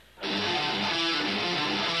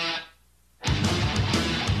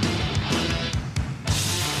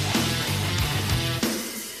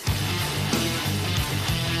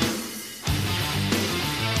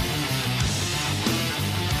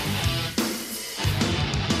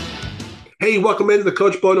Hey, welcome into the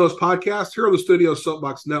Coach Bo Knows podcast here on the Studio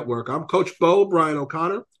Soapbox Network. I'm Coach Bo, Brian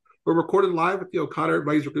O'Connor. We're recorded live at the O'Connor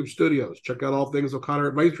Advisory Group studios. Check out all things O'Connor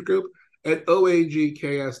Advisory Group at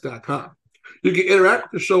oagks.com. You can interact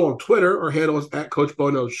with the show on Twitter or handle us at Coach Bo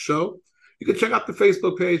Knows Show. You can check out the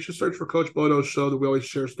Facebook page. Just search for Coach Bo Knows Show. We always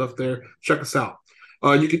share stuff there. Check us out.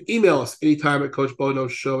 You can email us anytime at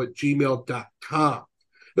coachboknowsshow@gmail.com.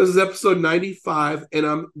 This is episode 95, and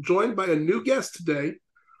I'm joined by a new guest today.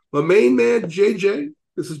 My main man, JJ.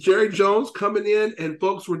 This is Jerry Jones coming in, and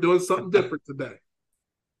folks, we're doing something different today.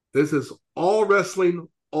 This is all wrestling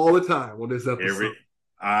all the time on this episode.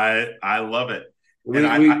 I love it. We're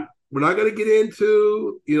not going to get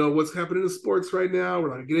into what's happening in sports right now. We're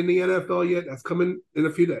not going to get into the NFL yet. That's coming in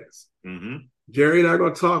a few days. Mm-hmm. Jerry and I are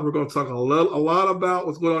going to talk. We're going to talk a lot about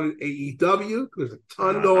what's going on in AEW. There's a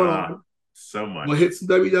ton going on. So much. We'll hit some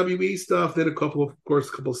WWE stuff, then a couple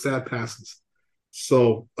of sad passes.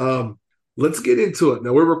 So let's get into it.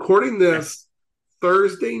 Now, we're recording this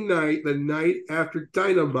Thursday night, the night after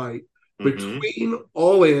Dynamite, between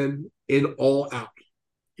All In and All Out.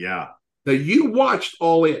 Yeah. Now, you watched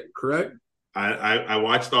All In, correct? I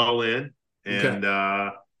watched All In, and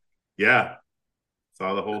saw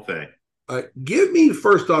the whole thing. Give me,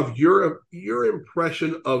 first off, your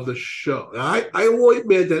impression of the show. Now, I will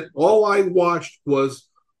admit that all I watched was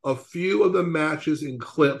a few of the matches and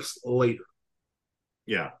clips later.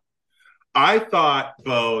 Yeah. I thought,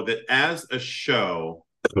 Bo, that as a show,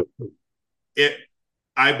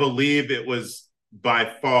 I believe it was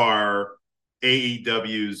by far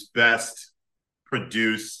AEW's best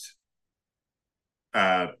produced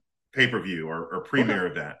pay-per-view or premiere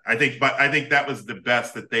event. I think that was the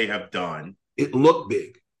best that they have done. It looked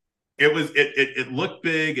big. It looked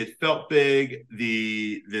big. It felt big.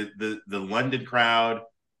 The London crowd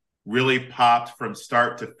really popped from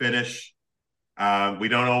start to finish. We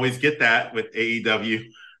don't always get that with AEW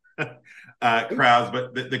crowds,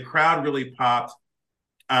 but the crowd really popped.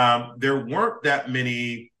 There weren't that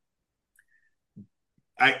many.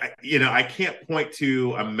 I can't point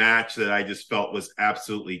to a match that I just felt was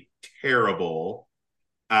absolutely terrible.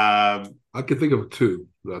 I can think of two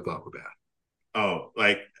that I thought were bad. Oh,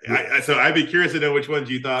 so I'd be curious to know which ones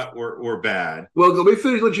you thought were bad. Well,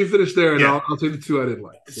 let you finish there, and I'll take the two I didn't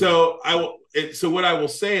like. So So what I will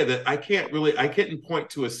say is that I can't point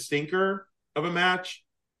to a stinker of a match.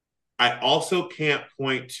 I also can't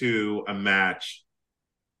point to a match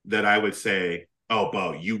that I would say, oh,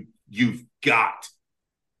 Bo, you've got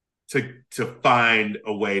to find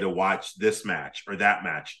a way to watch this match or that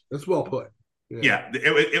match. That's well put. Yeah,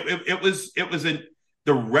 it was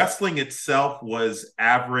the wrestling itself was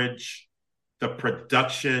average. The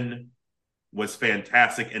production was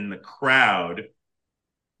fantastic, and the crowd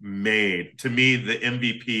made, to me, the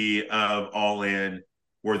MVP of All In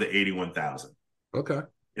were the 81,000. Okay.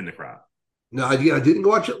 In the crowd. Now, I didn't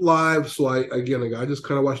watch it live, so I just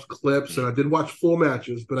kind of watched clips, and I did watch full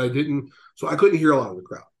matches, but I couldn't hear a lot of the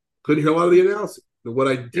crowd. Couldn't hear a lot of the announcing. But what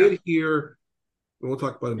I did hear, and we'll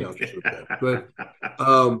talk about announcers in a bit, but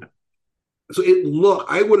so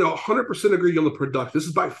I would 100% agree on the production. This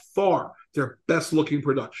is by far their best looking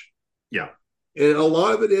production. Yeah. And a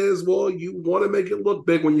lot of it is, you want to make it look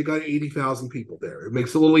big when you got 80,000 people there. It makes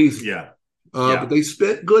it a little easier. Yeah. But they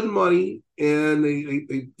spent good money, and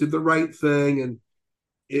they did the right thing, and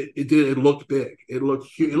it looked big. It looked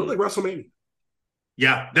huge. It looked like WrestleMania.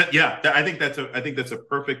 Yeah. I think that's a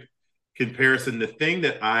perfect comparison. The thing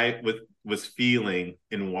that I was feeling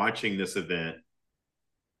in watching this event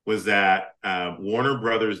was that Warner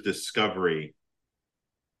Brothers Discovery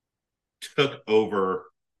took over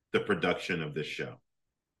the production of this show.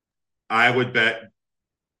 I would bet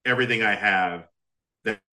everything I have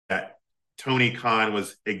that Tony Khan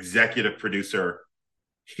was executive producer.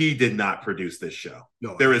 He did not produce this show.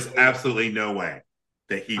 No, there is absolutely no way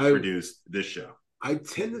that he produced this show. I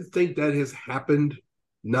tend to think that has happened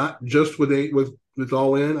not just with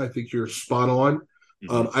All In. I think you're spot on.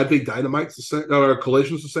 Mm-hmm. I think Dynamite's the same, or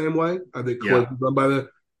Collision's the same way. I think Collision's run by the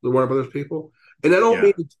Warner Brothers people. And I don't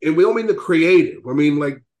mean, and we don't mean the creative. I mean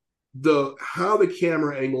like how the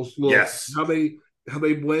camera angles look, how they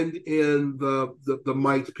blend in the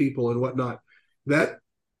mic people and whatnot.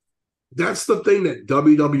 That's the thing that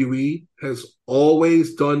WWE has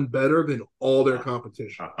always done better than all their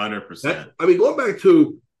competition. 100%. I mean, going back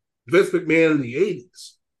to Vince McMahon in the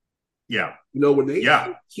 80s. Yeah. When they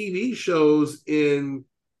did TV shows in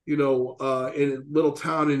a little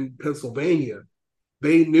town in Pennsylvania,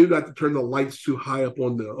 they knew not to turn the lights too high up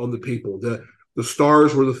on the people. The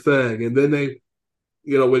stars were the thing. And then they,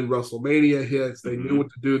 when WrestleMania hits, they knew what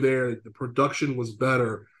to do there. The production was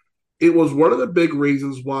better. it was one of the big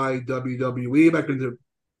reasons why WWE back in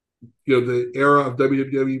the era of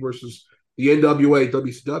WWE versus the NWA,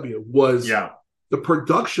 WCW was the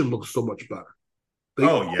production looked so much better. They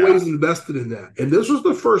always invested in that. And this was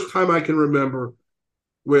the first time I can remember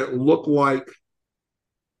where it looked like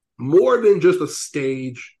more than just a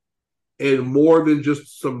stage and more than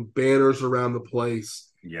just some banners around the place.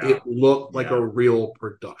 Yeah. It looked like a real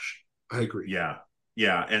production. I agree. Yeah.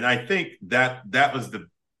 Yeah. And I think that was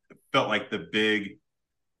felt like the big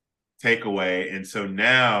takeaway. And so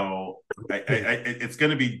now it's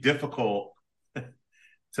going to be difficult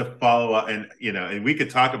to follow up. And, and we could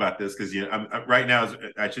talk about this because, right now,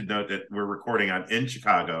 I should note that we're recording. I'm in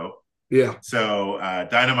Chicago. Yeah. So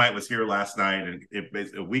Dynamite was here last night, and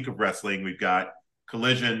it's a week of wrestling. We've got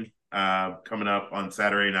Collision coming up on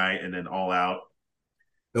Saturday night, and then All Out.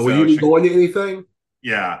 Now, will you be going to anything?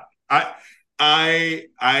 Yeah,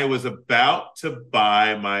 I was about to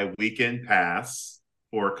buy my weekend pass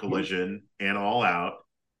for Collision and All Out,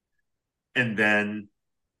 and then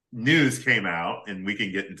news came out, and we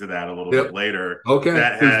can get into that a little bit later. Okay,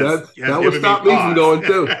 that would stop me from going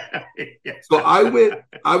too. Yeah. So I went.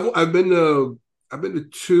 I've been to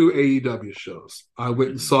 2 AEW shows. I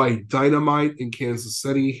went and saw a Dynamite in Kansas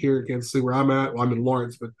City here in Kansas City where I'm at. Well, I'm in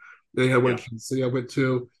Lawrence, but they had one in Kansas City. I went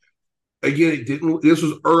to. Again, it didn't. This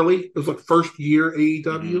was early. It was like first year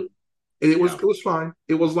AEW, and it was fine.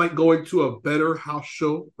 It was like going to a better house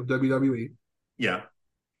show of WWE. Yeah.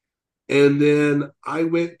 And then I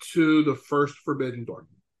went to the first Forbidden Door.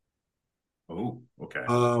 Oh, okay.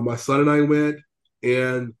 My son and I went,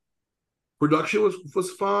 and production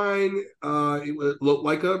was fine. It looked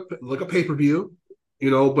like a pay-per-view,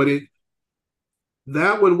 but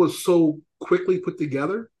that one was so quickly put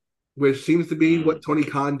together, which seems to be what Tony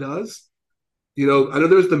Khan does. I know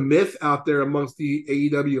there's the myth out there amongst the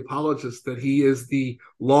AEW apologists that he is the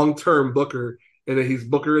long-term booker and that he's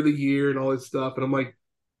Booker of the Year and all this stuff. And I'm like,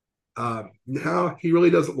 no, he really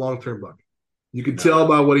doesn't long-term book. You can tell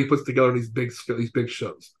by what he puts together in these big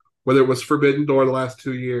shows, whether it was Forbidden Door the last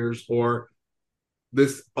 2 years or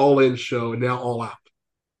this All In show and now All Out.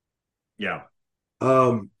 Yeah.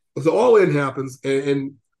 So All In happens,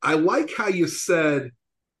 and I like how you said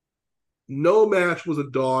no match was a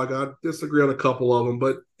dog. I disagree on a couple of them,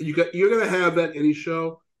 but you're going to have that any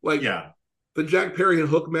show. Like the Jack Perry and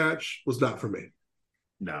Hook match was not for me.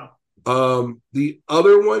 No. The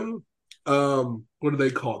other one, what do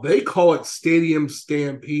they call it? They call it Stadium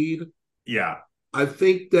Stampede. Yeah. I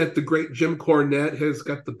think that the great Jim Cornette has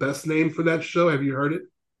got the best name for that show. Have you heard it?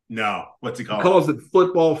 No. What's he called? He calls it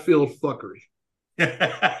Football Field Fuckery.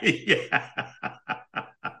 Yeah.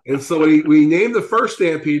 And so we named the first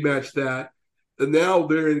Stampede match that, and now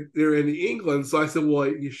they're in England. So I said, well,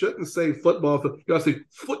 you shouldn't say football. You got to say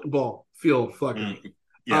Football Field Fuckery.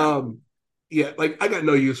 Yeah, like I got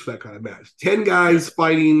no use for that kind of match. 10 guys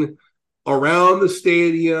fighting around the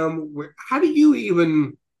stadium. How do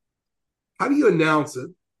you announce it?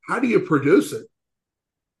 How do you produce it?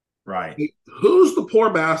 Right. Like, who's the poor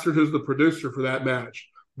bastard who's the producer for that match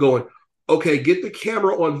going, okay, get the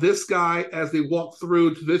camera on this guy as they walk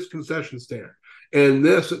through to this concession stand. And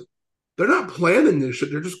they're not planning this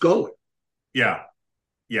shit. They're just going. Yeah.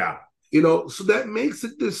 Yeah. So that makes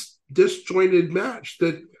it this disjointed match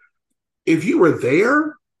that if you were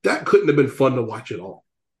there, that couldn't have been fun to watch at all.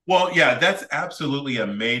 Well, yeah, that's absolutely a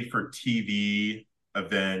made-for-TV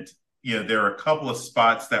event. There are a couple of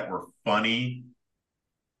spots that were funny.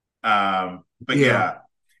 But the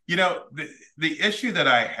issue that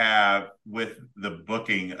I have with the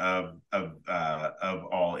booking of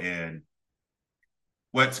All In,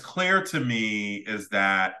 what's clear to me is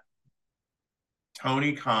that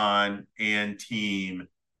Tony Khan and team,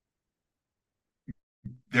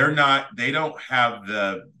 they don't have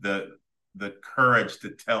the courage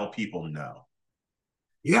to tell people no.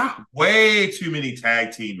 Yeah. Way too many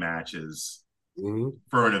tag team matches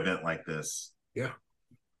for an event like this. Yeah.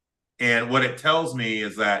 And what it tells me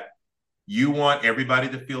is that you want everybody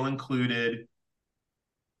to feel included.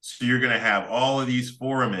 So you're going to have all of these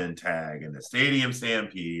 4-man tag and the Stadium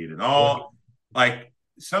Stampede and all. Like,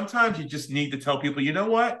 sometimes you just need to tell people, you know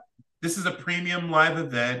what? This is a premium live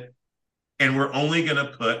event, and we're only going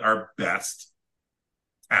to put our best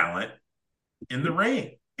talent in the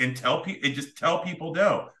ring and tell people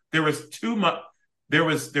no. There was too much. There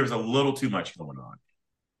was a little too much going on.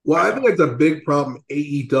 Well, I think that's a big problem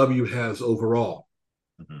AEW has overall.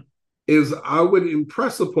 Is I would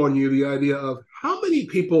impress upon you the idea of how many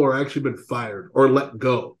people are actually been fired or let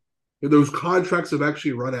go. Those contracts have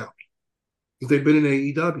actually run out because they've been in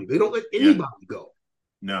AEW. They don't let anybody go.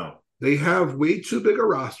 No. They have way too big a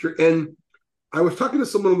roster. And I was talking to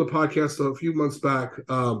someone on the podcast a few months back.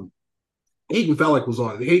 Hayden Fallick was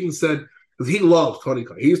on it. Hayden said, because he loves Tony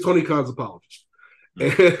Khan. He's Tony Khan's apologist.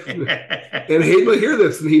 And, and Hayden will hear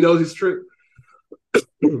this, and he knows it's true.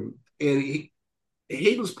 And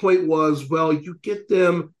Hayden's point was, well, you get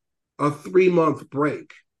them a 3-month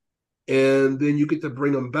break, and then you get to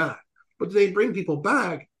bring them back. But they bring people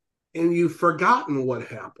back, and you've forgotten what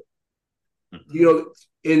happened.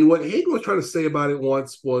 And what Hayden was trying to say about it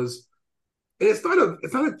once was, and it's not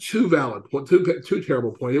a too valid point, too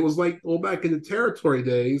terrible point. It was like, well, back in the territory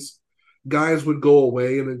days, guys would go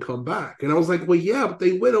away and then come back. And I was like, well, yeah, but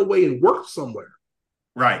they went away and worked somewhere.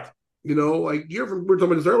 Right. Like we were talking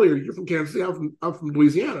about this earlier, you're from Kansas City, I'm from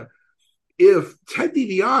Louisiana. If Ted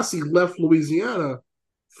DiBiase left Louisiana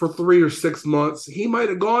for 3 or 6 months, he might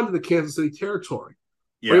have gone to the Kansas City territory.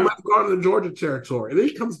 Yeah. Or he might have gone to the Georgia territory. And then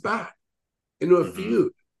he comes back into a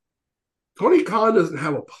feud. Tony Khan doesn't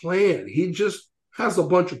have a plan. He just has a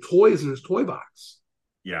bunch of toys in his toy box.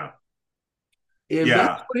 Yeah. And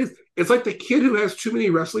that's what it's like the kid who has too many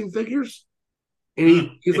wrestling figures.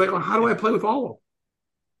 And he's like, well, how do I play with all of them?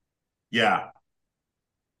 Yeah.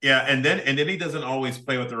 Yeah. And then he doesn't always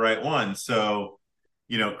play with the right one. So,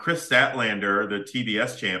 Chris Statlander, the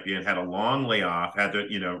TBS champion, had a long layoff, had to,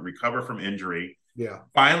 recover from injury. Yeah.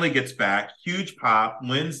 Finally gets back, huge pop,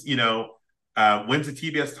 wins the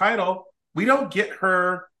TBS title. We don't get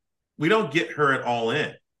her at All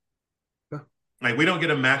In. Yeah. Like, we don't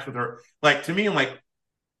get a match with her. Like, to me, I'm like,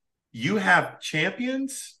 you have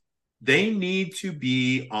champions. They need to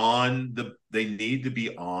be on the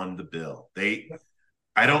bill.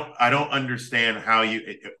 I don't understand how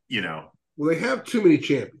Well, they have too many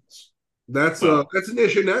champions. That's an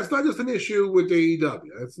issue. That's not just an issue with AEW.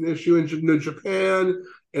 That's an issue in Japan,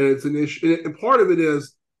 and it's an issue. And part of it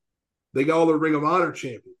is they got all the Ring of Honor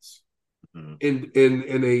champions in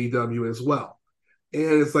AEW as well.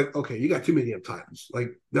 And it's like, okay, you got too many damn titles.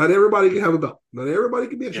 Like, not everybody can have a belt. Not everybody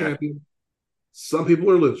can be a champion. Some people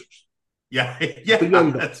are losers. Yeah,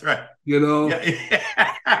 that's right. Yeah.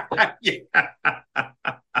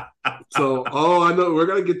 So, I know we're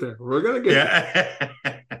gonna get there. We're gonna get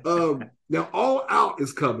there. Now, All Out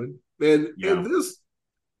is coming, and this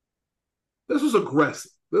was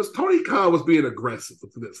aggressive. Tony Khan was being aggressive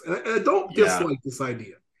with this, and I don't dislike this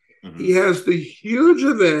idea. Mm-hmm. He has the huge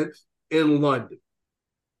event in London.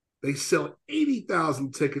 They sell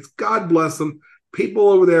 80,000 tickets. God bless them. People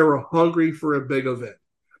over there are hungry for a big event.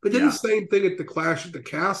 But did the same thing at the Clash at the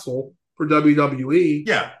Castle for WWE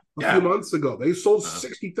a few months ago. They sold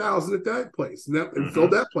 60,000 at that place and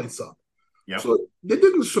filled that place up. Yep. So it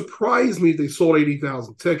didn't surprise me they sold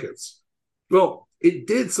 80,000 tickets. Well, it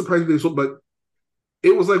did surprise me they sold, but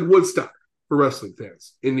it was like Woodstock for wrestling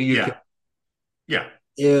fans in the UK. Yeah.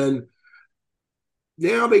 And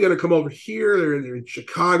now they're going to come over here. They're in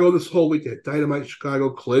Chicago this whole week. They had Dynamite Chicago,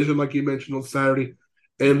 Collision, like you mentioned, on Saturday.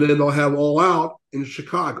 And then they'll have All Out in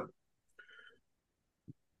Chicago.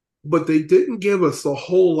 But they didn't give us a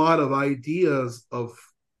whole lot of ideas of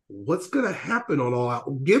what's going to happen on All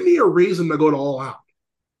Out. Give me a reason to go to All Out.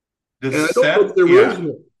 There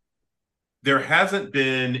hasn't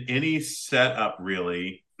been any setup,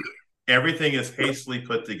 really. Everything is hastily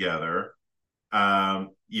put together.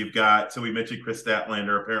 You've got, so we mentioned Chris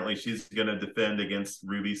Statlander. Apparently she's going to defend against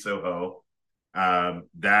Ruby Soho.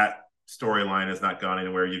 That storyline has not gone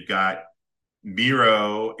anywhere. You've got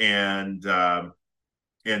Miro and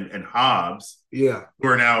Hobbs, who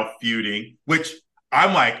are now feuding, which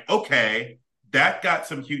I'm like, okay, that got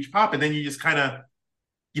some huge pop, and then you just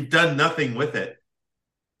you've done nothing with it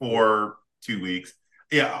for 2 weeks.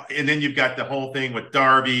 Yeah, and then you've got the whole thing with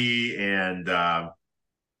Darby and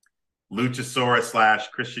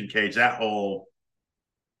Luchasaurus / Christian Cage. That whole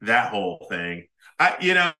thing.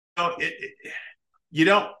 They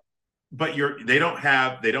don't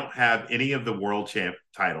have any of the world champ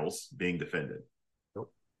titles being defended.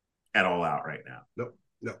 Nope. At All Out right now. Nope.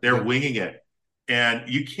 They're winging it. And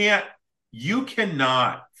you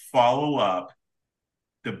cannot follow up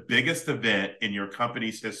the biggest event in your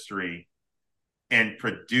company's history and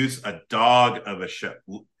produce a dog of a show.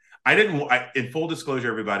 In full disclosure,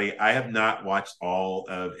 everybody, I have not watched all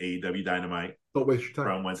of AEW Dynamite. Don't waste your time.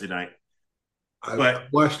 From Wednesday night. I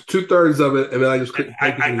watched 2/3 of it, and then I just couldn't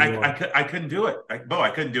take it anymore. I couldn't do it.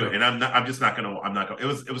 I couldn't do it. And I'm not gonna. It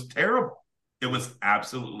was terrible. It was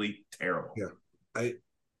absolutely terrible. Yeah. I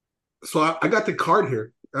got the card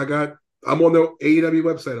here. I'm on the AEW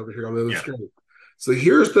website over here on the other screen. So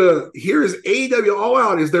here's AEW All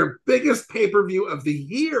Out is their biggest pay-per-view of the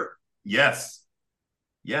year. Yes.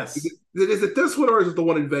 Is it this one, or is it the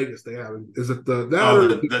one in Vegas they have? Is it the double or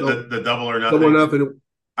nothing? Double or nothing.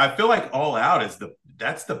 I feel like All Out is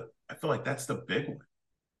I feel like that's the big one.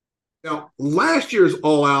 Now, last year's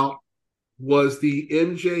All Out was the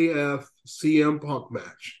MJF CM Punk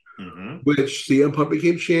match, Mm-hmm. which CM Punk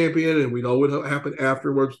became champion, and we know what happened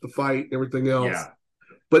afterwards, the fight and everything else. Yeah.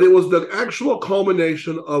 But it was the actual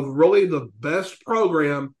culmination of really the best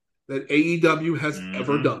program that AEW has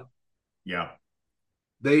ever Mm-hmm. done. Yeah.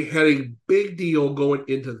 They had a big deal going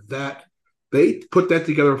into that. They put that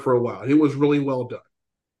together for a while. It was really well done.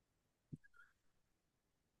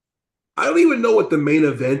 I don't even know what the main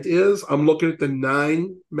event is. I'm looking at the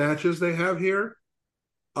 9 matches they have here.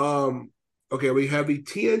 Okay, we have the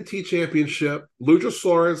TNT Championship,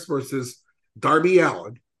 Luchasaurus versus Darby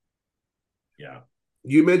Allin. Yeah.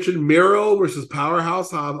 You mentioned Miro versus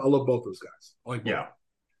Powerhouse. I love both those guys. I like both. Yeah.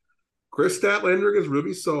 Chris Statlander against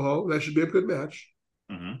Ruby Soho. That should be a good match.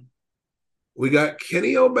 Mm-hmm. We got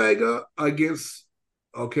Kenny Omega against,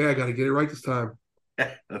 okay, I got to get it right this time,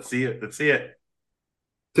 Let's see it. Let's see it.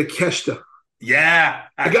 Takeshita. Yeah.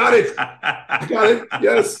 I got it. I got it.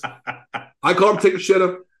 Yes. I call him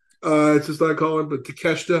Takeshita. It's just what I call him, but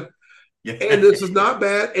Takeshita. Yeah. And this is not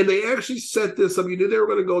bad. And they actually set this up. You knew they were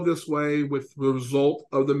going to go this way with the result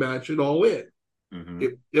of the match and all in. Mm-hmm.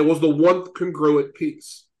 It was the one congruent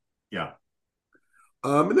piece. Yeah.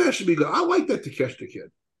 And that should be good. I like that Takeshita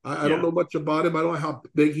kid. I don't know much about him. I don't know how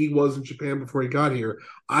big he was in Japan before he got here.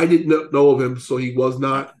 I didn't know of him, so he was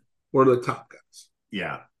not one of the top guys.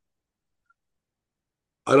 Yeah.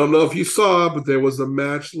 I don't know if you saw, but there was a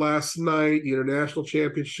match last night, the International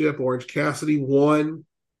Championship. Orange Cassidy won.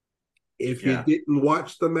 If you didn't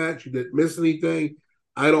watch the match, you didn't miss anything.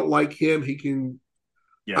 I don't like him. He can.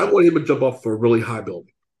 Yeah. I want him to jump off a really high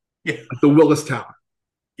building. Yeah. Like the Willis Tower.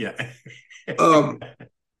 Yeah.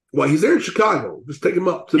 Well, he's there in Chicago. Just take him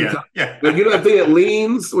up to the top. Yeah. Like, you know that thing that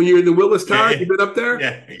leans when you're in the Willis Tower? You've been up there?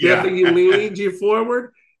 Yeah. That thing you leans you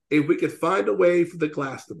forward. If we could find a way for the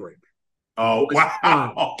glass to break. Oh,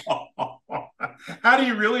 wow. How do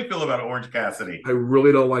you really feel about Orange Cassidy? I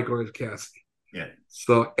really don't like Orange Cassidy. Yeah.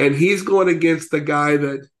 So, and he's going against the guy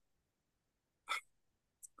that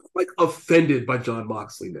like offended by John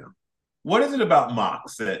Moxley now. What is it about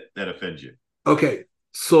Mox that offends you? Okay,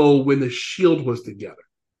 so when the Shield was together,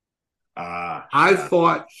 I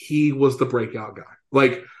thought he was the breakout guy.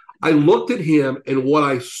 Like, I looked at him, and what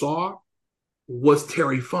I saw was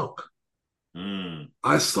Terry Funk.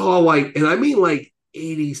 I saw and I mean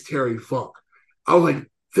 80s Terry Funk. I was like,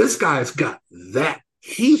 this guy's got that.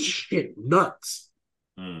 He's shit nuts.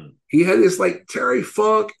 He had this Terry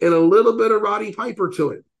Funk and a little bit of Roddy Piper to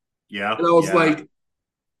it. Yeah. And I was like,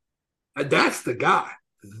 that's the guy.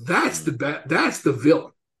 That's that's the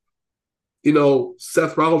villain. You know,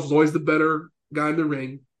 Seth Rollins was always the better guy in the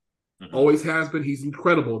ring. Always has been. He's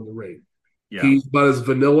incredible in the ring. Yeah. He's about as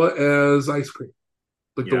vanilla as ice cream.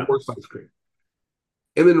 The worst ice cream.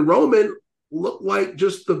 And then Roman looked like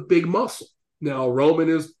just the big muscle. Now, Roman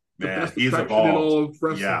is the best attraction in all of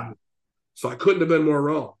wrestling. Yeah. So I couldn't have been more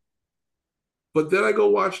wrong. But then I go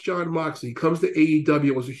watch John Moxley. He comes to AEW.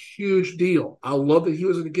 It was a huge deal. I love that he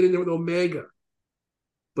was going to get in there with Omega.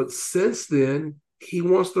 But since then, he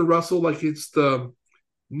wants to wrestle like it's the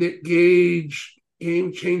Nick Gage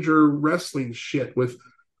game changer wrestling shit with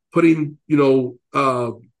putting,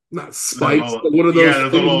 not spikes, but what are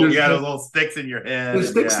those? Those little sticks in your head. The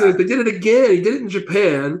sticks. They did it again. He did it in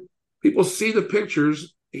Japan. People see the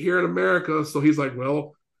pictures here in America, so he's like,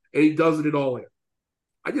 well, and he does it all in.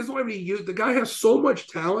 I just want him to use. The guy has so much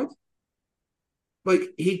talent. Like,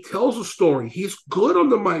 he tells a story. He's good on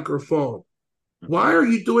the microphone. Why are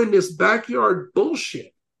you doing this backyard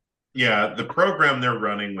bullshit? Yeah, the program they're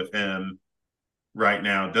running with him right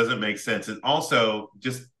now doesn't make sense. And also,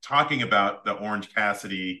 just talking about the Orange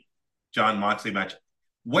Cassidy John Moxley match,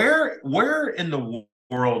 where in the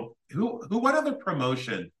world, what other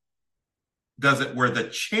promotion does it where the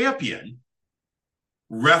champion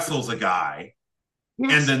wrestles a guy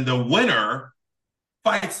and then the winner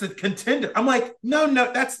fights the contender? I'm like, no,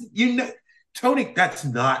 that's Tony, that's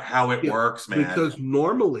not how it works, man. Because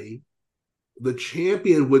normally the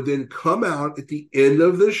champion would then come out at the end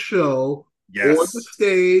of the show on the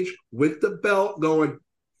stage with the belt going,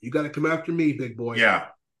 you got to come after me, big boy. Yeah,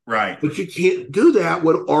 right. But you can't do that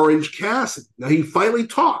with Orange Cassidy. Now, he finally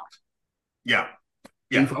talked. Yeah.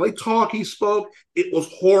 He finally talked. He spoke. It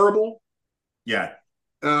was horrible. Yeah.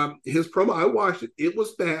 His promo, I watched it. It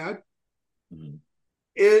was bad.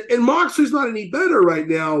 And Moxley's not any better right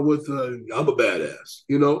now with I'm a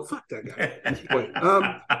badass. Fuck that guy at this point.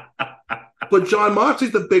 But John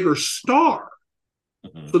Moxley's the bigger star.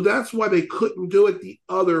 So that's why they couldn't do it the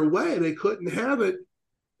other way. They couldn't have it.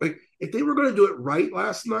 Like, if they were going to do it right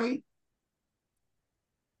last night,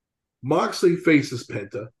 Moxley faces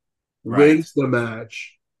Penta, Right. wins the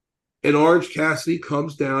match, and Orange Cassidy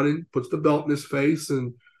comes down and puts the belt in his face.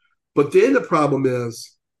 But then the problem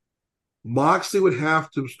is Moxley would have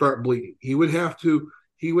to start bleeding. He would have to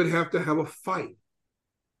have a fight.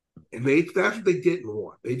 And that's what they didn't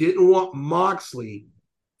want. They didn't want Moxley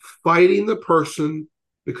fighting the person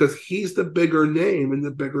because he's the bigger name and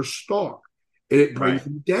the bigger star. And it brings Right.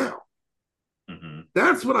 him down. Mm-hmm.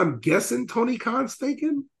 That's what I'm guessing Tony Khan's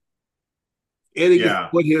thinking. And he gets Yeah.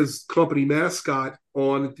 put his company mascot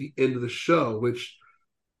on at the end of the show, which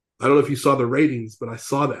I don't know if you saw the ratings, but I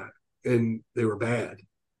saw that. And they were bad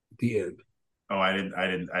at the end. Oh, I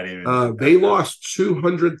didn't. They lost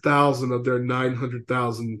 200,000 of their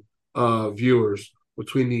 900,000 viewers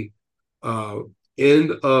between the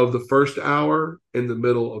end of the first hour and the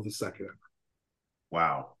middle of the second hour.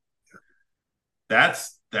 Wow. That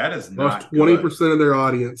is Lost not good. 20% of their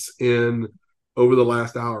audience in over the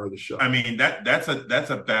last hour of the show. I mean, that's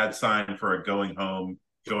a bad sign for a going home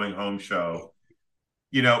show.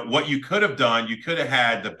 You know, what you could have done, you could have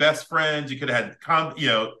had the best friends, you could have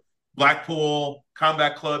had Blackpool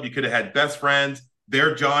Combat Club, you could have had best friends,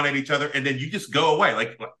 they're jawing at each other, and then you just go away.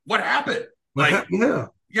 Like, what happened? Like, yeah.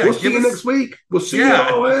 We'll see you next week. We'll see you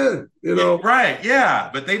all in. Right. Yeah.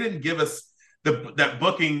 But they didn't give us that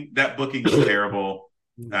booking. That booking was terrible.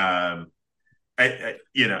 And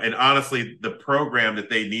honestly, the program that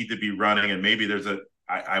they need to be running, and maybe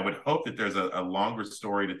I would hope that there's a longer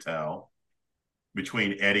story to tell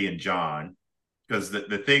between Eddie and John, because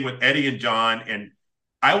the thing with Eddie and John, and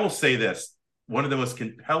I will say this, one of the most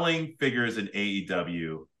compelling figures in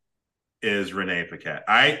AEW is Renee Paquette.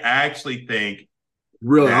 I actually think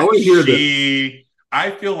really, I want to hear this.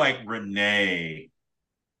 I feel like Renee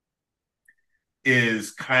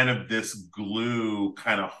is kind of this glue,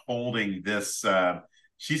 kind of holding this.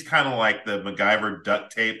 She's kind of like the MacGyver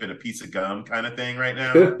duct tape and a piece of gum kind of thing right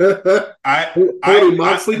now. Holding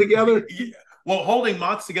Moxley together. Well, holding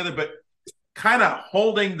Mox together, but kind of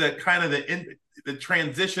holding the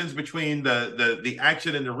transitions between the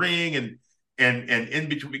action in the ring and in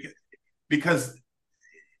between, because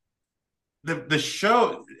the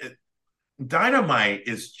show Dynamite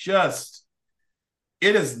is just,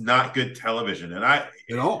 it is not good television, and at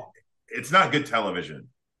all. It's not good television.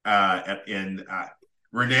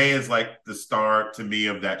 Renee is like the star to me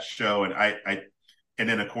of that show, and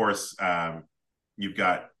then of course you've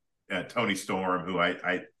got Toni Storm, who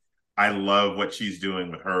I love what she's doing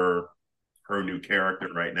with her new character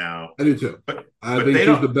right now. I do too. But I think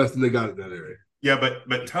she's the best thing they got in that area. Yeah,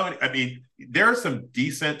 but Toni, I mean, there are some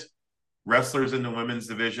decent wrestlers in the women's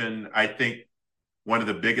division. I think one of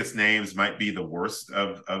the biggest names might be the worst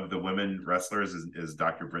of the women wrestlers is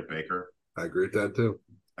Dr. Britt Baker. I agree with that too.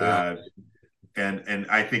 Yeah. And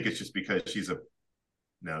I think it's just because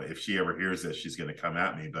if she ever hears this, she's going to come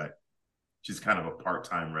at me, but she's kind of a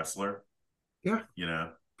part-time wrestler. Yeah.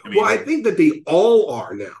 I think that they all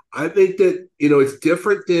are now. I think that, it's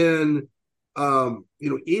different than,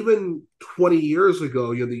 even 20 years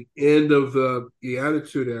ago, the end of the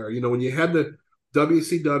Attitude Era, when you had the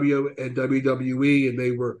WCW and WWE, and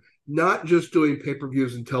they were not just doing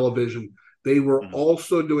pay-per-views and television, they were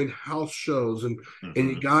also doing house shows, and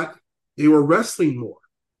they were wrestling more.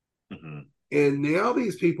 And now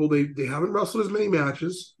these people, they haven't wrestled as many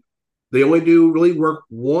matches. They only really work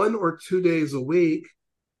 1 or 2 days a week.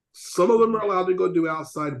 Some of them are allowed to go do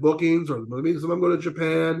outside bookings, or maybe some of them go to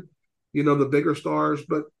Japan, the bigger stars.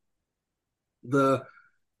 But the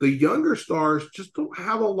younger stars just don't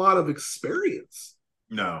have a lot of experience.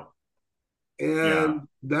 No. And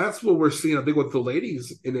that's what we're seeing, I think, with the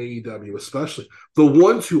ladies in AEW, especially. The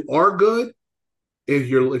ones who are good, if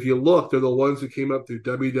you look, they're the ones who came up through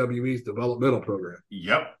WWE's developmental program.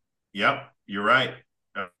 Yep. You're right.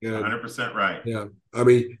 100% right. Yeah. I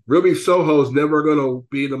mean, Ruby Soho is never going to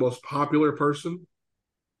be the most popular person,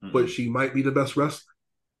 but she might be the best wrestler.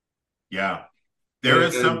 Yeah. There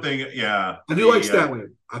is something. Yeah. I do like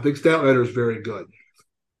Statlander. I think Statlander is very good.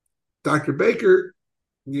 Dr. Baker,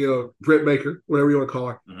 Britt Baker, whatever you want to call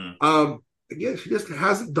her. Again, she just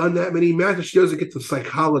hasn't done that many matches. She doesn't get the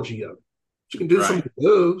psychology of it. She can do some of the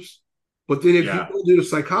moves, but then if you don't do the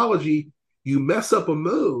psychology, you mess up a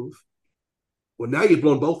move. Well, now you've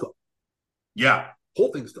blown both of them. Yeah.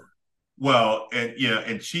 Whole thing's done. Well, and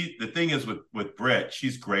the thing is with Britt,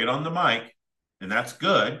 she's great on the mic, and that's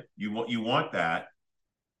good. You want that.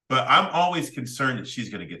 But I'm always concerned that she's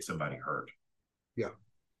going to get somebody hurt. Yeah.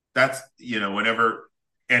 That's, whenever,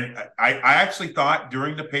 and I actually thought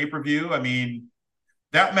during the pay-per-view, I mean,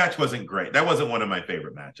 that match wasn't great. That wasn't one of my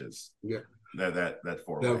favorite matches. Yeah. That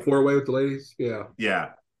four-way. That four-way with the ladies? Yeah. Yeah.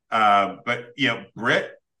 But,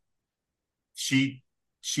 Britt,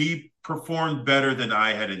 she performed better than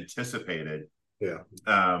I had anticipated. Yeah.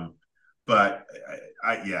 But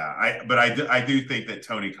I do think that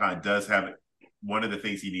Tony Khan does have one of the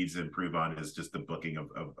things he needs to improve on is just the booking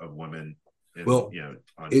of women. On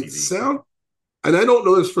TV. And I don't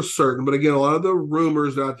know this for certain, but again, a lot of the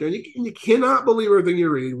rumors out there, and you cannot believe everything you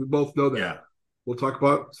read. We both know that. Yeah. We'll talk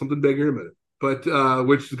about something bigger in a minute, but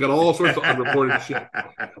which has got all sorts of unreported shit.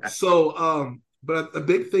 So, but a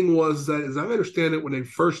big thing was that, as I understand it, when they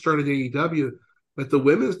first started AEW, that the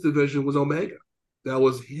women's division was Omega. That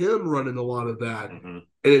was him running a lot of that. Mm-hmm. And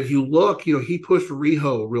if you look, he pushed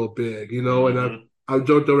Riho real big, Mm-hmm. and I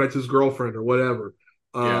don't know that's his girlfriend or whatever.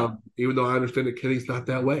 Yeah. Even though I understand that Kenny's not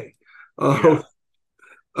that way. Yeah.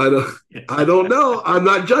 I don't know. I'm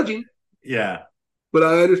not judging. Yeah. But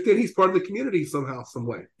I understand he's part of the community somehow, some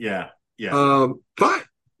way. Yeah. Yeah. Fine.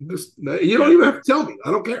 You don't even have to tell me.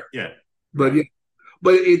 I don't care. Yeah. But right.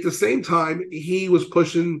 But at the same time, he was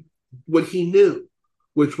pushing what he knew,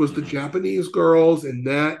 which was the Japanese girls and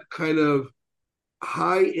that kind of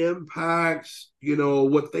high impact,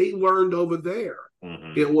 what they learned over there.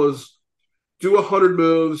 Mm-hmm. It was do 100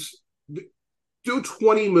 moves, do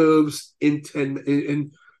 20 moves in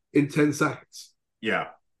 10 seconds. Yeah.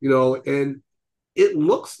 And it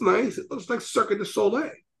looks nice. It looks like Cirque du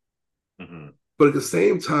Soleil. Mm-hmm. But at the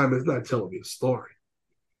same time, it's not telling me a story.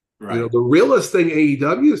 Right. The realest thing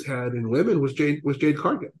AEW's had in women was Jade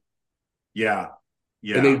Cargill. Yeah.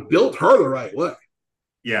 Yeah. And they built her the right way.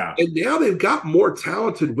 Yeah. And now they've got more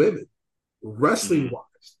talented women, wrestling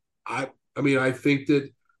wise. I think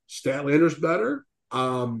that Statlander's better.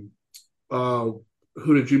 Who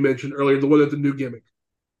did you mention earlier? The one with the new gimmick.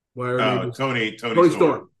 Tony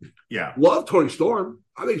Storm. Yeah. Love Tony Storm.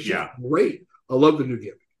 I think she's great. I love the new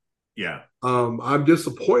gimmick. Yeah. I'm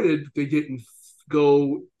disappointed they didn't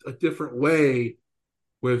go a different way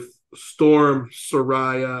with Storm,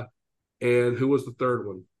 Saraya, and who was the third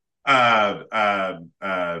one?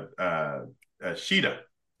 Sheeta.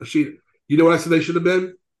 You know what I said they should have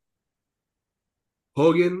been?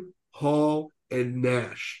 Hogan, Hall, and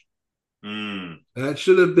Nash. That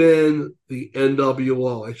should have been the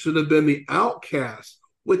NWO. It should have been the Outcast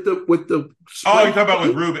with the. Oh, you're talking about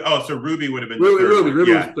with Ruby. Oh, so Ruby would have been Ruby was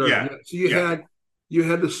yeah, the third. yeah. So you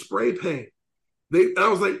had the spray paint. I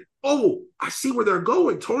was like, oh, I see where they're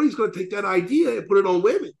going. Tony's going to take that idea and put it on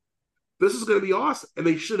women. This is going to be awesome. And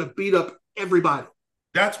they should have beat up everybody.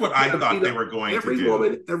 That's what I thought they were going to do. Every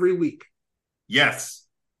woman, every week. Yes.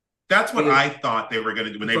 That's what I thought they were going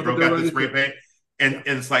to do when they broke out the spray paint. And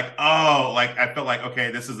it's like, oh, like I felt like,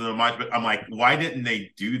 okay, this is an homage, but I'm like, why didn't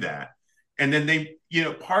they do that? And then they,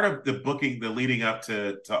 part of the booking, the leading up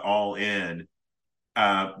to All In,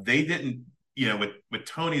 they didn't, with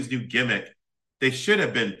Tony's new gimmick, they should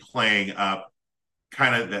have been playing up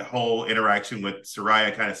kind of the whole interaction with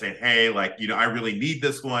Saraya, kind of saying, hey, like, I really need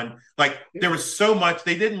this one. Like, there was so much.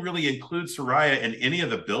 They didn't really include Saraya in any of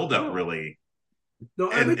the buildup, really.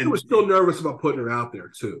 No, I think they were still nervous about putting her out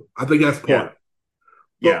there, too. I think that's part of it.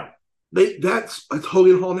 Yeah. That's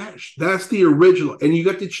Hogan Hall Nash. That's the original. And you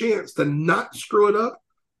got the chance to not screw it up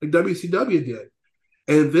like WCW did.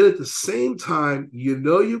 And then at the same time,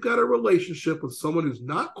 you've got a relationship with someone who's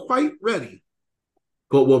not quite ready,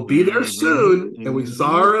 but will be there soon. And we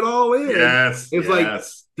saw her at All In. Yes. It's like,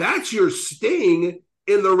 that's your Sting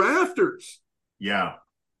in the rafters. Yeah.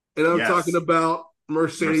 And I'm talking about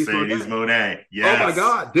Mercedes Moné. Yes. Oh my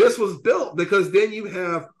God. This was built because then you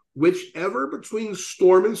have whichever between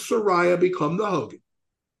Storm and Saraya become the Hogan.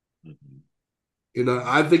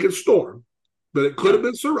 I think it's Storm, but it could have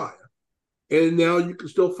been Saraya. And now you can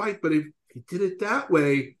still fight. But if you did it that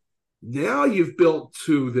way, now you've built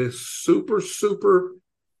to this super,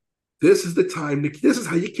 this is the time this is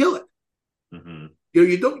how you kill it.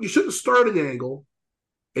 You shouldn't start an angle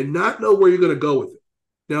and not know where you're going to go with it.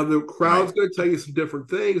 Now the crowd's going to tell you some different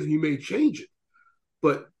things and you may change it.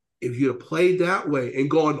 But if you'd have played that way and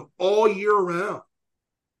gone all year round,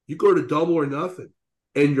 you go to Double or Nothing,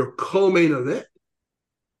 and your co-main event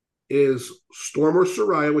is Storm or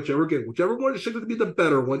Saraya, whichever one is to be the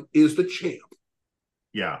better one, is the champ.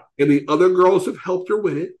 Yeah. And the other girls have helped her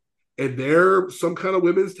win it, and they're some kind of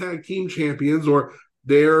women's tag team champions, or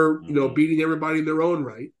they're beating everybody in their own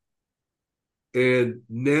right. And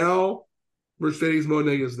now Mercedes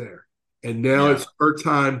Moné is there, and now it's her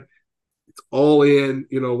time. It's All In,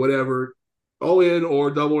 whatever, All In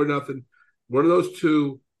or Double or Nothing, one of those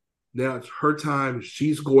two. Now it's her time.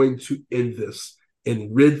 She's going to end this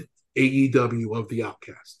and rid AEW of the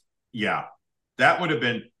Outcast. Yeah, that would have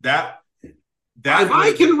been that. If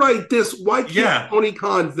I can write this, why can't Tony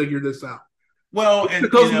Khan figure this out? Well,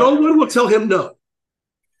 because no one will tell him no.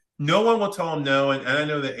 no one will tell them no. And I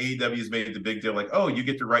know that AEW has made the big deal, like, oh, you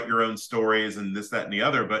get to write your own stories and this, that, and the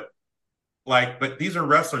other. But these are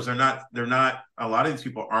wrestlers. They're not, a lot of these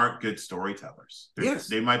people aren't good storytellers. Yes.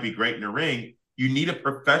 They might be great in the ring. You need a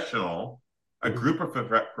professional, a Mhm. group of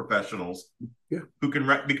professionals Yeah. who can,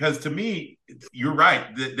 because to me, you're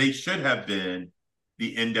right. They should have been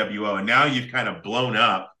the NWO. And now you've kind of blown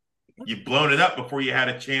up. You've blown it up before you had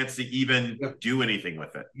a chance to even do anything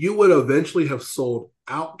with it. You would eventually have sold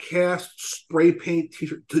Outcast spray paint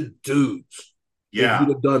t-shirt to dudes if you'd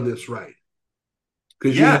have done this right.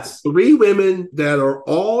 Because you have 3 women that are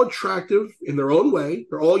all attractive in their own way.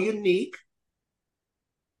 They're all unique.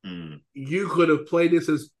 You could have played this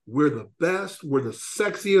as we're the best, we're the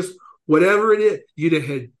sexiest, whatever it is. You'd have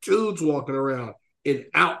had dudes walking around in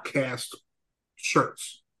Outcast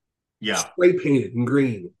shirts. Spray painted in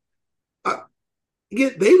green.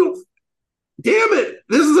 Again, they don't. Damn it!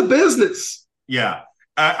 This is a business. Yeah,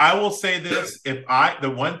 I will say this: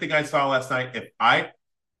 the one thing I saw last night,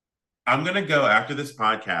 I'm gonna go after this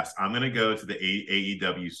podcast. I'm gonna go to the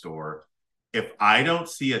AEW store. If I don't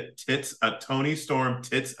see a Tony Storm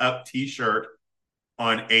tits up T-shirt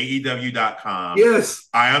on AEW.com, yes,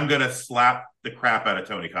 I am gonna slap the crap out of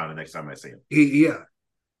Tony Khan the next time I see him. Yeah.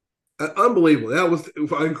 Unbelievable. That was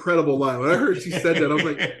an incredible line. When I heard she said that, I was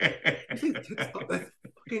like, that's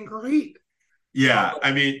fucking great. Yeah.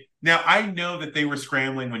 I mean, now I know that they were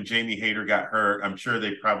scrambling when Jamie Hayter got hurt. I'm sure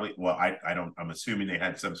they probably, I'm assuming they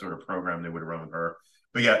had some sort of program they would run with her.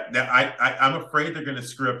 But yeah, I'm afraid they're going to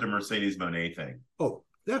screw up the Mercedes Moné thing. Oh,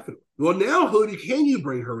 definitely. Well, now who can you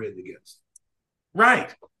bring her in against?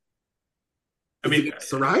 Right. I mean,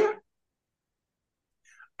 Saraya?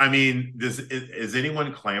 I mean, is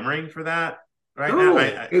anyone clamoring for that right now?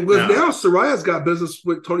 Now Saraya's got business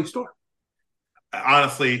with Tony Storm.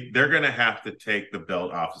 Honestly, they're going to have to take the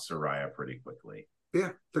belt off of Saraya pretty quickly. Yeah,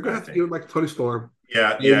 they're going to have to give it back to Tony Storm.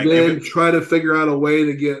 Yeah, and then try to figure out a way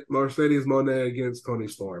to get Mercedes Moné against Tony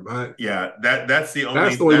Storm. That's the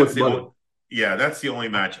only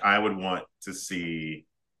match I would want to see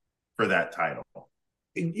for that title.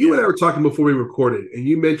 You and I were talking before we recorded, and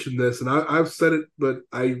you mentioned this, and I've said it, but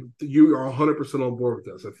you are 100% on board with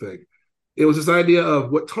this, I think. It was this idea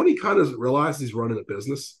of what Tony Khan doesn't realize he's running a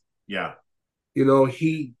business. Yeah. You know,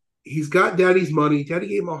 he's got Daddy's money. Daddy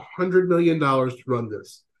gave him $100 million to run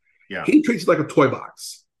this. Yeah. He treats it like a toy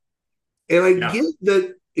box. And I get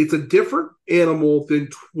that it's a different animal than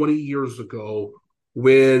 20 years ago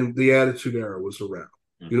when the Attitude Era was around.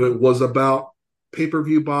 Mm-hmm. You know, it was about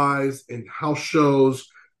pay-per-view buys and house shows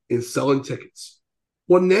and selling tickets.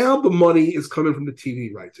 Well, now the money is coming from the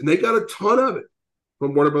TV rights, and they got a ton of it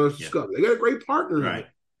from Warner Brothers Discovery. They got a great partner in it,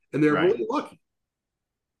 and they're really lucky.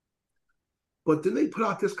 But then they put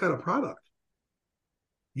out this kind of product.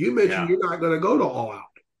 You mentioned you're not going to go to All Out.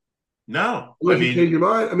 No. Unless you change your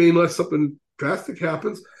mind. I mean, unless something drastic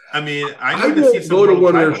happens. I mean, I won't go to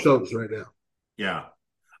one of their shows right now. Yeah.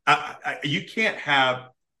 You can't have...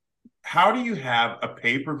 How do you have a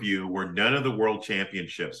pay-per-view where none of the world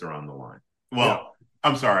championships are on the line? Well,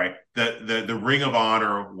 I'm sorry, the Ring of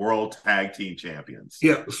Honor World Tag Team Champions.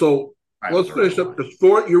 Yeah, so let's finish up. There's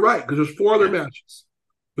 4. You're right, because there's 4 other matches.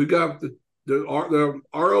 We got the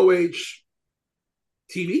ROH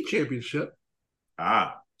TV Championship.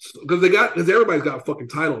 Because everybody's got a fucking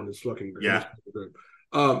title in this fucking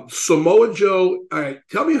group. Samoa Joe. All right,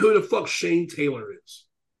 tell me who the fuck Shane Taylor is.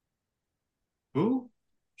 Who?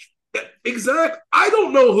 Exactly. I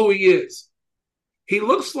don't know who he is. He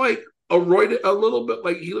looks like a little bit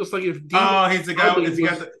like he looks like if. He's the guy. Has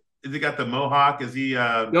he got the mohawk? Is he?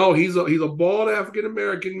 No, he's a bald African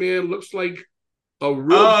American man. Looks like a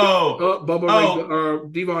real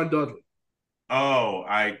Devon Dudley.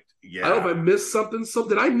 I don't know if I missed something.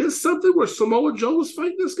 Did I miss something where Samoa Joe was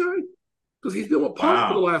fighting this guy? Because he's been with Punk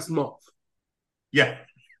for the last month. Yeah.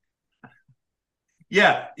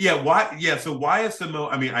 Yeah. Why? Yeah. So why is Samoa?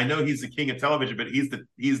 I mean, I know he's the king of television, but he's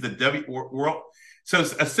the W world. So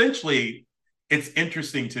essentially, it's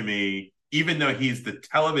interesting to me, even though he's the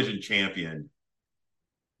television champion,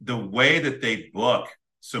 the way that they book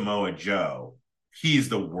Samoa Joe, he's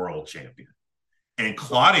the world champion, and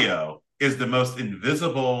Claudio is the most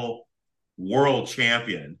invisible world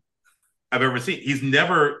champion I've ever seen. He's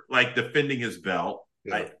never like defending his belt.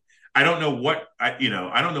 Yeah. I don't know what I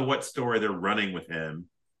don't know what story they're running with him,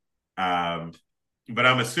 but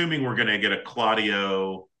I'm assuming we're going to get a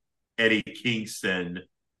Claudio Eddie Kingston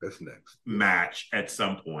match at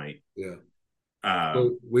some point. Yeah.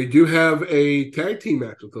 So we do have a tag team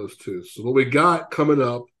match with those two. So what we got coming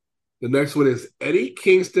up, the next one is Eddie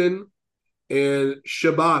Kingston and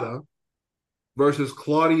Shibata versus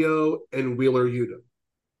Claudio and Wheeler Yuta.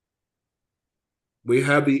 We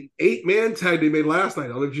have the 8-man tag they made last night. I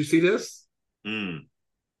don't know if you see this.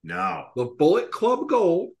 No. The Bullet Club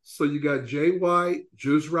Gold. So you got Jay White,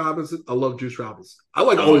 Juice Robinson. I love Juice Robinson. I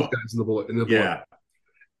like all these guys in the Bullet. Yeah.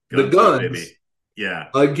 The Guns. Yeah.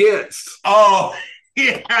 Against. Oh,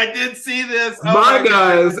 yeah, I did see this. Oh, my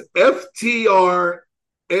guys, FTR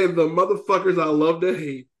and the motherfuckers I love to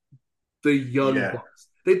hate, the Young Bucks.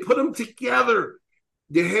 They put them together.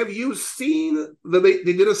 Have you seen that they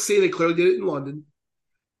did a scene? They clearly did it in London,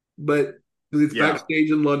 but it's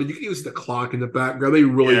backstage in London. You can use the clock in the background. They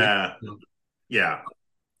really,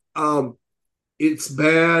 it's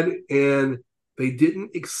bad, and they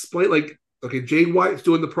didn't explain. Like, okay, Jay White's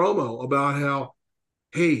doing the promo about how,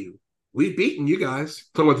 hey, we've beaten you guys.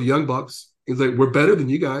 Talking about the Young Bucks. He's like, we're better than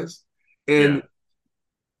you guys, and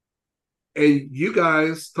you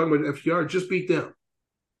guys talking about FTR just beat them,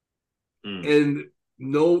 and.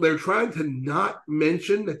 No, they're trying to not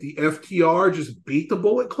mention that the FTR just beat the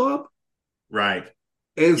Bullet Club. Right.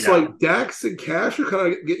 And it's like Dax and Cash are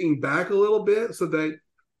kind of getting back a little bit so that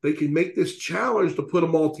they can make this challenge to put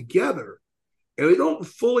them all together. And they don't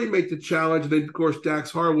fully make the challenge. And then, of course, Dax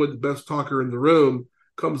Harwood, the best talker in the room,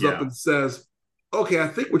 comes up and says, okay, I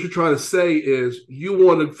think what you're trying to say is you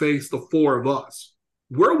want to face the 4 of us.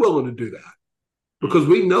 We're willing to do that because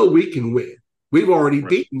we know we can win. We've already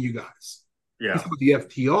beaten you guys. Yeah, with the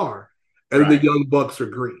FTR, and the Young Bucks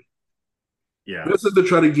agree. Yeah, this is to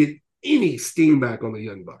try to get any steam back on the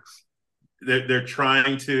Young Bucks. They're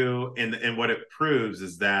trying to, and what it proves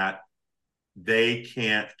is that they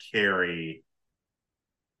can't carry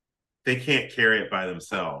it by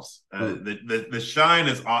themselves. The shine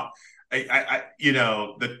is off. I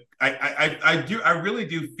really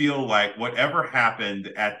do feel like whatever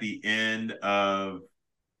happened at the end of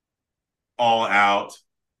All Out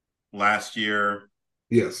last year,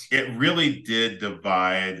 it really did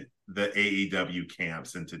divide the AEW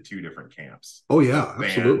camps into 2 different camps. Oh yeah,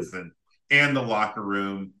 absolutely. And the locker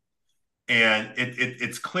room, and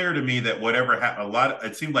it's clear to me that whatever happened,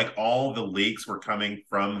 it seemed like all the leaks were coming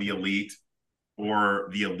from the Elite or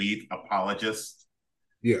the Elite apologists.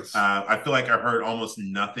 Yes, I feel like I heard almost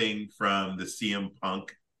nothing from the CM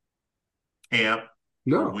Punk camp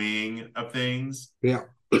or wing of things. Yeah.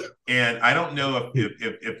 And I don't know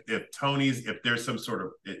if Tony's, if there's some sort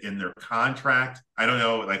of in their contract, I don't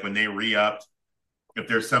know, like when they re-upped, if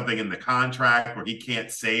there's something in the contract where he can't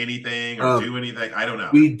say anything or do anything. I don't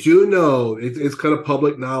know. We do know, it's kind of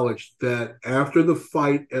public knowledge that after the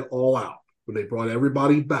fight at All Out, when they brought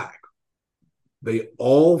everybody back, they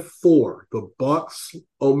all 4, the Bucks,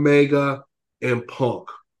 Omega, and Punk,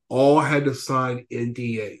 all had to sign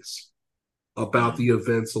NDAs about the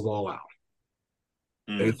events of All Out.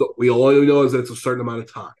 And so we all know is that it's a certain amount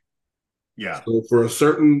of time. Yeah. So for a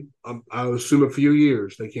certain, I would assume a few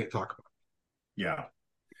years, they can't talk about it.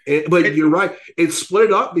 Yeah. But you're right. It's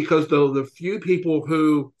split up because the few people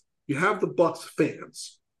who, you have the Bucks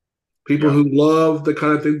fans, people who love the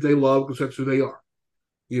kind of things they love because that's who they are.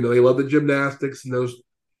 You know, they love the gymnastics and those.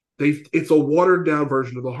 It's a watered down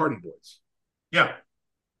version of the Hardy Boys. Yeah.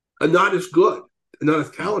 And not as good, not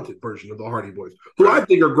as talented version of the Hardy Boys, who I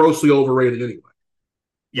think are grossly overrated anyway.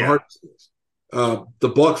 The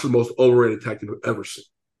Bucks are the most overrated tag team I've ever seen.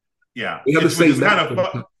 Yeah, we have the same kind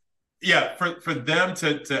of yeah, for them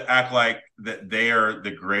to act like that they are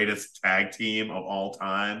the greatest tag team of all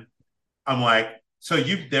time. I'm like, so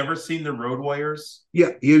you've never seen the Road Warriors?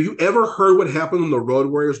 Yeah, have you ever heard what happened when the Road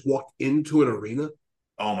Warriors walked into an arena?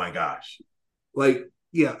 Oh my gosh! Like,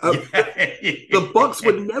 the Bucks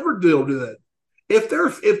would never do that. If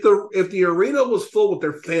the arena was full with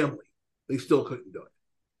their family, they still couldn't do it.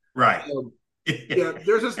 Right.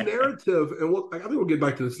 There's this narrative, and I think we'll get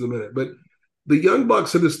back to this in a minute, but the Young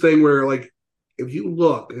Bucks had this thing where, like, if you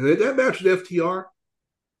look, and that match with FTR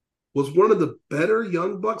was one of the better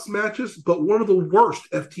Young Bucks matches, but one of the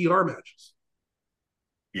worst FTR matches.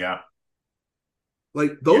 Yeah.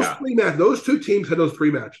 Like, those 3 matches, those 2 teams had those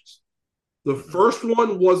 3 matches. The first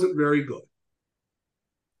one wasn't very good.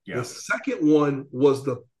 Yeah. The second one was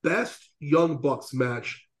the best Young Bucks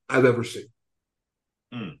match I've ever seen.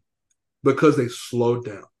 Because they slowed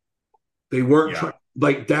down. They weren't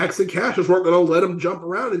like Dax and Cassius weren't going to let them jump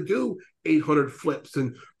around and do 800 flips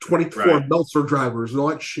and 24 Meltzer drivers and all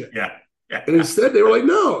that shit. Yeah. And instead, they were like,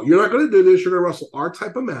 no, you're not going to do this. You're going to wrestle our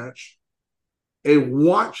type of match and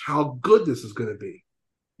watch how good this is going to be.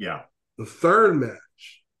 Yeah. The third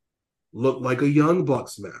match looked like a Young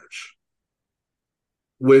Bucks match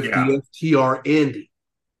with the FTR Andy.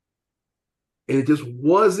 And it just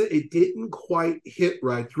wasn't, it didn't quite hit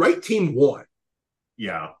right. The right team won.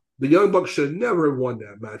 Yeah. The Young Bucks should never have won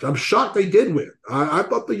that match. I'm shocked they did win. I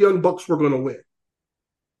thought the Young Bucks were going to win.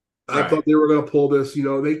 I thought they were going to pull this.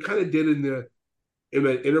 They kind of did in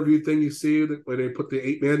that interview thing you see where they put the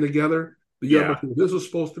 8-man together. The Young Bucks, this was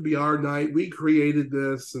supposed to be our night. We created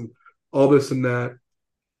this and all this and that.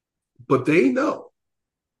 But they know,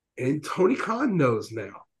 and Tony Khan knows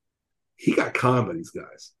now. He got con by these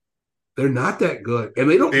guys. They're not that good, and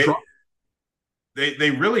they don't draw.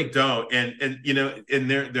 They really don't. And in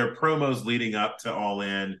their promos leading up to All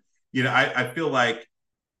In, I feel like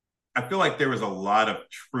there was a lot of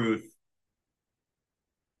truth.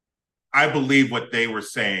 I believe what they were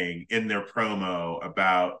saying in their promo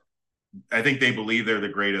about. I think they believe they're the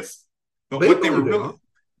greatest. But what they were really,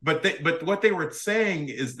 but what they were saying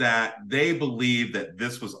is that they believe that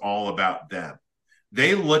this was all about them.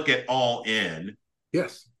 They look at All In,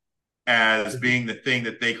 yes, as being the thing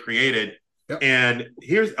that they created. Yep. And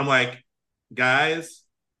I'm like, guys,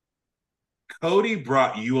 Cody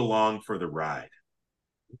brought you along for the ride.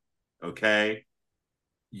 Okay.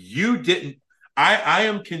 You didn't. I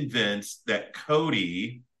am convinced that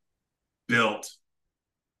Cody built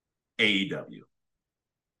AEW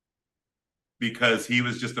because he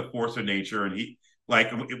was just a force of nature. And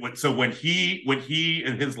so when he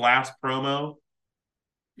in his last promo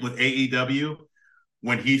with AEW,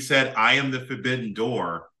 when he said, I am the forbidden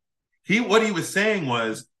door, what he was saying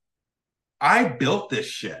was, I built this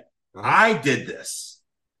shit. Uh-huh. I did this.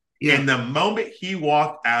 Yeah. And the moment he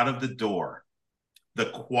walked out of the door, the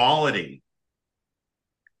quality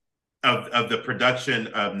of the production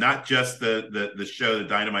of not just the show, the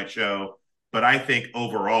Dynamite show, but I think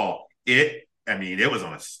overall, it was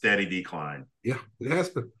on a steady decline. Yeah, it has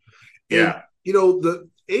been. Yeah. And, the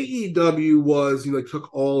AEW was,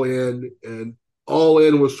 took All In, and All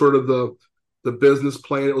In was sort of the business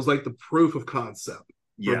plan. It was like the proof of concept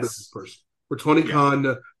for a business person. For Tony Khan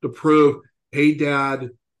to prove, hey, Dad,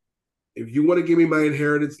 if you want to give me my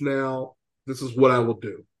inheritance now, this is what I will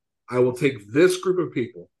do. I will take this group of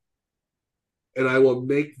people and I will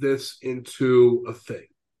make this into a thing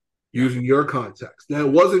using your context. Now,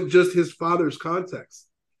 it wasn't just his father's context.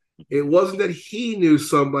 It wasn't that he knew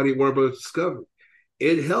somebody Warner Brothers Discovery.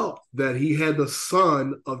 It helped that he had the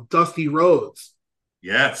son of Dusty Rhodes.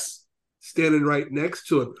 Yes. Standing right next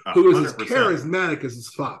to him, who was as charismatic as his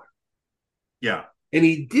father. Yeah. And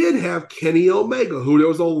he did have Kenny Omega, who there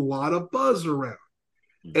was a lot of buzz around.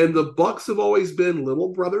 Mm-hmm. And the Bucks have always been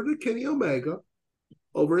little brother to Kenny Omega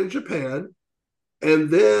over in Japan.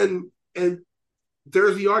 And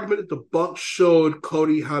there's the argument that the Bucks showed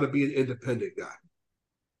Cody how to be an independent guy.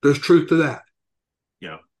 There's truth to that.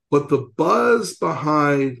 Yeah. But the buzz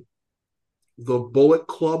behind the Bullet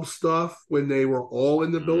Club stuff when they were all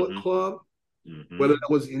in the Bullet Club, whether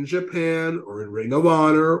that was in Japan or in Ring of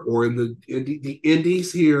Honor or in the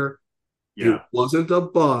indies here, it wasn't a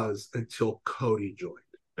buzz until Cody joined.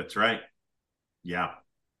 That's right. Yeah.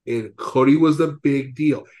 And Cody was the big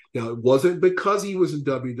deal. Now, it wasn't because he was in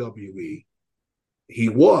WWE. He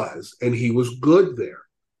was, and he was good there.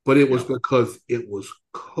 But it was because it was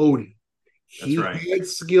Cody. He had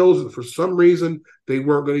skills, and for some reason, they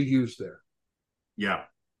weren't going to use there. Yeah.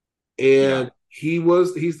 And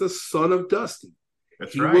he's the son of Dusty.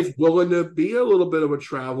 That's he was willing to be a little bit of a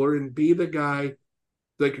traveler and be the guy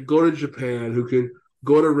that could go to Japan, who can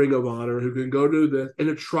go to Ring of Honor, who can go to this, and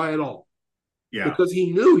to try it all. Yeah. Because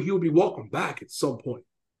he knew he would be welcome back at some point.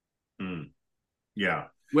 Yeah.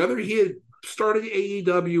 Whether he had started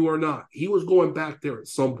AEW or not, he was going back there at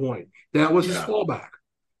some point. That was his fallback.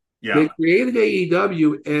 Yeah. They created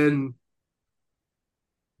AEW, and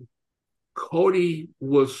Cody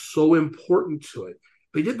was so important to it.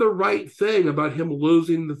 They did the right thing about him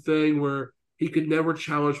losing the thing where he could never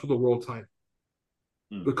challenge for the world title.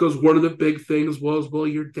 Because one of the big things was, well,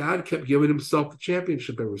 your dad kept giving himself the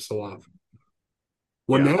championship every so often.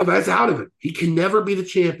 Well, now that's out of it. He can never be the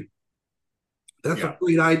champion. That's a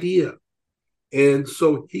great idea. And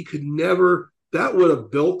so he could never, that would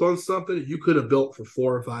have built on something you could have built for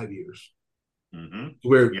 4 or 5 years.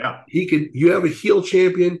 Where you have a heel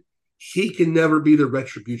champion, he can never be the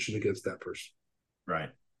retribution against that person. Right.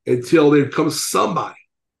 Until there comes somebody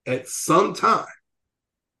at some time,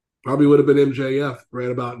 probably would have been MJF right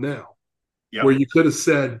about now, where you could have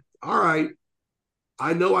said, all right,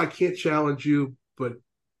 I know I can't challenge you, but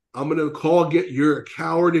I'm going to you're a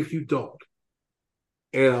coward if you don't.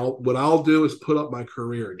 And what I'll do is put up my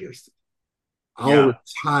career against it. I'll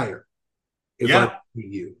retire if I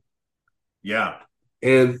beat you. Yeah.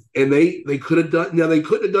 And they could have done, now they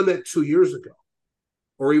couldn't have done that 2 years ago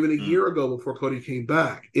or even a year ago before Cody came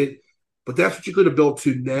back. But that's what you could have built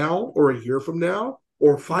to now or a year from now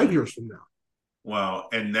or 5 years from now. Well,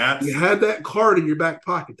 and that's... You had that card in your back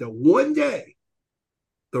pocket that one day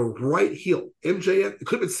the right heel. MJF, it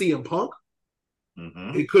could have been CM Punk.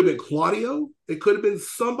 Mm-hmm. It could have been Claudio. It could have been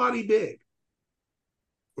somebody big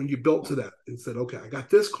when you built to that and said, okay, I got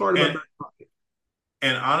this card in my back pocket.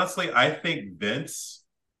 And honestly, I think Vince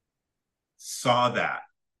saw that.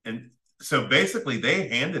 And so basically they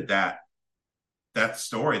handed that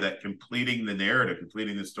story, that completing the narrative,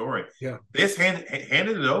 completing the story. Yeah. They just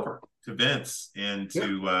handed it over to Vince and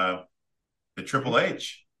to the Triple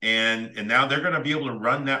H. And now they're going to be able to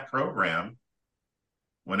run that program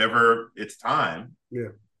whenever it's time. Yeah.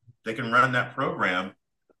 They can run that program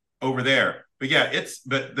over there. But yeah,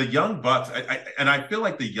 but the Young Bucks, I feel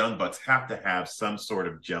like the Young Bucks have to have some sort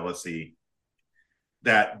of jealousy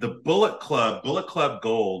that the Bullet Club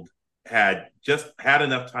Gold had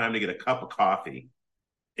enough time to get a cup of coffee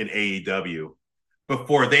in AEW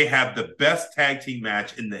before they have the best tag team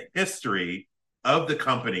match in the history of the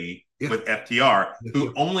company with FTR,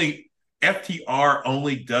 FTR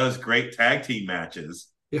only does great tag team matches.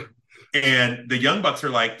 Yeah. And the Young Bucks are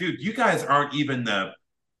like, dude, you guys aren't even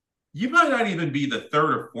you might not even be the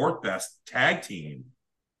third or fourth best tag team.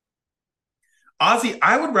 Aussie,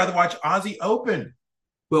 I would rather watch Aussie Open.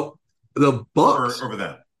 Well, the Bucks over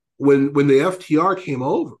them. When the FTR came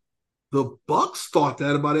over, the Bucks thought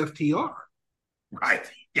that about FTR. Right.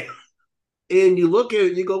 Yeah. And you look at it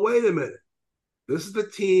and you go, wait a minute. This is the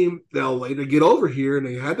team they'll later get over here. And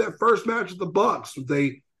they had that first match with the Bucks.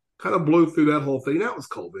 They kind of blew through that whole thing. That was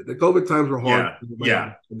COVID. The COVID times were hard.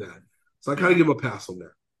 Yeah. So I kind of give them a pass on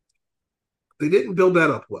that. They didn't build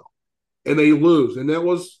that up well. And they lose. And that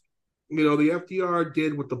was, the FTR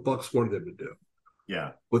did what the Bucks wanted them to do.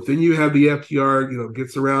 Yeah. But then you have the FTR,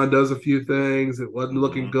 gets around, does a few things. It wasn't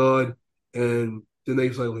looking good. And then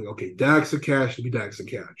they say, okay, Dax and Cash to be Dax and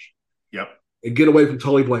Cash. Yep. And get away from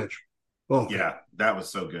Tully Blanchard. Oh, yeah. That was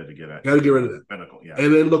so good to get at. Got to get rid of that. Pinnacle. Yeah.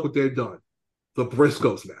 And then look what they've done. The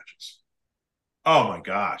Briscoes matches. Oh, my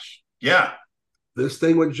gosh. Yeah. This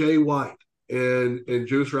thing with Jay White and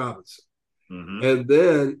Juice Robinson. Mm-hmm. And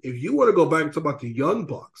then if you want to go back and talk about the Young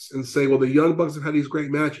Bucks and say, well, the Young Bucks have had these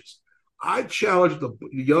great matches. I challenge the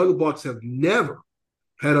Young Bucks have never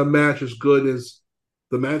had a match as good as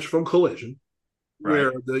the match from Collision,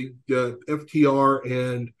 where the FTR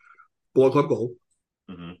and Bullet Club Gold.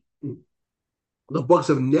 Mm-hmm. The Bucks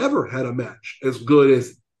have never had a match as good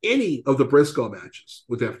as any of the Briscoe matches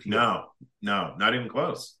with FTR. No, not even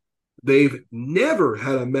close. They've never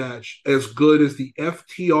had a match as good as the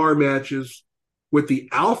FTR matches with the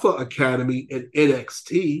Alpha Academy and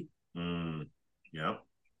NXT. Yeah.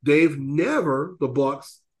 They've never, the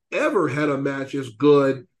Bucks, ever had a match as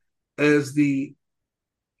good as the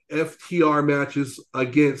FTR matches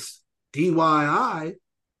against DIY,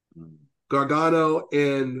 Gargano,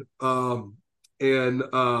 and Ciampa in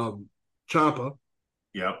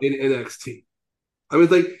NXT. I mean,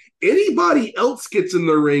 like anybody else gets in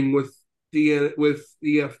the ring with the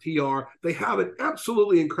FTR, they have an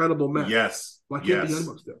absolutely incredible match. Yes. Why can't the Young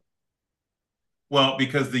Bucks do? Well,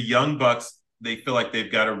 because the Young Bucks, they feel like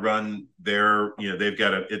they've got to run their, they've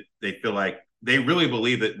got to, they feel like they really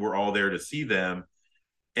believe that we're all there to see them.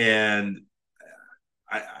 And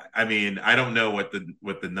I mean, I don't know what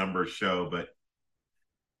the numbers show, but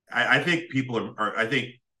I think people are I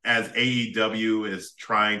think as AEW is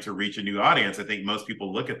trying to reach a new audience, I think most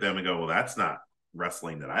people look at them and go, well, that's not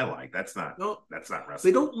wrestling that I like. That's not wrestling.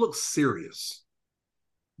 They don't look serious.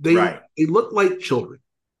 They look like children.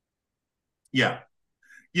 Yeah.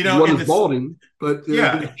 One is balding, but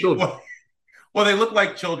they're children. Well, they look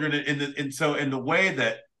like children, and so in the way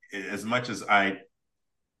that, as much as I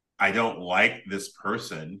don't like this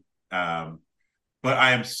person, but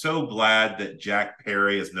I am so glad that Jack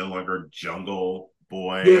Perry is no longer Jungle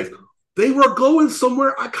Boy. Yeah, they were going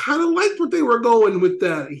somewhere. I kind of liked what they were going with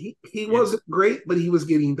that. He wasn't great, but he was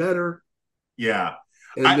getting better. Yeah,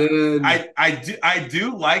 and I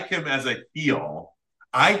do like him as a heel.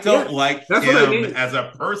 I don't like him as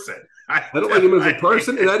a person. I don't like him as a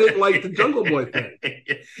person, and I didn't like the Jungle Boy thing.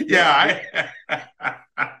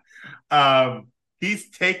 He's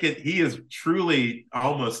truly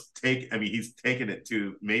almost he's taken it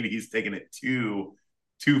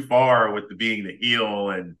too far with being the heel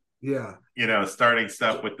and starting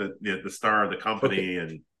stuff with the star of the company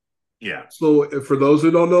and So for those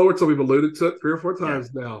who don't know, so we've alluded to it 3 or 4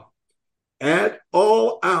 times now. At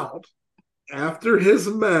All Out, after his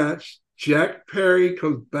match, Jack Perry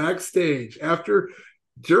comes backstage.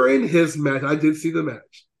 During his match, I did see the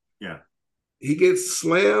match. Yeah. He gets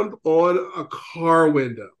slammed on a car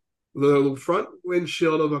window, the front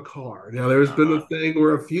windshield of a car. Now, there's been a thing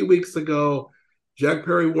where a few weeks ago, Jack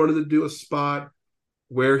Perry wanted to do a spot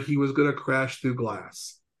where he was going to crash through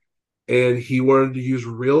glass. and he wanted to use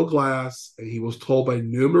real glass, and he was told by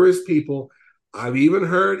numerous people. I've even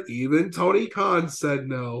heard even Tony Khan said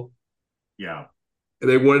no. Yeah. And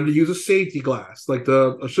they wanted to use a safety glass, like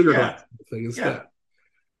a sugar glass thing instead. Yeah.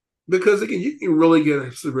 Because again, you can really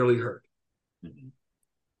get severely hurt. Mm-hmm.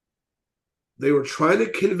 They were trying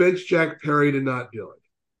to convince Jack Perry to not do it.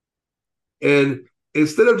 And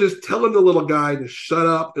instead of just telling the little guy to shut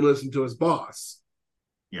up and listen to his boss,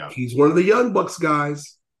 he's one of the Young Bucks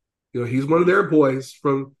guys. He's one of their boys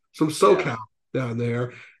from SoCal down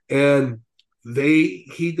there. And they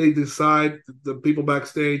decide, the people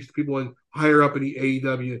backstage, the people higher up in the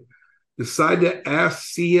AEW, decide to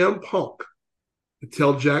ask CM Punk to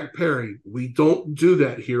tell Jack Perry, we don't do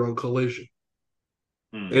that here on Collision.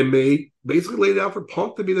 And they basically laid out for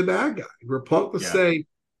Punk to be the bad guy, for Punk to say,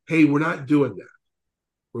 hey, we're not doing that.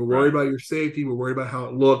 We're worried about your safety. We're worried about how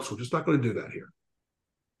it looks. We're just not going to do that here.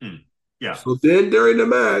 Yeah. So then during the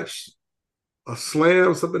match, a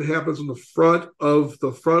slam, something happens on the front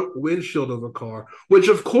windshield of a car, which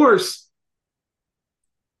of course,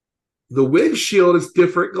 the windshield is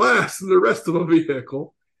different glass than the rest of the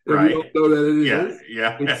vehicle. And we don't know that it is.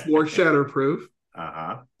 Yeah. It's more shatterproof.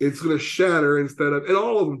 It's going to shatter instead of, and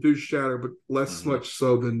all of them do shatter, but less much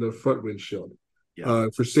so than the front windshield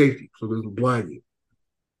for safety, so it doesn't blind you.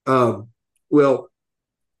 Well,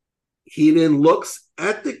 he then looks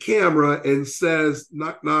at the camera and says,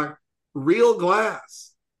 knock, knock, real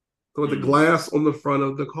glass. So the glass on the front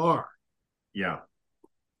of the car. Yeah.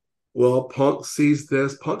 Well, Punk sees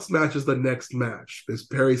this. Punk's match is the next match. This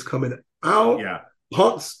Perry's coming out. Yeah.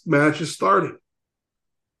 Punk's match is starting.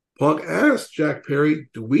 Punk asked Jack Perry,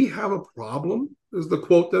 do we have a problem? Is the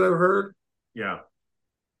quote that I've heard. Yeah.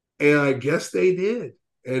 And I guess they did.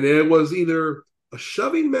 And it was either a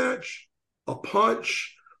shoving match, a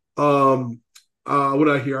punch. What did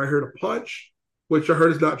I hear? I heard a punch, which I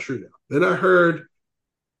heard is not true now. Then I heard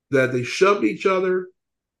that they shoved each other.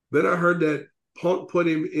 Then I heard that Punk put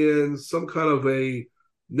him in some kind of a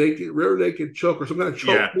rear naked choke or some kind of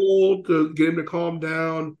choke hold to get him to calm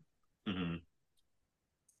down. Mm-hmm.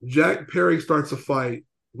 Jack Perry starts a fight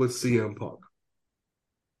with CM Punk.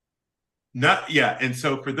 And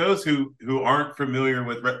so for those who aren't familiar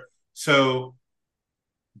with, so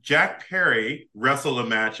Jack Perry wrestled a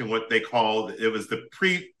match in what they called, it was the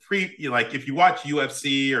pre like if you watch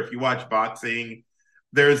UFC or if you watch boxing,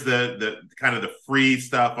 there's the kind of the free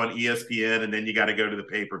stuff on ESPN, and then you got to go to the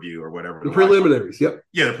pay-per-view or whatever. The preliminaries, yep.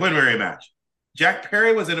 Yeah, the preliminary match. Jack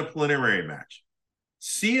Perry was in a preliminary match.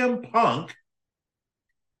 CM Punk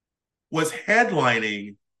was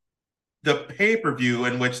headlining the pay-per-view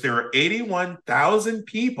in which there were 81,000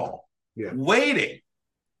 people waiting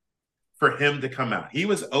for him to come out. He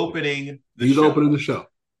was opening the show. Opening the show.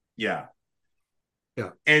 Yeah.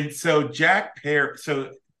 Yeah. And so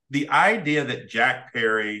the idea that Jack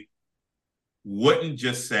Perry wouldn't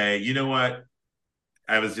just say, you know what,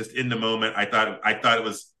 I was just in the moment. I thought it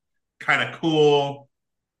was kind of cool.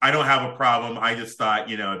 I don't have a problem. I just thought,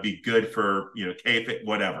 it'd be good for, kayfabe,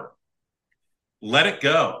 whatever. Let it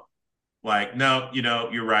go. Like, no,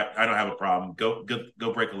 you're right. I don't have a problem. Go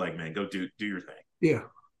break a leg, man. Go do your thing. Yeah.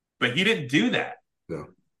 But he didn't do that. No.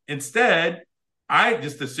 Instead, I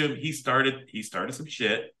just assumed he started some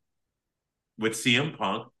shit with CM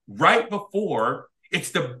Punk right before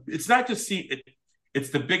it's the biggest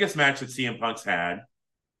match that CM Punk's had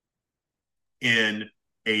in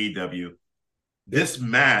AEW. This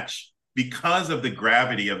match, because of the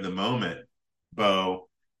gravity of the moment, Bo,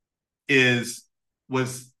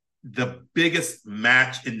 was the biggest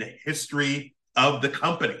match in the history of the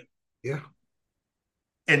company. Yeah.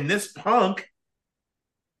 And this Punk,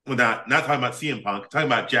 well, not talking about CM Punk, talking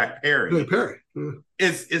about Jack Perry. Jack Perry.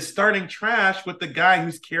 Is starting trash with the guy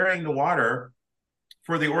who's carrying the water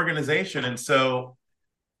for the organization. And so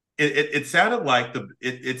it sounded like the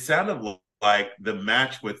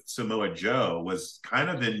match with Samoa Joe was kind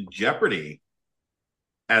of in jeopardy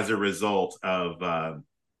as a result of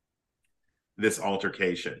this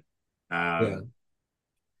altercation.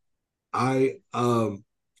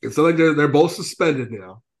 It's not like they're both suspended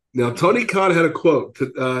now. Now, Tony Khan had a quote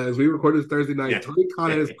as we recorded Thursday night. Yeah. Tony Khan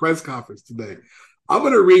had his press conference today. I'm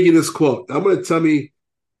going to read you this quote. I'm going to tell me,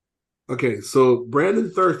 okay, so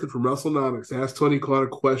Brandon Thurston from WrestleNomics asked Tony Khan a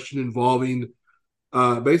question involving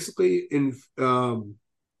basically noting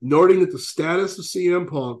that the status of CM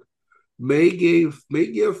Punk may give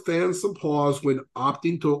fans some pause when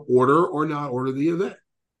opting to order or not order the event.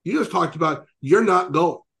 You just talked about you're not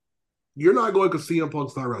going. You're not going because CM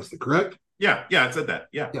Punk's not wrestling, correct? Yeah, I said that.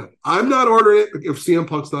 Yeah. I'm not ordering it if CM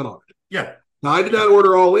Punk's not on it. Yeah. Now, I did not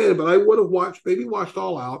order All In, but I would have watched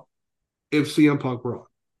All Out if CM Punk were on.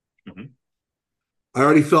 Mm-hmm. I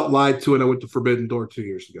already felt lied to when I went to Forbidden Door 2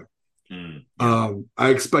 years ago. Yeah. I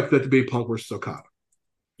expect that to be Punk versus Okada.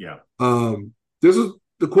 Yeah. This is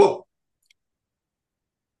the quote.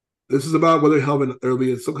 This is about whether there'll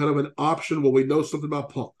be some kind of an option where we know something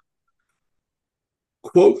about Punk.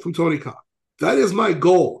 Quote from Tony Khan. That is my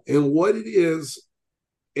goal, and what it is,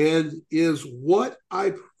 and is what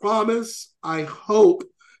I promise. I hope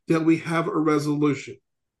that we have a resolution.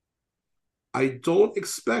 I don't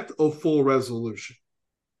expect a full resolution,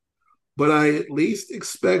 but I at least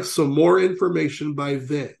expect some more information by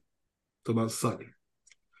then. To about Sunday.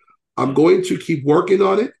 I'm going to keep working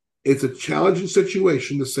on it. It's a challenging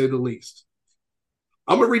situation, to say the least.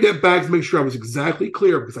 I'm going to read that back to make sure I was exactly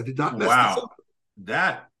clear, because I did not mess this up.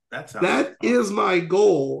 That sounds That is my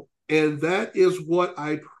goal, and that is what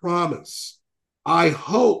I promise. I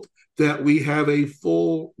hope that we have a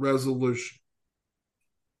full resolution.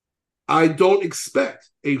 I don't expect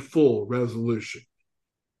a full resolution.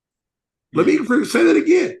 Let me say that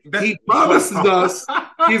again. He promises us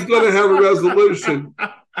he's going to have a resolution,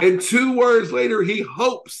 and 2 words later, he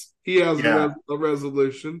hopes he has a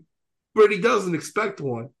resolution, but he doesn't expect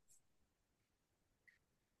one.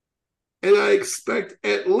 And I expect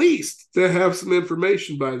at least to have some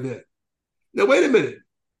information by then. Now, wait a minute.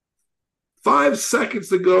 5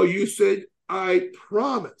 seconds ago, you said, I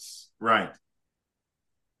promise. Right.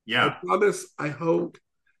 Yeah. I promise, I hope.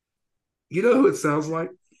 You know who it sounds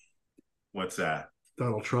like? What's that?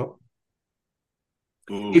 Donald Trump.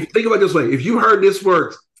 Ooh. If you think about it this way, if you heard this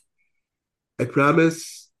word, I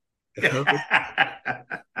promise, I hope.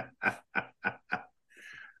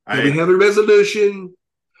 We have a resolution.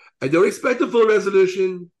 I don't expect a full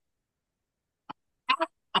resolution.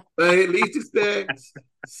 I at least expect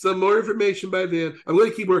some more information by then. I'm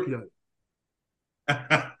going to keep working on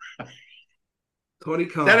it. Tony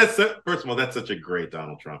Khan. First of all, that's such a great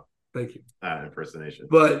Donald Trump. Thank you. Impersonation.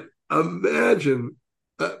 But imagine,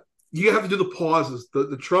 you have to do the pauses.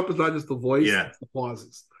 The Trump is not just the voice, it's the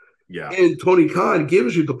pauses. Yeah. And Tony Khan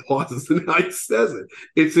gives you the pauses and how he says it.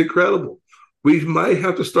 It's incredible. We might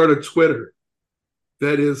have to start a Twitter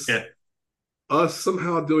that is us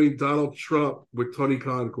somehow doing Donald Trump with Tony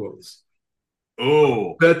Khan quotes.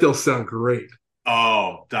 Oh. I bet they'll sound great.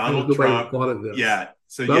 Oh, Donald Trump. Thought of this. Yeah.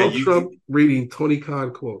 So Donald Trump reading Tony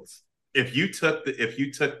Khan quotes. If you took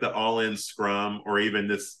the all-in scrum, or even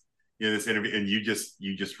this interview, and you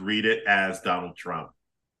just read it as Donald Trump,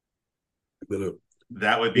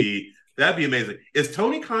 that'd be amazing. Is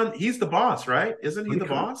Tony Khan? He's the boss, right? Isn't he the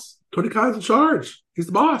boss? Tony Khan's in charge. He's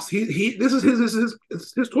the boss. This is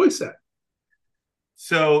his toy set.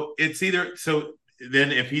 So it's either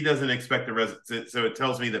then if he doesn't expect so it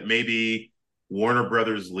tells me that maybe Warner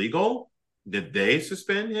Brothers legal, did they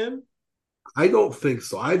suspend him? I don't think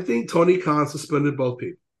so. I think Tony Khan suspended both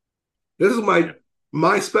people. This is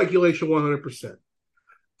my speculation 100%.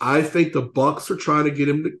 I think the Bucks are trying to get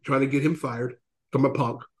him fired from a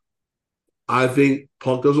Punk. I think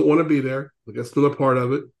Punk doesn't want to be there. That's another part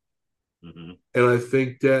of it. Mm-hmm. And I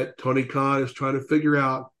think that Tony Khan is trying to figure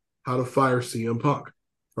out how to fire CM Punk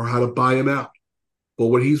or how to buy him out. But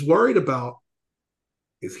what he's worried about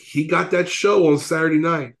is he got that show on Saturday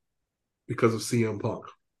night because of CM Punk.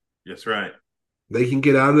 That's right. They can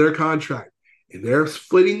get out of their contract. And they're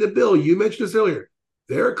splitting the bill. You mentioned this earlier.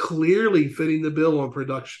 They're clearly fitting the bill on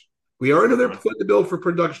production. We already know they're fitting the bill for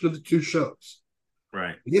production of the 2 shows.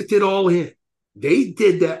 Right. They just did all in. They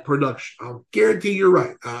did that production. I'll guarantee you're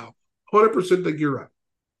right. I'll 100% think you're right.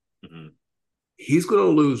 Mm-hmm. He's going to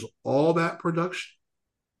lose all that production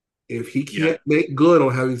if he can't make good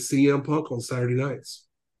on having CM Punk on Saturday nights.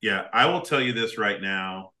 Yeah, I will tell you this right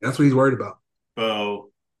now. That's what he's worried about.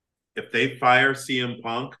 Bo, if they fire CM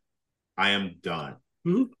Punk, I am done.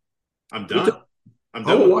 Mm-hmm. I'm done. I'm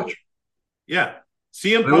done. I will watch. Yeah.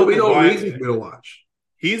 CM Punk will be no reason to watch.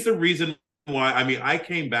 He's the reason why. I mean, I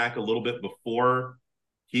came back a little bit before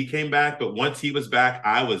he came back, but once he was back,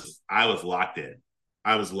 I was locked in.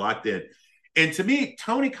 I was locked in. And to me,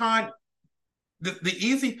 Tony Khan, the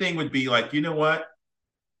easy thing would be like, you know what?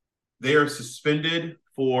 They are suspended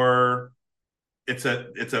for it's a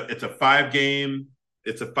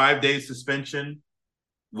 5-day suspension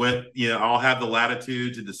with, I'll have the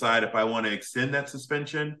latitude to decide if I want to extend that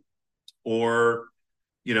suspension or,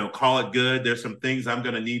 call it good. There's some things I'm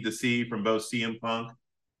going to need to see from both CM Punk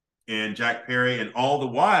and Jack Perry. And all the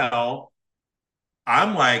while,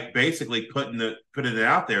 I'm like basically putting it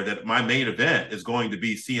out there that my main event is going to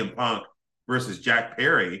be CM Punk versus Jack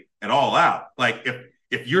Perry at All Out. Like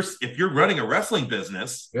if you're running a wrestling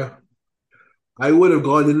business. Yeah. I would have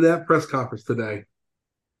gone into that press conference today.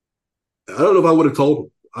 I don't know if I would have told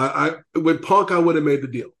him. I with Punk, I would have made the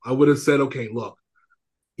deal. I would have said, okay, look,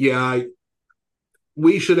 yeah,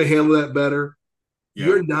 we should have handled that better. Yeah.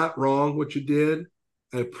 You're not wrong what you did.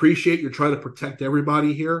 I appreciate you're trying to protect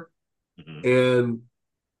everybody here. Mm-hmm. And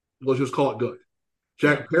let's just call it good.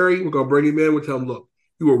 Jack Perry, we're going to bring him in. We'll tell him, look,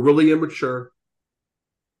 you were really immature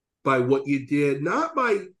by what you did, not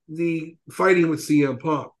by the fighting with CM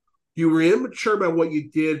Punk. You were immature by what you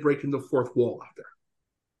did breaking the fourth wall out there,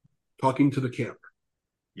 talking to the camera.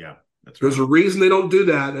 Yeah, that's right. There's a reason they don't do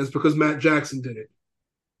that, and it's because Matt Jackson did it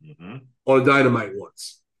on Dynamite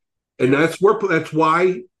once. And that's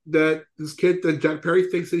why that this kid, that Jack Perry,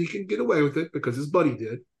 thinks that he can get away with it because his buddy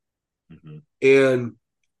did. Mm-hmm. And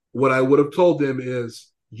what I would have told them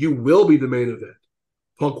is, you will be the main event.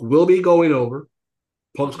 Punk will be going over.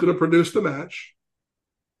 Punk's going to produce the match.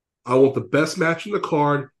 I want the best match in the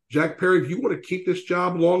card. Jack Perry, if you want to keep this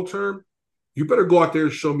job long term, you better go out there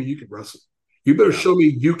and show me you can wrestle. You better show me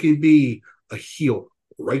you can be a heel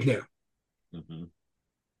right now. Mm-hmm.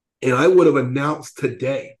 And I would have announced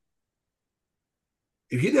today.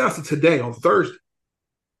 If you announced it today on Thursday,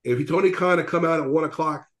 if Tony Khan had come out at 1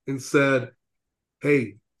 o'clock and said,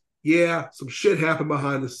 hey, yeah, some shit happened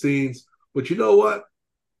behind the scenes, but you know what?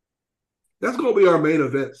 That's going to be our main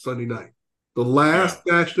event Sunday night. The last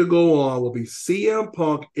match to go on will be CM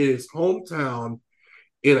Punk in his hometown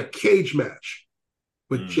in a cage match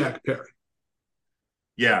with Jack Perry.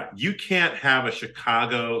 Yeah, you can't have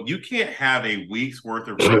you can't have a week's worth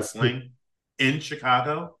of wrestling in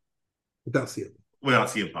Chicago without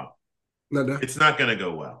CM Punk. No. It's not going to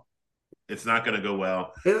go well. It's not going to go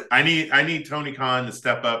well. I need Tony Khan to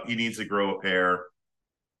step up. He needs to grow a pair.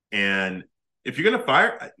 And if you're going to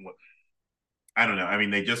fire, I don't know. I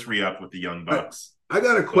mean, they just re-upped with the Young Bucks. I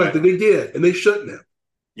got a question. They did, and they shouldn't have.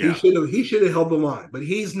 Yeah. He should have held the line, but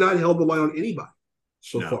he's not held the line on anybody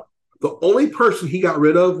so far. The only person he got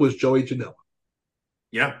rid of was Joey Janela.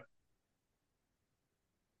 Yeah.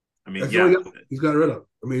 I mean, he's got rid of.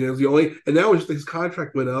 I mean, it was the only, and now his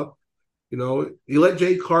contract went up. You know, he let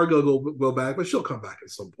Jade Cargill go back, but she'll come back at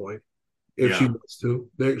some point if she wants to.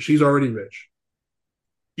 She's already rich.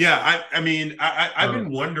 Yeah, I mean, I've been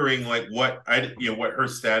wondering like what her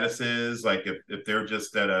status is, like if they're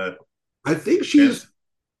just at a. I think is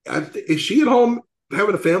she at home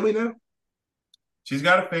having a family now? She's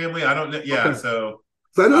got a family. I don't know. Yeah, okay. So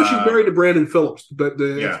I know she's married to Brandon Phillips, but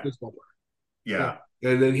the ex-baseball player. Yeah.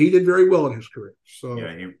 And then he did very well in his career. So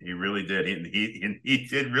yeah, he really did. He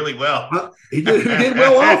did really well. He did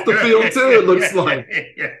well off the field too. It looks like.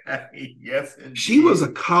 Yes. Indeed. She was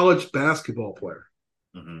a college basketball player.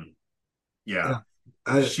 Mm-hmm. Yeah.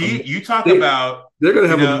 You talk about. They're going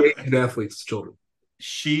to have amazing athletes, children.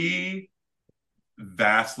 She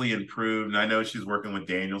vastly improved, and I know she's working with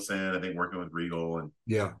Danielson. I think working with Regal, and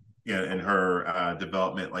in her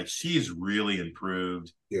development, like she's really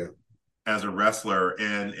improved. Yeah. As a wrestler,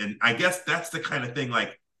 and I guess that's the kind of thing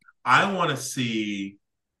like I want to see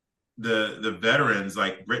the veterans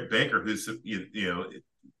like Britt Baker, who's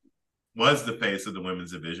was the face of the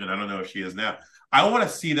women's division. I don't know if she is now. I want to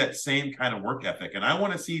see that same kind of work ethic, and I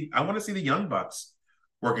want to see the Young Bucks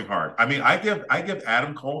working hard. I mean, I give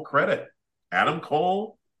Adam Cole credit. Adam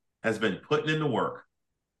Cole has been putting in the work.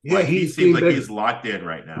 Yeah, like, he seems like he's locked in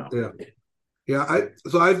right now. Yeah,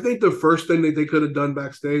 I think the first thing that they could have done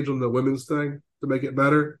backstage on the women's thing to make it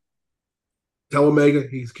better, tell Omega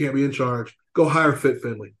he can't be in charge. Go hire Fit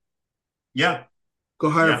Finley. Yeah. Go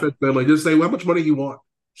hire Fit Finley. Just say, well, how much money you want?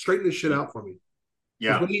 Straighten this shit out for me.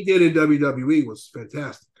 Yeah. What he did in WWE was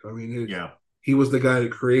fantastic. I mean, he was the guy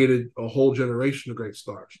that created a whole generation of great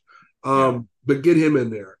stars. But get him in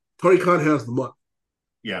there. Tony Khan has the money.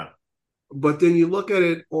 Yeah. But then you look at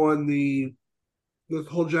it on the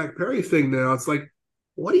whole Jack Perry thing now, it's like,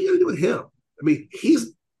 what are you going to do with him? I mean,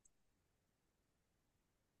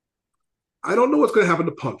 I don't know what's going to happen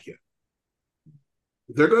to Punk yet.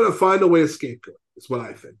 They're going to find a way to scapegoat, is what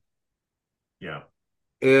I think. Yeah.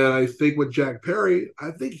 And I think with Jack Perry,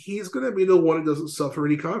 I think he's going to be the one who doesn't suffer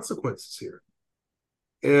any consequences here.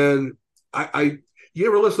 And you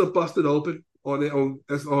ever listen to Busted Open on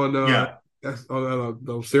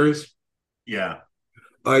Sirius? Yeah.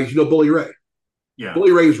 Bully Ray. Yeah.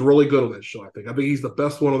 Bully Ray is really good on that show, I think. I think he's the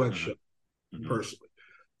best one on that show,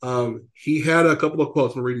 personally. He had a couple of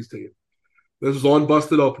quotes. I'm reading these to you. This was on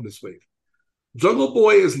Busted Open this week. Jungle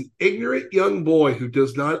Boy is an ignorant young boy who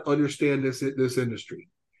does not understand this industry.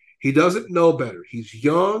 He doesn't know better. He's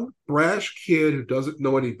young, brash kid who doesn't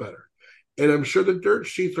know any better. And I'm sure the Dirt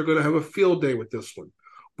Sheets are going to have a field day with this one.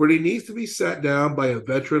 But he needs to be sat down by a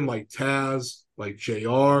veteran like Taz, like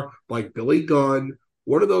JR, like Billy Gunn,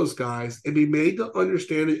 one of those guys, and be made to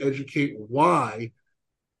understand and educate why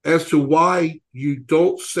as to why you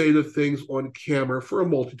don't say the things on camera for a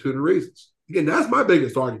multitude of reasons. Again, that's my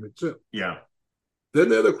biggest argument too. Yeah. Then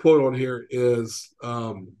the other quote on here is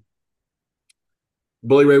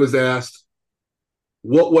Bully Ray was asked,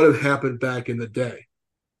 what would have happened back in the day?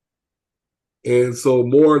 And so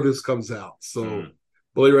more of this comes out. So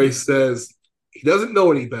Bully Ray says he doesn't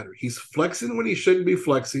know any better. He's flexing when he shouldn't be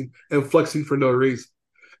flexing and flexing for no reason.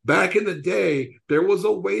 Back in the day, there was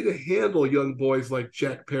a way to handle young boys like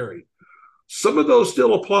Jack Perry. Some of those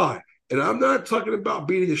still apply. And I'm not talking about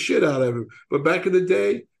beating the shit out of him, but back in the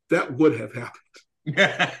day, that would have happened. And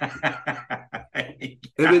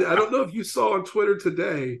then I don't know if you saw on Twitter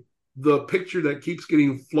today the picture that keeps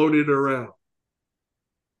getting floated around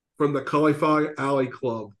from the Cauliflower Alley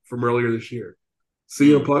Club from earlier this year.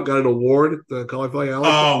 CM Punk got an award at the Cauliflower Alley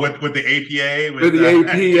Club. With the APA? With the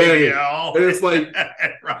APA. And it's like,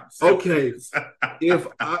 okay, if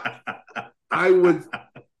I would,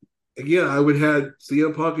 again, I would have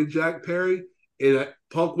CM Punk and Jack Perry, and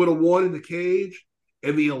Punk would have won in the cage,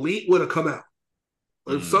 and the Elite would have come out.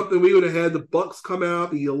 Or something, we would have had the Bucks come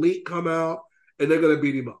out, the Elite come out, and they're going to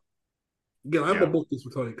beat him up. Again, I'm going to book this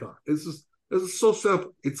with Tony Khan. This is so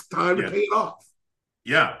simple. It's time to pay it off.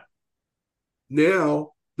 Yeah.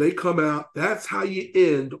 Now they come out. That's how you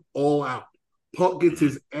end All Out. Punk gets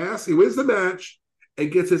his ass. He wins the match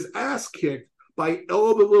and gets his ass kicked by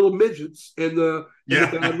all the little midgets and the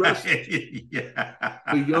bad wrestlers.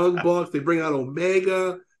 The Young Bucks. They bring out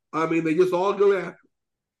Omega. I mean, they just all go after him.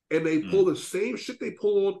 And they pull the same shit they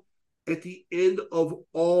pulled at the end of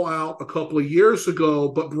All Out a couple of years ago.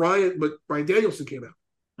 But Brian Danielson came out.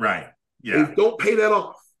 Right. Yeah. And don't pay that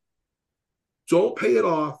off. Don't pay it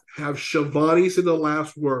off. Have Shivani say the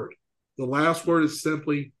last word. The last word is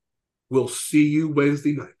simply, "We'll see you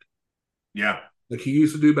Wednesday night." Yeah. Like he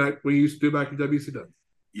used to do back in WCW.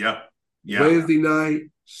 Yeah. Yeah. Wednesday night,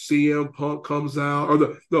 CM Punk comes out, or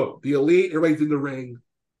the Elite, everybody's in the ring.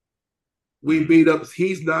 We beat up.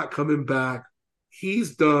 He's not coming back.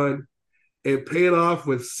 He's done. And pay it off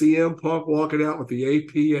with CM Punk walking out with the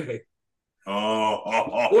APA.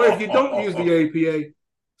 Or if you don't use the APA,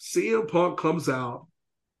 CM Punk comes out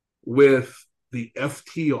with the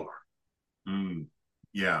FTR.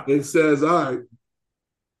 Yeah. It says, all right,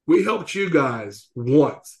 we helped you guys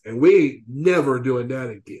once, and we ain't never doing that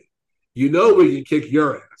again. You know we can kick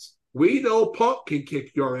your ass. We know Punk can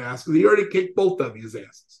kick your ass because he already kicked both of his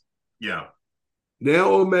asses. Yeah.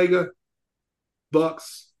 Now Omega,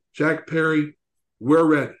 Bucks, Jack Perry, we're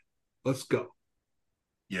ready. Let's go.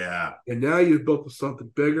 Yeah. And now you've built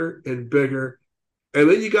something bigger and bigger. And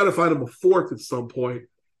then you got to find him a fourth at some point.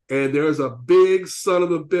 And there's a big son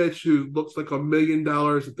of a bitch who looks like $1 million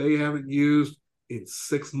that they haven't used in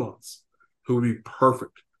 6 months, who would be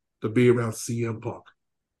perfect to be around CM Punk.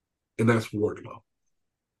 And that's Wardlow.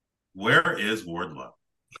 Where is Wardlow?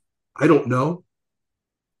 I don't know.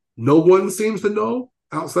 No one seems to know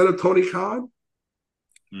outside of Tony Khan.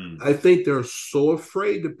 I think they're so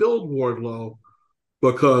afraid to build Wardlow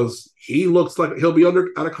because he looks like he'll be out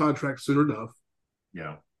of contract soon enough.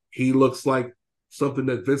 Yeah. He looks like something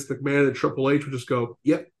that Vince McMahon and Triple H would just go,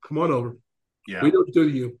 yep, come on over. Yeah. We know what to do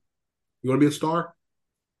to you. You want to be a star?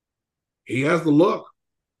 He has the look.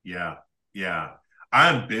 Yeah. Yeah.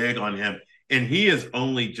 I'm big on him. And he is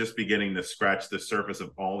only just beginning to scratch the surface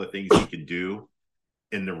of all the things he can do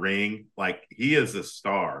in the ring. Like, he is a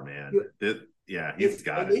star, man. He's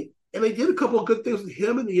got it. And they did a couple of good things with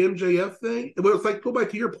him and the MJF thing. But it's like, go back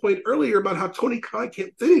to your point earlier about how Tony Khan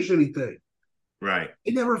can't finish anything. Right.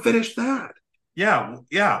 He never finished that. Yeah.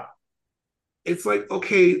 Yeah. It's like,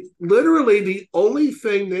 okay, literally the only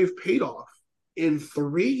thing they've paid off in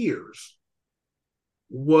 3 years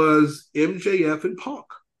was MJF and Punk.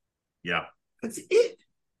 Yeah. That's it.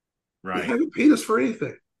 Right. They haven't paid us for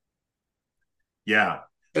anything. Yeah.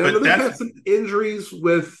 And I know they've had some injuries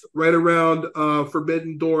with right around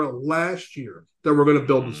Forbidden Door last year that we're going to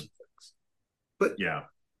build some things. But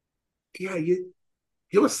you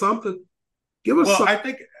give us something. Give us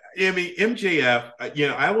something. I mean, MJF,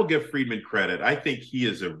 I will give Friedman credit. I think he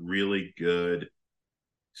is a really good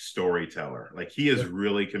storyteller. Like, he is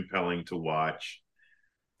really compelling to watch.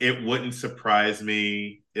 It wouldn't surprise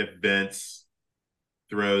me if Vince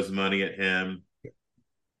throws money at him.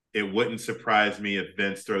 It wouldn't surprise me if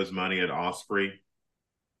Vince throws money at Ospreay.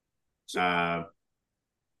 Yeah.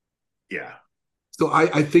 So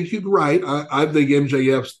I think you're right. I think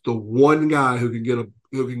MJF's the one guy who can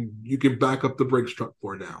you can back up the brakes truck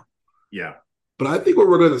for now. Yeah. But I think what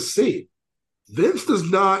we're going to see, Vince does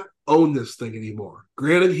not own this thing anymore.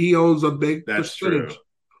 Granted, he owns a big percentage. True.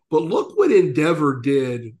 But look what Endeavor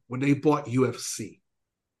did when they bought UFC.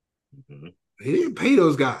 They didn't pay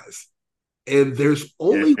those guys. And there's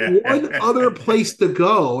only one other place to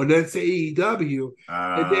go, and that's AEW.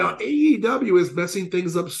 And now AEW is messing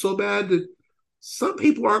things up so bad that some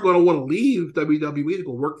people aren't going to want to leave WWE to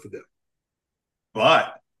go work for them.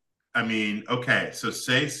 But, I mean, okay, so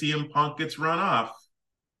say CM Punk gets run off.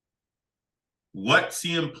 What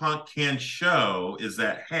CM Punk can show is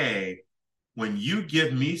that, hey, when you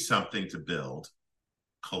give me something to build,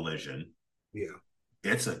 Collision,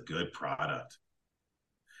 it's a good product.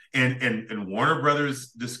 And Warner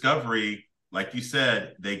Brothers Discovery, like you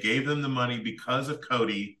said, they gave them the money because of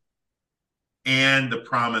Cody and the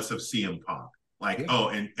promise of CM Punk. Like, oh,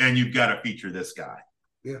 and you've got to feature this guy.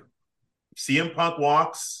 Yeah. CM Punk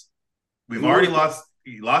walks. We've already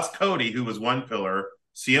lost Cody, who was one pillar.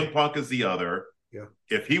 CM Punk is the other. Yeah.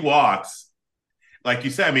 If he walks, like you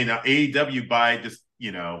said, I mean, now AEW by just,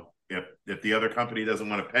 if the other company doesn't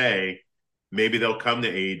want to pay, maybe they'll come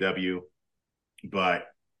to AEW. But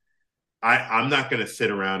I'm not going to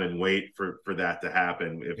sit around and wait for that to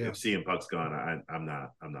happen. If CM Punk's gone, I'm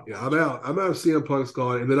not. Yeah, I'm out. I'm out if CM Punk's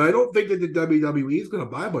gone. And then I don't think that the WWE is going to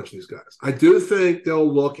buy a bunch of these guys. I do think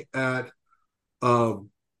they'll look at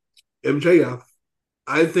MJF.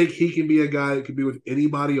 I think he can be a guy that can be with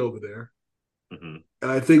anybody over there. Mm-hmm.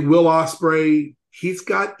 And I think Will Ospreay, he's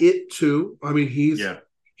got it too. I mean, he's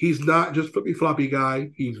not just flippy floppy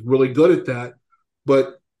guy. He's really good at that.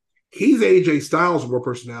 But he's AJ Styles with more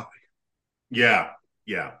personality. Yeah.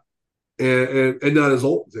 And not as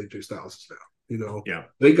old as AJ Styles is now. Yeah.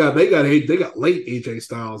 They got late AJ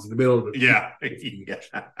Styles in the middle of it. Yeah.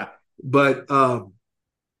 But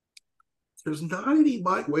there's not any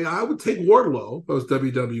way. I would take Wardlow if I was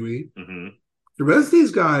WWE. Mm-hmm. The rest of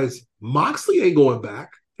these guys, Moxley ain't going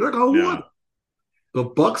back. They're not going to want the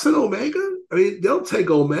Bucks and Omega. I mean, they'll take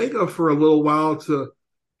Omega for a little while to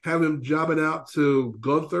have him jobbing out to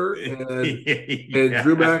Gunther and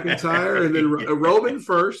Drew McIntyre, and then Roman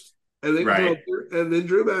first, and then Gunther, and then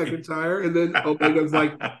Drew McIntyre, and then Omega's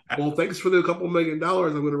like, well, thanks for the couple $1 million. I'm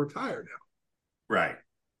going to retire now. Right.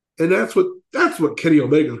 And that's what Kenny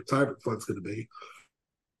Omega's retirement fund's going to be.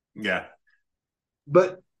 Yeah.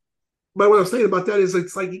 But what I'm saying about that is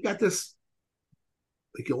it's like you got this,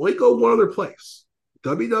 like you only go one other place.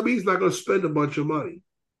 WWE's not going to spend a bunch of money.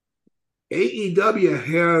 AEW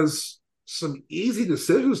has some easy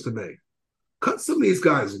decisions to make. Cut some of these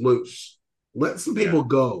guys loose. Let some people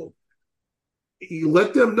go. You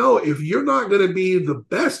let them know if you're not going to be the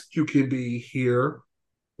best you can be here,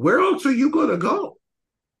 where else are you going to go?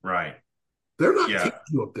 Right. They're not taking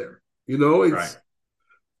you up there. Right.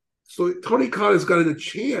 So Tony Khan has gotten a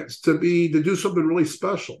chance to do something really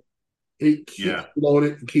special. And he keeps blowing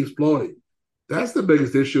it and keeps blowing it. That's the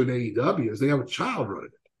biggest issue in AEW is they have a child running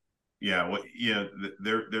it. Yeah, well,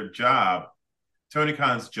 their job, Tony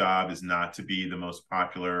Khan's job is not to be the most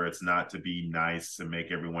popular. It's not to be nice and make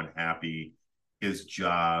everyone happy. His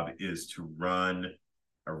job is to run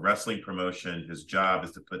a wrestling promotion. His job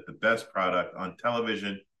is to put the best product on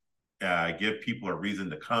television, give people a reason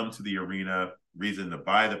to come to the arena, reason to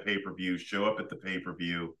buy the pay-per-view, show up at the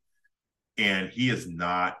pay-per-view. And he is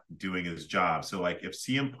not doing his job. So, like, if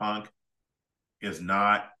CM Punk is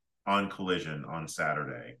not on Collision on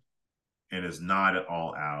Saturday, and is not at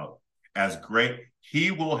all out as great,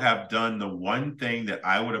 he will have done the one thing that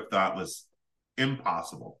I would have thought was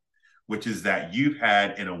impossible, which is that you've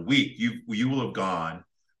had in a week, you will have gone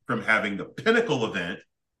from having the pinnacle event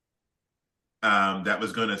that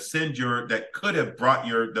was going to that could have brought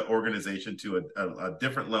the organization to a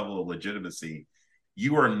different level of legitimacy.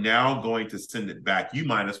 You are now going to send it back. You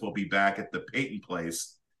might as well be back at the Peyton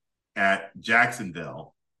Place at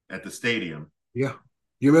Jacksonville at the stadium. Yeah.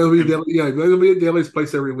 You might as well be at Daly's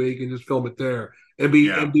Place every week and just film it there and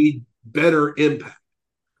be better impact.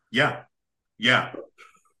 Yeah.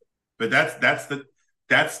 But that's the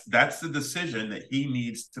decision that he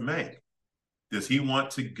needs to make. Does he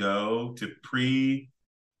want to go to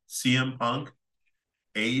pre-CM Punk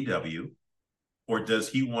AEW, or does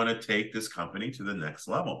he want to take this company to the next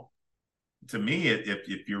level? To me,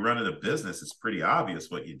 if you're running a business, it's pretty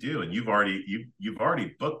obvious what you do, and you've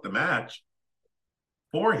already booked the match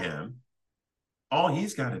for him. All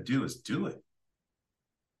he's got to do is do it.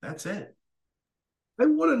 That's it. I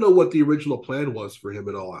want to know what the original plan was for him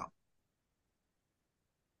at All Out.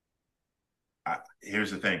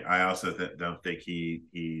 Here's the thing. I also don't think he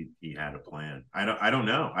had a plan. I don't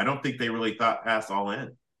know. I don't think they really thought past All In.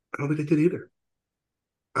 I don't think they did either.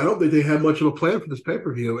 I don't think they had much of a plan for this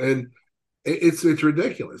pay-per-view, and it's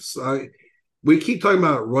ridiculous. We keep talking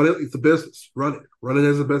about running. It's a business. Run it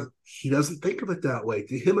as a business. He doesn't think of it that way.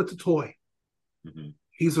 To him, it's a toy. Mm-hmm.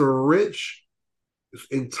 He's a rich this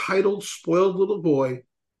entitled, spoiled little boy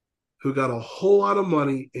who got a whole lot of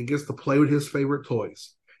money and gets to play with his favorite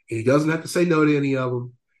toys. And he doesn't have to say no to any of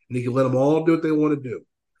them, and he can let them all do what they want to do.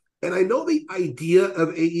 And I know the idea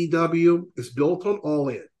of AEW is built on All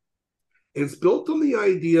In. It's built on the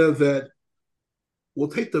idea that we'll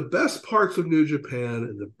take the best parts of New Japan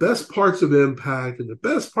and the best parts of Impact and the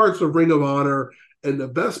best parts of Ring of Honor and the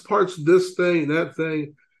best parts of this thing and that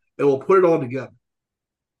thing, and we'll put it all together.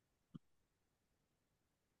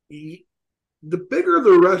 The bigger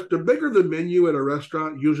the menu at a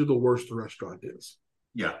restaurant, usually the worse the restaurant is.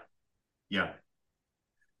 Yeah. Yeah.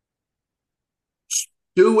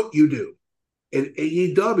 Do what you do. And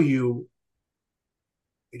AEW,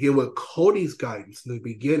 again, with Cody's guidance in the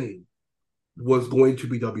beginning, was going to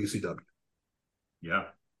be WCW. Yeah.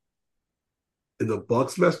 And the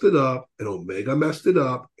Bucks messed it up, and Omega messed it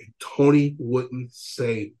up, and Tony wouldn't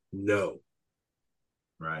say no.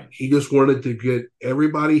 Right. He just wanted to get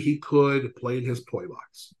everybody he could to play in his toy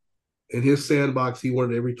box. In his sandbox, he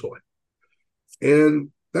wanted every toy.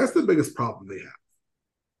 And that's the biggest problem they have.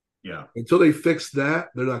 Yeah. Until they fix that,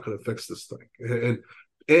 they're not going to fix this thing.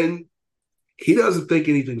 And he doesn't think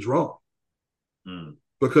anything's wrong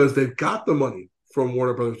because they've got the money from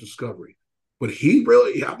Warner Brothers Discovery. But I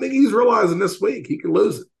think he's realizing this week he can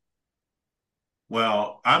lose it.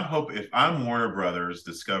 Well, I'm hoping if I'm Warner Brothers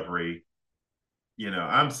Discovery,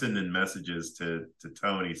 I'm sending messages to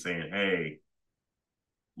Tony saying, "Hey,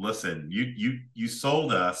 listen, you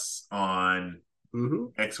sold us on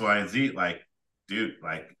X, Y, and Z. Like, dude,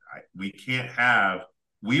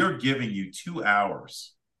 we are giving you 2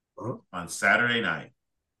 hours on Saturday night,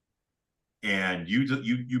 and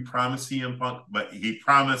you promised CM Punk, but he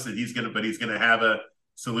promised that he's gonna have a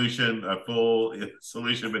full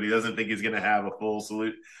solution, but he doesn't think he's gonna have a full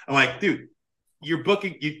solution." I'm like, dude, you're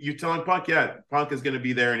booking, you're telling Punk, yeah, Punk is gonna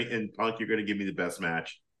be there, and Punk, you're gonna give me the best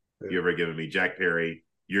match you ever given me. Jack Perry,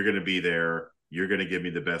 you're gonna be there. You're gonna give me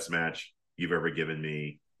the best match you've ever given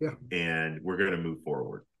me. Yeah, and we're gonna move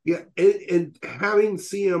forward. Yeah, and having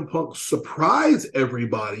CM Punk surprise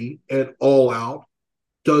everybody at All Out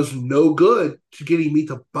does no good to getting me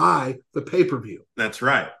to buy the pay-per-view. That's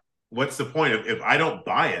right. What's the point of if I don't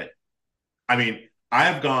buy it? I mean,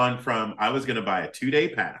 I've gone from I was going to buy a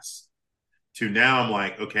 2-day pass to now I'm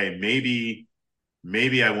like, okay, maybe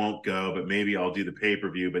I won't go, but maybe I'll do the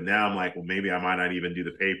pay-per-view. But now I'm like, well, maybe I might not even do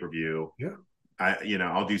the pay-per-view. Yeah.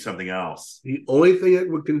 I'll do something else. The only thing that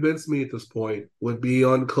would convince me at this point would be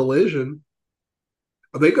on Collision.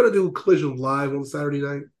 Are they going to do Collision live on Saturday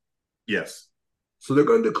night? Yes. So they're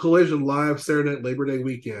going to do Collision live Saturday night, Labor Day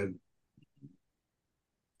weekend.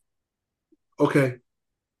 Okay.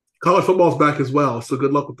 College football's back as well, so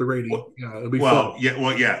good luck with the rating. It'll be fun.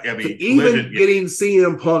 Yeah. I mean, so even getting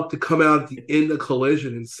CM Punk to come out at the end of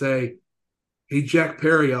Collision and say, "Hey, Jack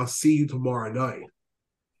Perry, I'll see you tomorrow night."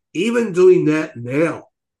 Even doing that now,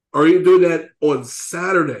 or even doing that on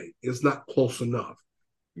Saturday, is not close enough.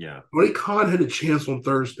 Yeah. Tony Khan had a chance on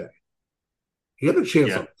Thursday. He had a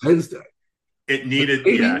chance on Wednesday. It needed,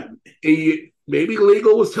 maybe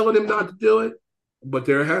legal was telling him not to do it, but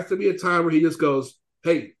there has to be a time where he just goes,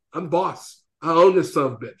 "Hey, I'm boss. I own this son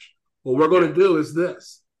of a bitch. What we're going to do is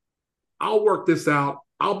this. I'll work this out.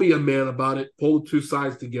 I'll be a man about it. Pull the two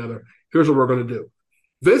sides together. Here's what we're going to do."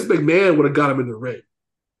 Vince McMahon would have got him in the ring.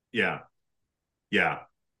 Yeah. Yeah.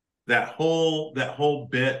 That whole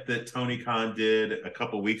bit that Tony Khan did a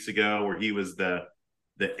couple weeks ago where he was the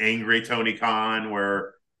angry Tony Khan,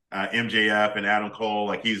 where MJF and Adam Cole,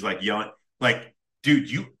 like he's like yelling, like,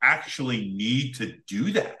 dude, you actually need to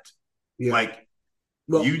do that. Yeah. Like,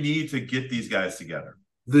 you need to get these guys together.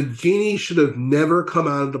 The genie should have never come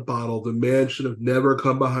out of the bottle. The man should have never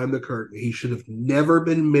come behind the curtain. He should have never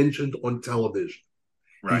been mentioned on television.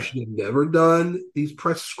 Right. He should have never done these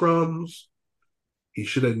press scrums. He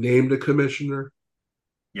should have named a commissioner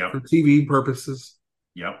for TV purposes.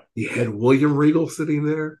 Yep. He had William Regal sitting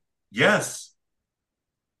there. Yes.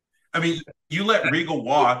 I mean, you let Regal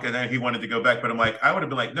walk, and then he wanted to go back, but I'm like, I would have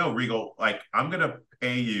been like, no, Regal, like, I'm going to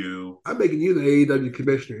pay you. I'm making you the AEW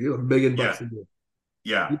commissioner. You're $1 million a year.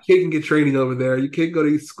 Yeah. Your kid can get training over there. Your kid go to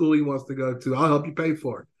the school he wants to go to. I'll help you pay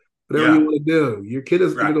for it. Whatever you want to do. Your kid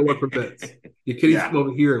isn't going to go work for Vince. Your kid needs to come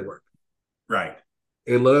over here and work. Right.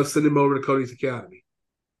 And let us send him over to Cody's Academy.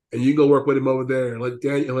 And you can go work with him over there and let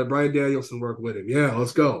Bryan Danielson work with him. Yeah,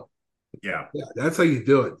 let's go. Yeah. Yeah, that's how you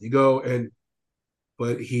do it. You go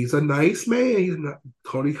but he's a nice man.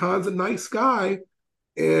 Tony Khan's a nice guy.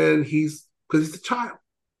 And because he's a child.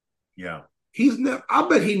 Yeah. I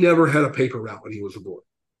bet he never had a paper route when he was a boy.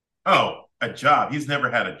 Oh, A job. He's never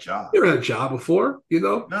had a job. Never had a job before,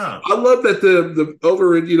 No. I love that the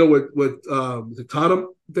over in with the Tottenham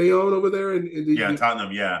they own over there Yeah,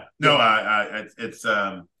 Tottenham. Yeah. No, yeah. it's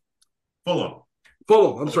Fulham.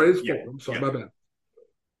 Fulham. I'm sorry, it's Yeah. Fulham. I'm sorry, Yeah. my bad.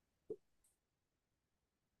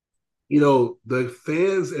 The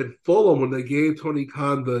fans at Fulham, when they gave Tony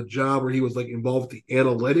Khan the job where he was like involved with the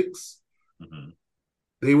analytics, Mm-hmm.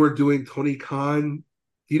 they were doing Tony Khan.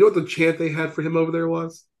 Do you know what the chant they had for him over there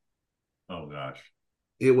was? Oh gosh.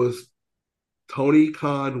 It was Tony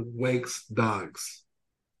Khan wanks dogs.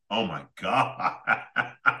 Oh my god.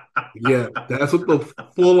 Yeah, that's what the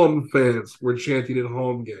Fulham fans were chanting at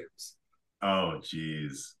home games. Oh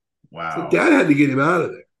geez. So Wow. Dad had to get him out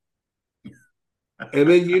of there. And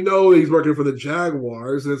then he's working for the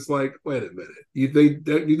Jaguars, and it's like, wait a minute, you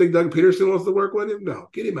think Doug Peterson wants to work with him? No,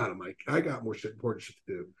 get him out of my. I got more important shit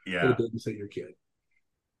to do than Yeah. to babysit your kid.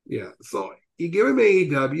 Yeah, so you give him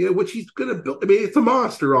AEW, which he's gonna build. I mean, it's a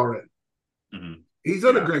monster already. Mm-hmm. He's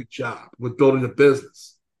done a Yeah. great job with building a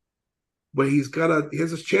business, but he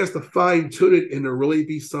has a chance to fine tune it and to really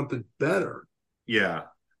be something better. Yeah.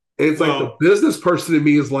 And it's like the Well, business person in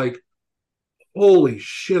me is like, holy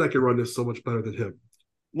shit, I can run this so much better than him.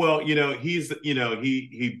 well, he's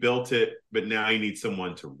he built it, but now he needs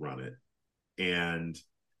someone to run it. And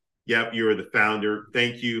yep, you're the founder.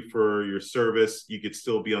 Thank you for your service. You could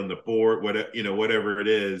still be on the board, whatever it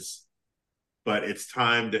is. But it's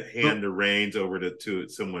time to hand the reins over to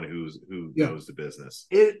someone who knows the business.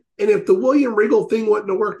 And if the William Regal thing wouldn't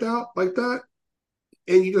have worked out like that,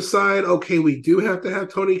 and you decide, okay, we do have to have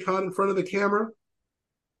Tony Khan in front of the camera,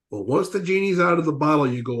 well, once the genie's out of the bottle,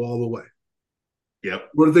 you go all the way. Yep.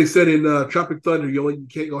 What did they said in Tropic Thunder? You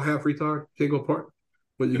can't go half retard, can't go part,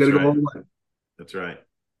 but you got to go all the way. That's right.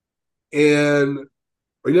 And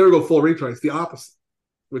or you never go full retard. It's the opposite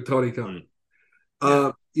with Tony Khan.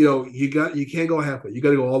 Yeah. You can't go halfway. You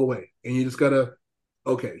got to go all the way, and you just got to.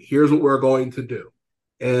 Okay, here's what we're going to do,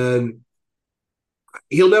 and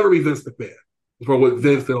he'll never be Vince McMahon for what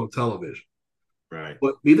Vince did on television. Right.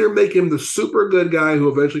 But either make him the super good guy who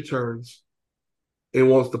eventually turns and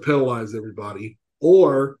wants to penalize everybody,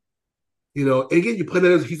 or again, you play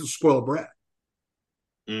that as he's a spoiled brat.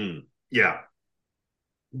 Yeah.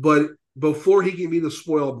 But before he can be the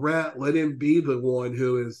spoiled brat, let him be the one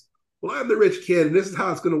who is, well, I'm the rich kid, and this is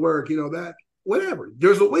how it's going to work. That whatever.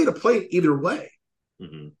 There's a way to play it either way.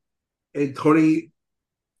 Mm-hmm. And Tony,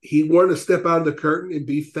 he wanted to step out of the curtain and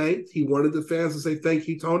be thanked. He wanted the fans to say, "Thank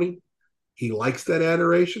you, Tony." He likes that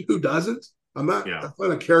adoration. Who doesn't? That's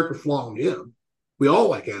not a character flaw in him. We all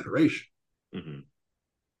like adoration. Mm-hmm.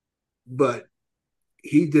 But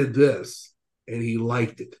he did this, and he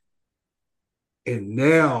liked it. And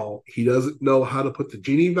now he doesn't know how to put the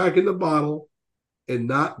genie back in the bottle and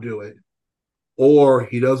not do it, or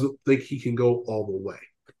he doesn't think he can go all the way.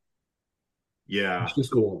 Yeah. Let's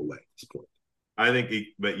just go all the way at this point. I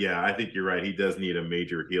think you're right. He does need a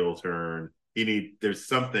major heel turn. There's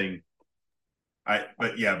something.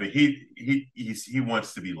 But he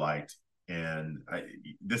wants to be liked, and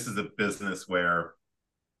this is a business where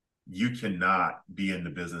you cannot be in the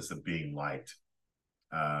business of being liked.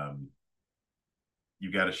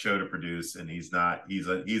 You've got a show to produce, and he's not. He's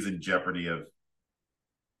in jeopardy of.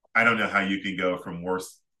 I don't know how you can go from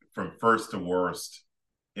first to worst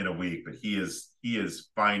in a week, but he is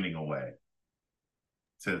finding a way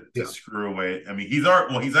to screw away. I mean, he's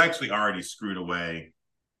actually already screwed away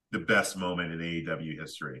the best moment in AEW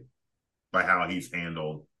history by how he's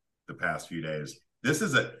handled the past few days. This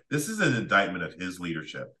is an indictment of his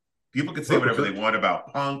leadership. People can say whatever they want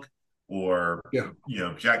about Punk or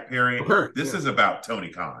Jack Perry. This is about Tony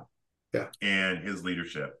Khan and his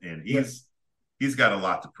leadership, and he's got a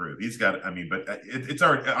lot to prove. But it's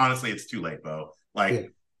already, honestly, it's too late, Bo. I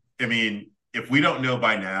mean, if we don't know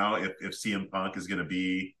by now if CM Punk is going to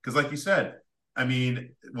be, because like you said, I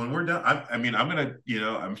mean, when we're done, I'm going to,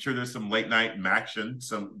 I'm sure there's some late night action,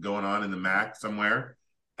 some going on in the Mac somewhere.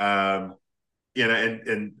 And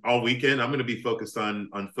all weekend I'm going to be focused on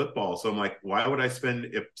football. So I'm like, why would I spend,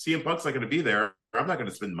 if CM Punk's not going to be there, I'm not going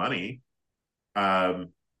to spend money,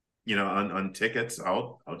 on tickets.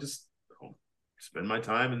 I'll just spend my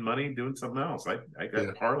time and money doing something else. I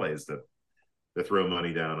got parlays to throw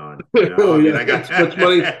money down on. I got too much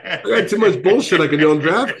money. I got too much bullshit I can do on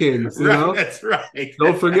DraftKings. That's right.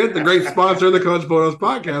 Don't forget the great sponsor of the Coach Bonus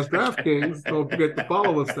podcast, DraftKings. Don't forget to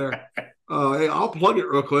follow us there. Hey, I'll plug it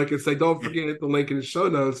real quick and say, don't forget the link in the show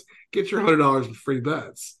notes. Get your $100 in free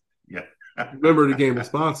bets. Yeah. Remember to game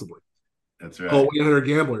responsibly. That's right. Call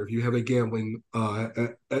 1-800-GAMBLER if you have a gambling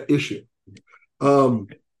issue.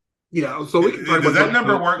 Yeah, so we can talk Does about that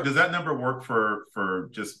number that. work? Does that number work for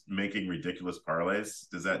just making ridiculous parlays?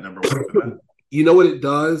 Does that number work for that? You know what it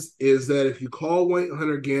does is that if you call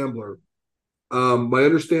 1-800-GAMBLER, my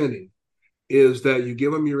understanding is that you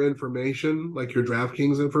give them your information, like your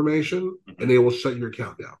DraftKings information, and they will shut your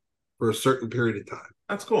account down for a certain period of time.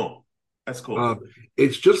 That's cool. That's cool.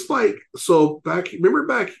 It's just like, so remember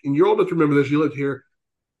back, and you're old enough to remember this, you lived here.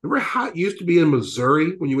 Remember how it used to be in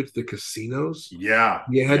Missouri when you went to the casinos? Yeah.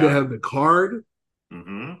 You had to have the card.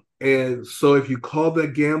 Mm-hmm. And so if you called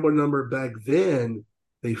that gambler number back then,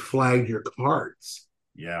 they flagged your cards.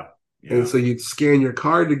 Yeah. And so you'd scan your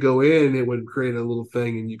card to go in, and it would create a little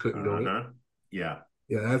thing, and you couldn't go in. Yeah.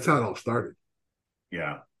 Yeah, that's how it all started.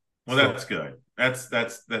 Yeah. Well, that's good. That's good.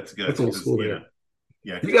 That's old school there.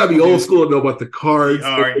 Yeah. You gotta be old school to know about the cards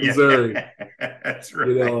in Missouri. That's right.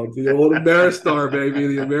 You know, the old Ameristar, baby,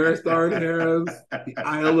 the Ameristar in Harris, the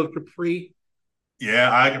Isle of Capri. Yeah,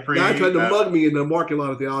 Isle of Capri. Guy tried to mug me in the parking lot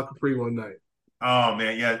at the Isle of Capri one night. Oh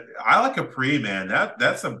man, yeah, Isle of Capri, man.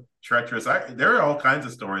 That's a treacherous. There are all kinds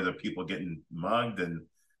of stories of people getting mugged and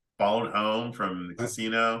followed home from the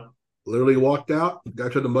casino. Literally walked out. Guy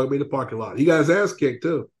tried to mug me in the parking lot. He got his ass kicked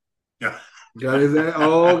too. Yeah. Got his ass.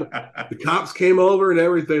 Oh, the cops came over and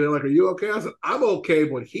everything. They're like, "Are you okay?" I said, "I'm okay,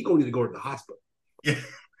 but he gonna need to go to the hospital." Yeah.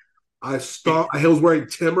 I stomped. He was wearing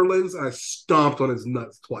Timberlands. I stomped on his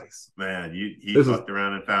nuts twice. Man, he fucked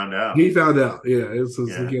around and found out. He found out. Yeah,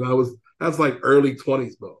 again. That's like early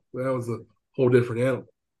 20s, though. That was a whole different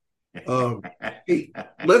animal. Hey,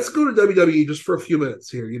 let's go to WWE just for a few minutes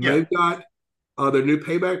here. They've got their new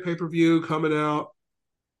Payback pay-per-view coming out.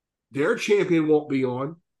 Their champion won't be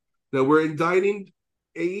on. Now we're indicting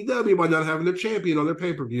AEW by not having their champion on their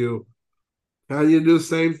pay-per-view. How do you do the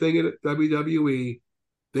same thing at WWE?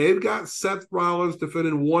 They've got Seth Rollins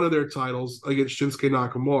defending one of their titles against Shinsuke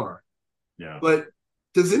Nakamura. Yeah. But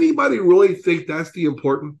does anybody really think that's the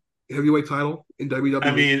important heavyweight title in WWE?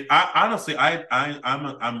 I mean, honestly,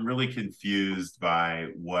 I'm really confused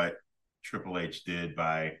by what Triple H did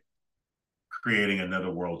by creating another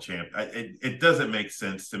world champ. It doesn't make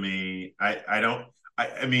sense to me.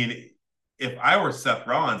 I mean, if I were Seth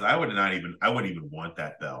Rollins, I wouldn't even want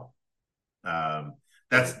that belt.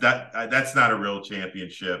 That's not a real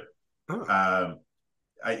championship. But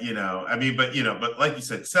like you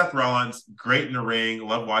said, Seth Rollins, great in the ring,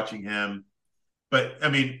 love watching him. But I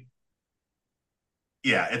mean,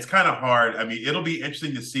 yeah, it's kind of hard. I mean, it'll be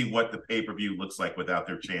interesting to see what the pay-per-view looks like without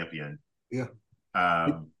their champion. Yeah.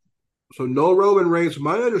 So no Roman Reigns. From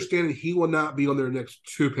my understanding, he will not be on their next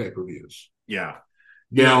two pay-per-views. Yeah.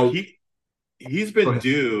 Now he's been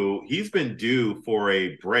due for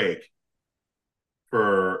a break.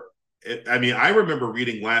 I remember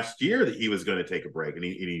reading last year that he was going to take a break, and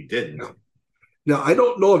he didn't. Yeah. Now I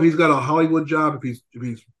don't know if he's got a Hollywood job, if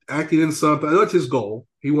he's acting in something. I know it's his goal.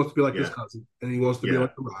 He wants to be like his cousin, and he wants to be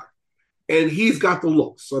like The Rock. And he's got the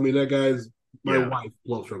looks. I mean, that guy's my wife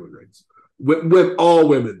loves Roman Reigns. All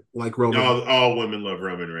women like Roman. All women love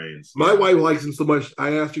Roman Reigns. My wife likes him so much.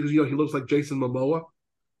 I asked you because he looks like Jason Momoa.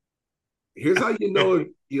 Here's how you know.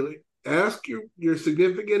 You ask your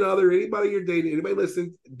significant other, anybody you're dating, anybody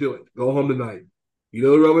listening, do it. Go home tonight. You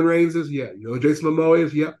know who Roman Reigns is? Yeah. You know who Jason Momoa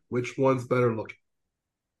is? Yep. Which one's better looking?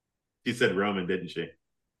 She said Roman, didn't she?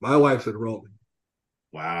 My wife said Roman.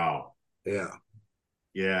 Wow. Yeah.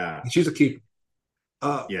 Yeah. She's a keeper.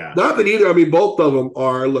 Yeah. Not that either. I mean, both of them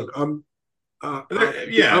are. Look, I'm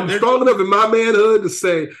strong enough in my manhood to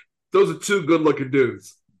say those are two good-looking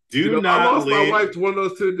dudes. I lost my wife to one of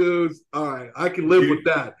those two dudes. All right, I can live with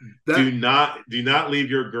that. Do not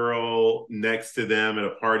leave your girl next to them at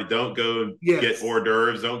a party. Don't go get hors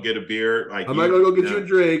d'oeuvres. Don't get a beer. Like I'm not gonna go get you a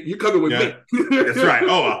drink. You're coming with me. That's right.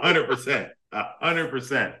 Oh, 100%,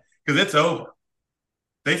 100%. Because it's over.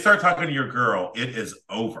 They start talking to your girl. It is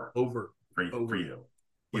over. Over for you.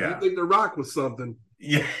 When you think The Rock was something.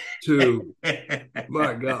 Yeah. To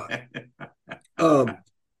my God.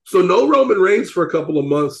 So no Roman Reigns for a couple of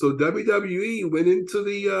months. So WWE went into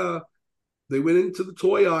the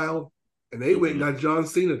toy aisle, and they went and got John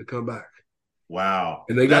Cena to come back. Wow.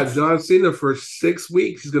 And they got John Cena for 6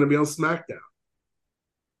 weeks. He's going to be on SmackDown.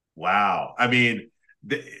 Wow. I mean,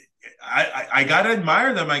 I got to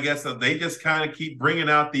admire them, I guess, that they just kind of keep bringing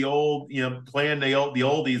out the old, playing the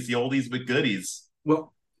oldies but goodies.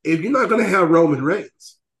 Well, if you're not going to have Roman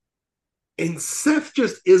Reigns, and Seth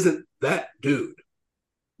just isn't that dude.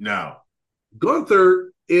 No.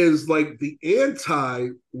 Gunther is like the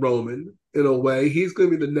anti-Roman in a way. He's going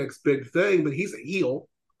to be the next big thing, but he's a heel.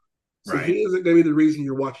 So he isn't going to be the reason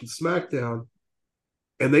you're watching SmackDown.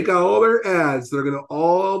 And they got all their ads. They're going to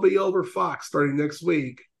all be over Fox starting next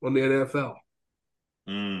week on the NFL.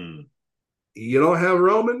 Mm, You don't have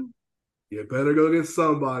Roman, you better go get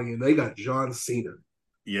somebody. And they got John Cena.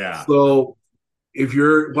 yeah. So if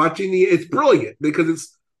you're watching it's brilliant because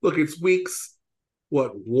it's weeks,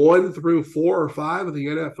 1 through 4 or 5 of the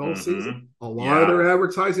NFL season. Mm-hmm. A lot of Yeah. their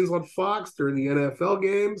advertising's on Fox during the NFL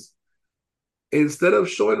games. Instead of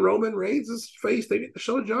showing Roman Reigns' face, they get to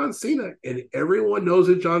show John Cena, and everyone knows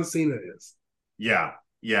who John Cena is. Yeah.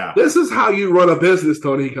 Yeah. This is how you run a business,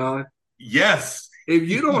 Tony Khan. Yes. If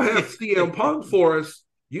you don't have CM Punk for us,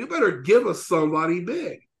 you better give us somebody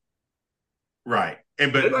big. Right.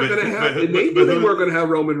 And They're not going to have, and they but knew they who? weren't going to have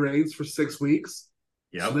Roman Reigns for 6 weeks.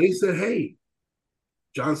 So Yep. they said, "Hey,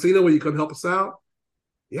 John Cena, will you come help us out?"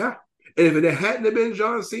 Yeah. And if it hadn't have been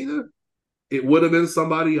John Cena, it would have been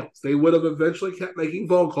somebody else. They would have eventually kept making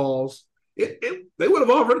phone calls. They would have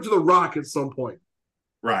offered it to The Rock at some point.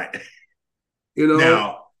 Right. You know,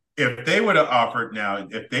 Now, if they would have offered, now,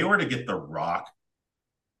 if they were to get The Rock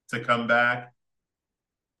to come back,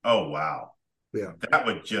 oh wow, yeah, that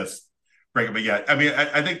would just break it. But yeah, I mean,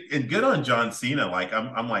 I think, and good on John Cena. Like,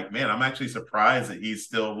 I'm like, man, I'm actually surprised that he's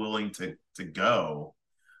still willing to go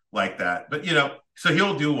like that. But so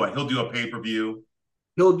he'll do what? He'll do a pay-per-view.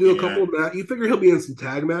 he'll do a couple And of matches. You figure he'll be in some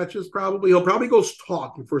tag matches probably. He'll probably go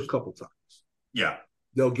talk the first couple times. yeah.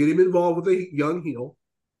 They'll get him involved with a young heel.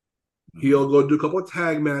 Mm-hmm. He'll go do a couple of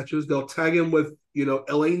tag matches. They'll tag him with,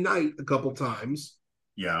 LA Knight a couple times.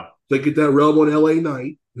 Yeah. They get that rub on LA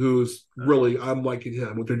Knight, who's really, I'm liking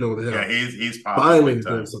him, what they're doing with him. Yeah, he's finally big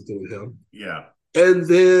time. doing something with him. Yeah. And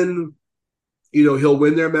then, he'll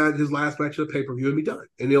win their match, his last match of the pay-per-view and be done.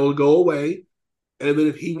 And he'll go away. And then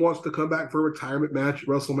if he wants to come back for a retirement match at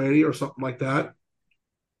WrestleMania or something like that,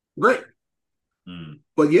 great. Mm.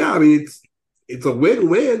 But yeah, I mean, it's a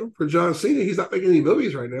win-win for John Cena. He's not making any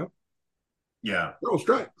movies right now. Yeah. They're on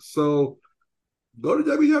strike. So go to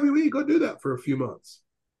WWE, go do that for a few months.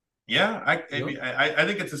 Yeah, I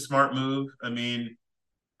think it's a smart move. I mean,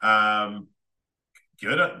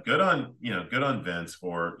 good on Vince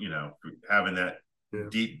for having that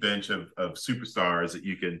deep bench of superstars that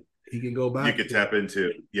he can go back. You could tap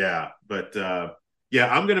into. Yeah, but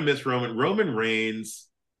I'm gonna miss Roman. Roman Reigns,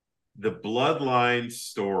 the Bloodline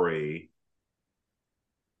story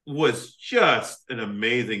was just an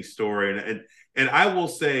amazing story, and I will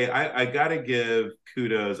say I gotta give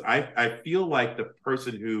kudos. I feel like the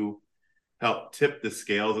person who helped tip the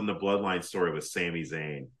scales in the Bloodline story was Sami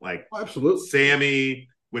Zayn. Like, absolutely, Sami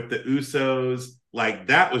with the Usos, like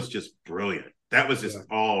that was just brilliant. That was just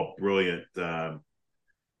all brilliant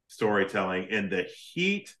storytelling, and the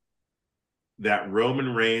heat that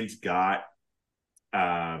Roman Reigns got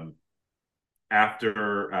after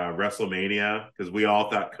WrestleMania, because we all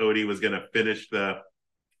thought Cody was going to finish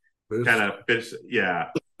yeah,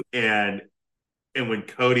 and when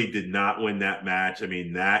Cody did not win that match, I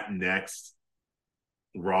mean, that next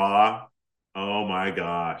Raw, oh my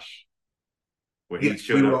gosh, when he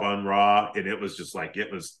showed up on Raw, and it was just like it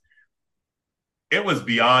was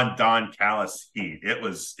beyond Don Callis heat. It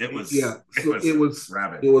was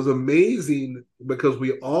rabid. It was amazing because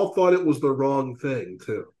we all thought it was the wrong thing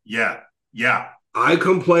too. Yeah. I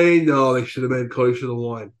complained, no, they should have been Cody should have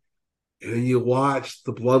won. And then you watch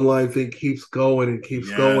the Bloodline thing keeps going and keeps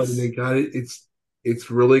going, and they got it.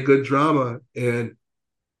 It's really good drama, and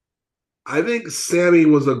I think Sami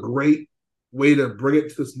was a great way to bring it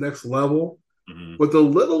to this next level. Mm-hmm. But the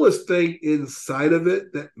littlest thing inside of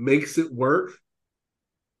it that makes it work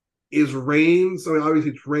is Reigns. I mean,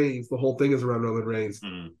 obviously it's Reigns. The whole thing is around Roman Reigns,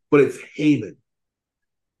 but it's Heyman.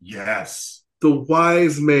 Yes, the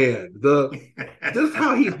wise man. Just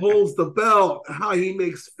how he holds the belt, how he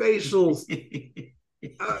makes facials.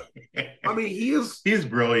 I mean, he's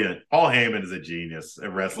brilliant. Paul Heyman is a genius, a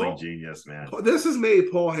wrestling genius, man. This has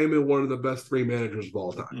made Paul Heyman one of the best 3 managers of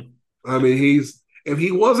all time. I mean, if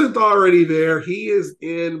he wasn't already there, he is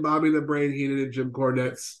in Bobby the Brain Heenan and Jim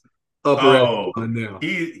Cornette's upper echelon now.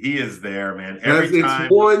 He is there, man. Every time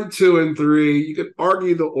it's 1, 2, and 3. You could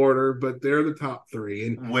argue the order, but they're the top 3,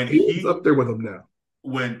 and when he's up there with them now.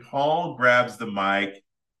 When Paul grabs the mic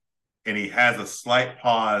and he has a slight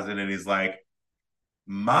pause, and then he's like,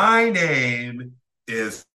 "My name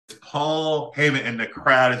is Paul Heyman," and the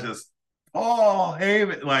crowd is just Paul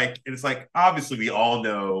Heyman. Like, and it's like, obviously we all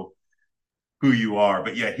know who you are,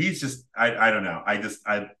 but yeah, he's just I don't know.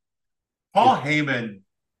 Paul Heyman.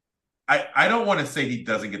 I don't want to say he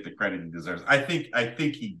doesn't get the credit he deserves. I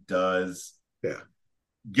think he does. Yeah.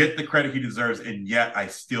 Get the credit he deserves, and yet I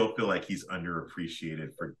still feel like he's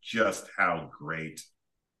underappreciated for just how great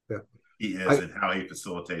he is and how he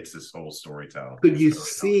facilitates this whole storytelling. Could you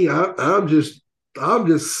see? I'm just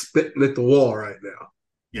spitting at the wall right now.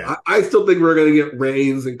 Yeah. I still think we're going to get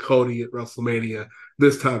Reigns and Cody at WrestleMania.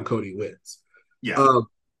 This time, Cody wins. Yeah.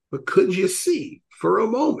 But couldn't you see for a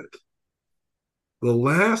moment? The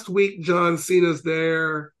last week John Cena's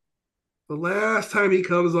there. The last time he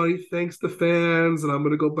comes on, he thanks the fans, and I'm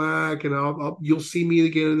going to go back, and you'll see me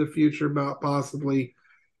again in the future, about possibly.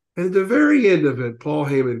 And at the very end of it, Paul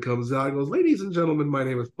Heyman comes out and goes, "Ladies and gentlemen, my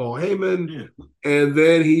name is Paul Heyman." Yeah. And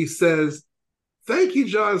then he says, "Thank you,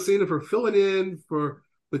 John Cena, for filling in for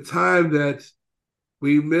the time that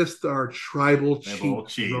we missed our tribal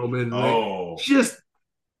chief, Roman Reigns." Oh, Just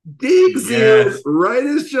digs in yes. right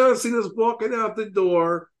as John Cena's walking out the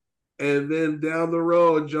door. And then down the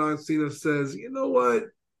road, John Cena says, "You know what?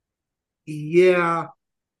 Yeah,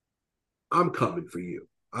 I'm coming for you."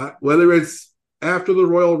 Whether it's after the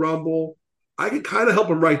Royal Rumble, I can kind of help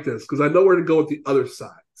him write this because I know where to go with the other side.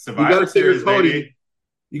 You got Survivor to figure Series, Cody. baby.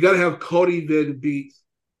 You got to have Cody then beat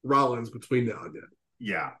Rollins between now and then.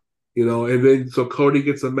 Yeah. And then so Cody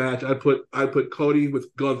gets a match. I put Cody with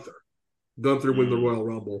Gunther. Gunther win the Royal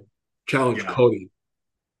Rumble, challenge Cody.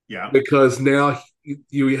 Yeah. Because now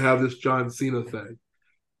you have this John Cena thing,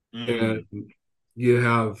 and you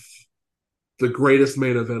have the greatest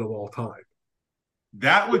main event of all time.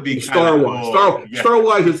 That would be Star Wars. Cool. Star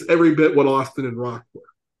Wars is every bit what Austin and Rock were.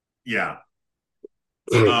 Yeah.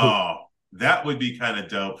 Oh, that would be kind of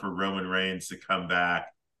dope for Roman Reigns to come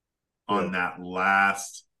back on that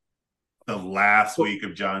last week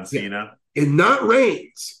of John Cena. And not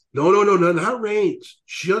Reigns. No, not Reigns.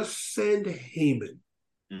 Just send Heyman.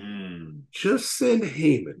 Just send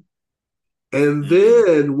Heyman. And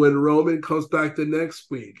then when Roman comes back the next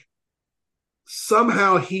week,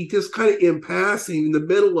 somehow he just kind of in passing in the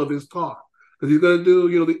middle of his talk, because he's going to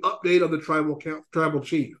do, the update on the tribal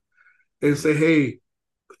chief and say, "Hey,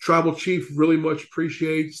 tribal chief really much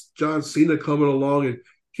appreciates John Cena coming along and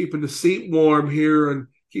keeping the seat warm here and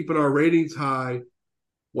keeping our ratings high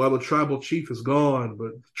while the tribal chief is gone,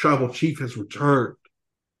 but the tribal chief has returned."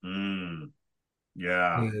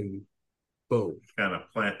 Yeah. And boom. Kind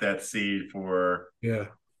of plant that seed for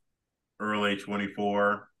early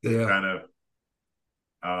 24. Yeah. Kind of.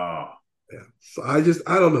 Oh. Yeah. So I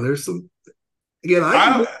don't know. There's some, again,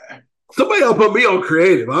 somebody else put me on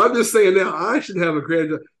creative. I'm just saying now I should have a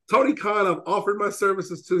creative. Tony Khan, I've offered my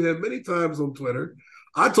services to him many times on Twitter.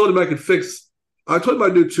 I told him I'd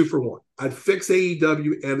do 2 for 1. I'd fix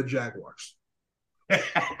AEW and the Jaguars.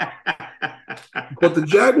 But the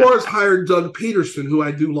Jaguars hired Doug Peterson, who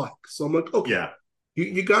I do like. So I'm like, okay,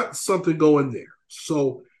 you got something going there.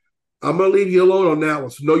 So I'm going to leave you alone on that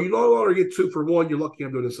one. So no, you no longer get 2 for 1. You're lucky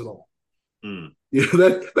I'm doing this at all.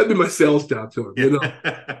 That'd be my sales down to him.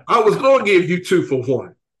 I was going to give you 2 for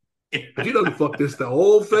 1. But you done fuck the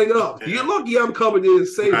whole thing up. You're lucky I'm coming in and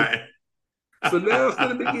saving it. So now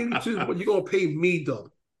instead of me giving you 2, but you're going to pay me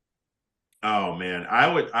double. Oh man,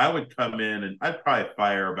 I would come in and I'd probably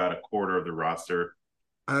fire about a quarter of the roster.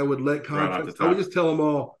 I would let contracts. I would just tell them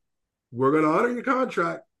all, we're going to honor your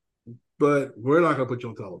contract, but we're not going to put you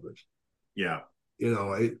on television. Yeah,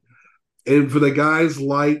 and for the guys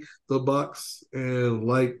like the Bucks and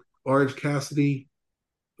like Orange Cassidy,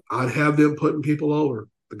 I'd have them putting people over.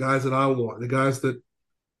 The guys that I want, the guys that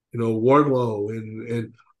Wardlow,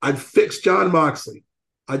 and I'd fix John Moxley.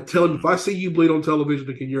 I'd tell him, if I see you bleed on television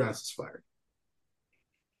again, your ass is fired.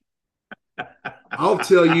 I'll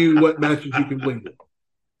tell you what matches you can bleed in.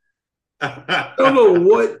 I don't know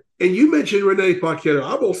what. And you mentioned Renee Paquette.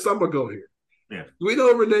 I'm going to go here. Yeah. We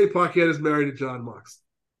know Renee Paquette is married to John Moxley.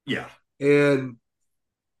 Yeah. And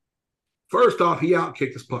first off, he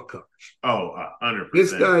outkicked his puck coverage. Oh, 100%.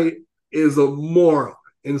 This guy is a moron.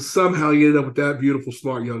 And somehow he ended up with that beautiful,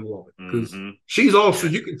 smart young woman. Because she's also,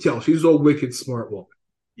 you can tell, she's a wicked, smart woman.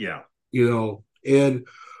 Yeah. And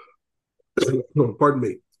pardon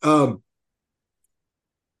me.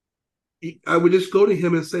 I would just go to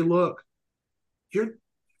him and say, look,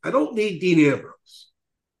 I don't need Dean Ambrose.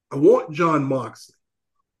 I want John Moxley.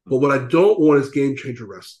 But what I don't want is game changer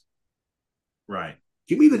wrestling. Right.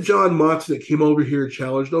 Give me the John Moxley that came over here and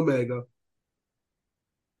challenged Omega.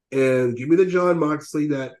 And give me the John Moxley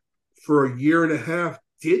that for a year and a half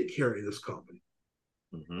did carry this company.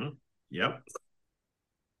 Yep.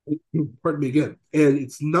 Pardon me again. And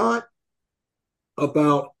it's not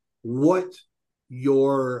about what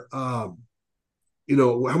your, how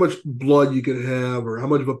much blood you can have or how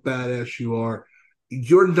much of a badass you are.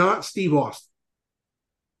 You're not Steve Austin.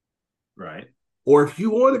 Right. Or if you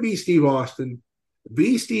want to be Steve Austin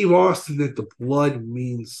that the blood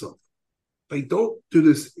means something. Like, don't do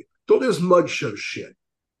this mud show shit.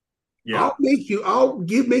 Yeah. I'll make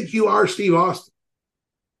you our Steve Austin.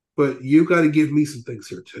 But you got to give me some things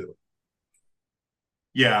here too.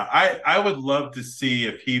 Yeah, I would love to see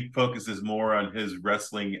if he focuses more on his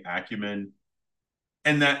wrestling acumen,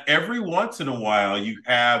 and that every once in a while you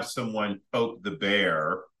have someone poke the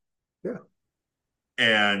bear, Yeah.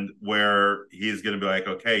 and where he's going to be like,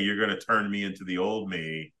 okay, you're going to turn me into the old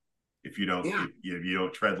me Yeah. if you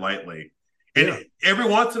don't tread lightly. And Yeah. every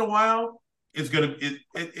once in a while,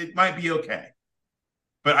 it might be okay.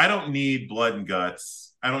 But I don't need blood and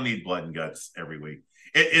guts. I don't need blood and guts every week.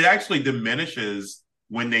 It actually diminishes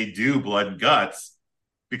when they do blood and guts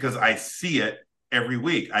because I see it every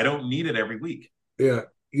week. I don't need it every week. Yeah.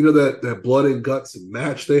 You know that blood and guts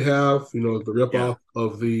match they have, you know, the Yeah. ripoff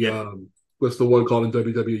of the Yeah. what's the one called in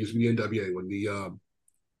WWE, used to be NWA when the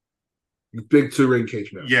big two ring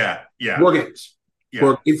cage match. Yeah. Yeah. War Games.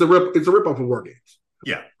 Yeah. It's a ripoff of War Games.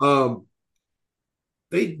 Yeah. Um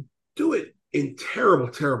they do it in terrible,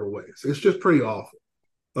 terrible ways. It's just pretty awful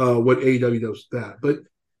what AEW does with that. But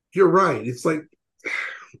you're right. It's like,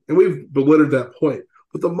 and we've belittled that point.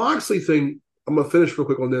 But the Moxley thing, I'm gonna finish real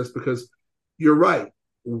quick on this because you're right.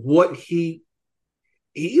 What he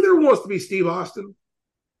either wants to be Steve Austin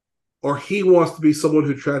or he wants to be someone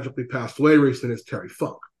who tragically passed away recently as Terry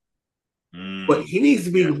Funk. But he needs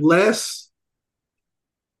to be Yeah. less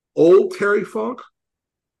old Terry Funk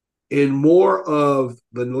and more of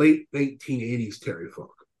the late 1980s Terry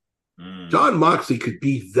Funk. John Moxley could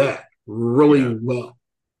be that really well.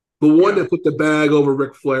 The one that put the bag over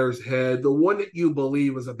Ric Flair's head, the one that you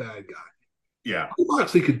believe is a bad guy. Yeah.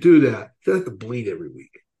 Moxley could do that. He doesn't have to bleed every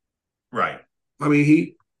week. Right. I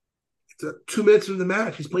mean, it's 2 minutes into the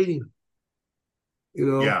match, he's bleeding. You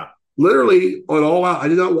know, Yeah. literally on All Out. I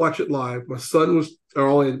did not watch it live. My son was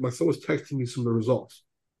texting me some of the results.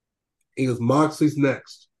 He goes, Moxley's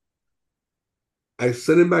next. I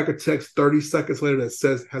sent him back a text 30 seconds later that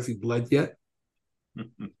says, has he bled yet?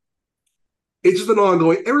 It's just an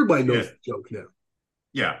ongoing, everybody knows the joke now.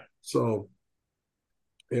 Yeah. So,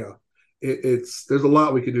 yeah. There's a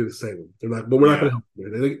lot we can do to save them. They're not, but we're not going to help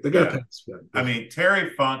them. They got to pay us back. I mean,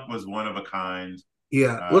 Terry Funk was one of a kind.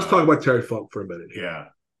 Yeah. Let's talk about Terry Funk for a minute here. Yeah.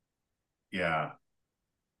 Yeah.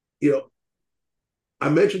 You know, I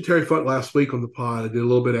mentioned Terry Funk last week on the pod. I did a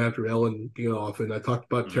little bit after Ellen being off, and I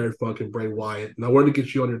talked about Terry Funk and Bray Wyatt, and I wanted to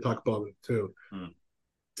get you on here to talk about it too.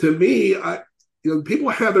 To me, people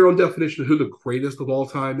have their own definition of who the greatest of all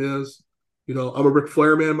time is. You know, I'm a Ric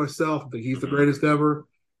Flair man myself. I think he's the greatest ever,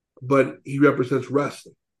 but he represents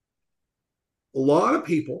wrestling. A lot of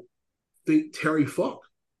people think Terry Funk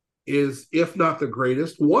is, if not the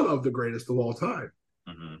greatest, one of the greatest of all time.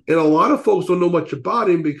 And a lot of folks don't know much about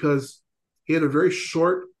him because he had a very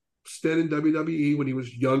short stint in WWE when he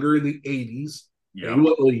was younger in the 80s. Yeah. He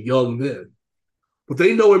wasn't really young then. But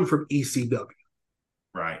they know him from ECW.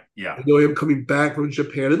 Right. Yeah. They know him coming back from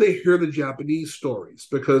Japan, and they hear the Japanese stories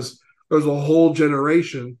because there's a whole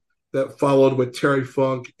generation that followed what Terry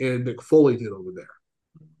Funk and Mick Foley did over there.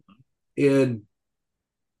 And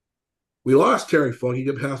we lost Terry Funk.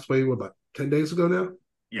 He passed away, about 10 days ago now?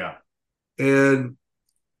 Yeah. And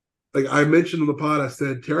like I mentioned on the pod, I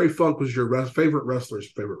said Terry Funk was your favorite wrestler's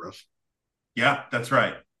favorite wrestler. Yeah, that's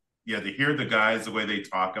right. Yeah, to hear the guys, the way they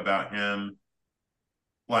talk about him,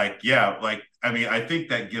 I think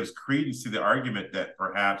that gives credence to the argument that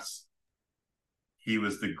perhaps he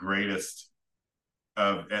was the greatest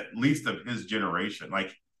of, at least of his generation.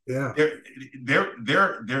 Like, yeah,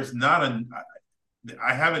 there's not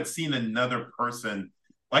I haven't seen another person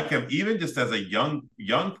like him, even just as a young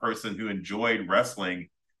person who enjoyed wrestling.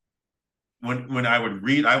 When I would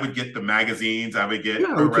read, I would get the magazines, I would get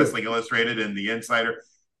Pro Wrestling Illustrated and The Insider,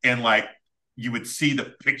 and you would see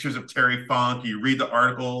the pictures of Terry Funk, you read the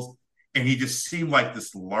articles, and he just seemed like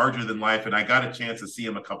this larger than life. And I got a chance to see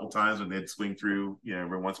him a couple times when they'd swing through,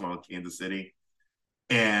 every once in a while in Kansas City.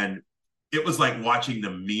 And it was like watching the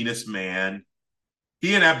meanest man.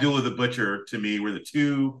 He and Abdullah the Butcher, to me, were the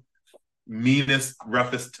two meanest,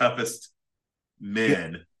 roughest, toughest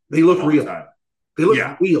men. Yeah, they look real. They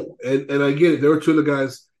look real. And I get it. There were two of the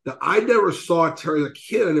guys that I never saw Terry as a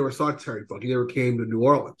kid. I never saw Terry Funk. He never came to New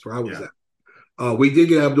Orleans where I was at. We did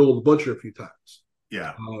get Abdullah the Butcher a few times.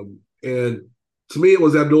 Yeah. And to me, it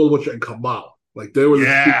was Abdullah the Butcher and Kamal. Like there were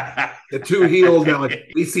the two heels that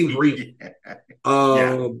they seemed real.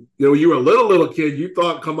 When you were a little kid, you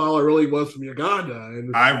thought Kamala really was from Uganda.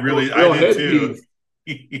 And I did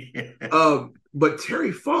too. But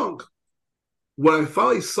Terry Funk, when I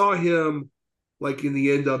finally saw him in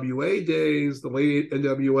the NWA days, the late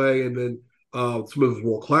NWA, and then some of his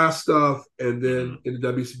world class stuff, and then in the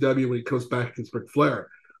WCW when he comes back against Ric Flair,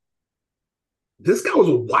 this guy was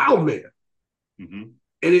a wild man.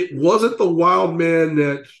 And it wasn't the wild man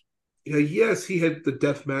that yes, he had the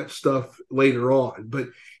deathmatch stuff later on, but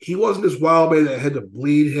he wasn't this wild man that had to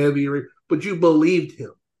bleed heavy. But you believed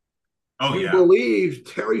him. Oh You yeah. believed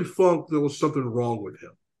Terry Funk there was something wrong with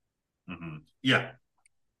him. Mm-hmm. Yeah.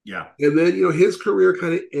 Yeah. And then, his career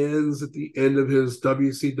kind of ends at the end of his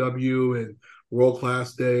WCW and world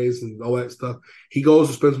class days and all that stuff. He goes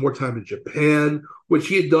and spends more time in Japan, which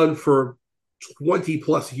he had done for 20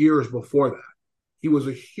 plus years before that. He was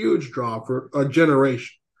a huge draw for a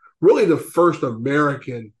generation. Really, the first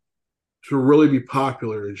American to really be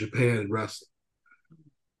popular in Japan in wrestling.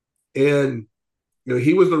 And,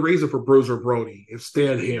 he was the reason for Bruiser Brody and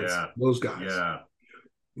Stan Hansen, Yeah. those guys. Yeah.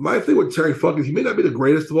 My thing with Terry Funk is he may not be the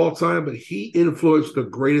greatest of all time, but he influenced the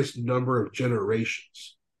greatest number of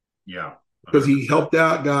generations. Yeah. Because 100%. he helped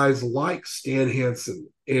out guys like Stan Hansen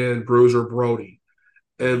and Bruiser Brody.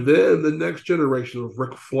 And then the next generation of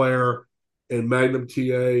Ric Flair and Magnum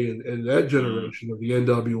TA and that generation of the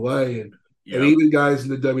NWA and Yep. even guys in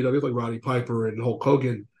the WWE like Roddy Piper and Hulk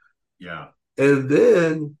Hogan. Yeah. And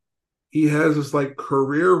then he has this like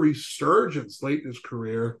career resurgence late in his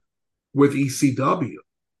career with ECW.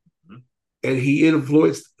 And he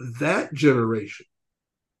influenced that generation.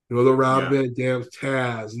 The Rob Yeah. Van Dams,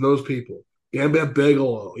 Taz, and those people. Bam Bam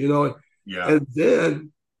Bigelow, Yeah. And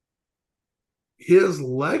then his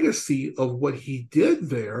legacy of what he did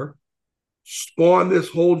there spawned this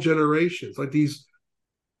whole generation.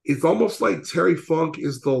 It's almost like Terry Funk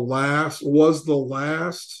was the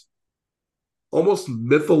last almost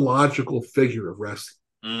mythological figure of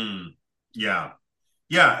wrestling. Yeah.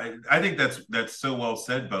 Yeah. I think that's so well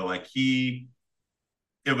said, Bo. Like it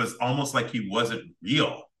was almost like he wasn't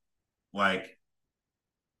real. Like,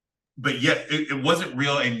 but yet it wasn't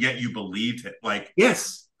real, and yet you believed it. Like,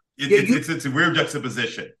 Yes. Yeah, it's a weird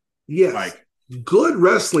juxtaposition. Yes. Like, good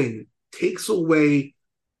wrestling takes away.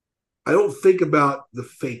 I don't think about the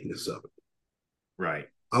fakeness of it. right.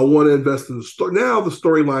 I want to invest in the story. Now the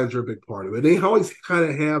storylines are a big part of it. They always kind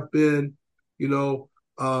of have been, you know.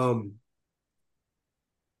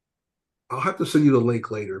 I'll have to send you the link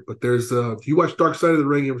later, but there's do you watch Dark Side of the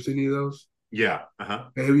Ring? You ever seen any of those? Yeah. Uh-huh.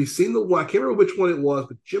 Have you seen the one? I can't remember which one it was,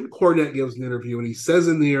 but Jim Cornette gives an interview and he says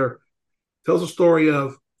in there, tells a story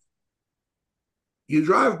of you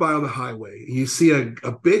drive by on the highway and you see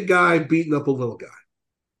a big guy beating up a little guy.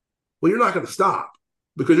 Well, you're not going to stop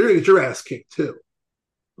because you're going to get your ass kicked too.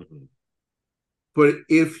 Mm-hmm. But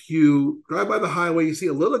if you drive by the highway, you see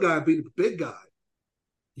a little guy beating a big guy,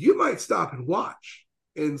 you might stop and watch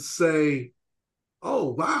and say,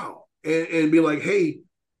 "Oh wow," and be like, "Hey,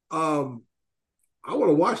 I want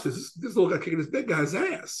to watch this. This little guy kicking this big guy's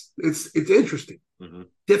ass. It's interesting,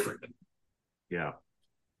 different." Yeah.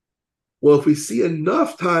 Well, if we see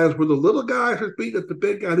enough times where the little guy has beaten up the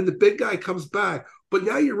big guy, then the big guy comes back, but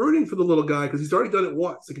now you're rooting for the little guy because he's already done it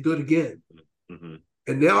once. He can do it again.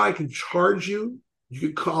 And now I can charge you.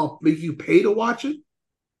 You can make you pay to watch it.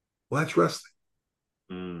 Well, that's wrestling.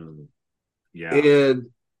 Yeah. And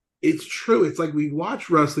it's true. It's like we watch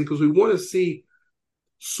wrestling because we want to see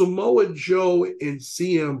Samoa Joe and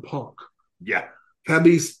CM Punk. Yeah. Have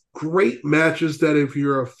these great matches that if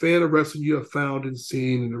you're a fan of wrestling, you have found and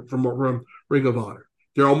seen from Ring of Honor.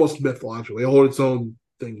 They're almost mythological. They hold its own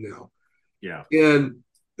thing now. Yeah. And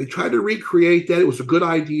they tried to recreate that. It was a good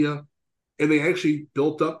idea. And they actually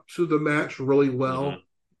built up to the match really well.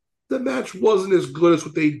 The match wasn't as good as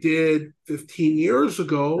what they did 15 years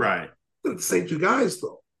ago. Right. They're the same two guys,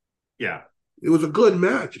 though. Yeah. It was a good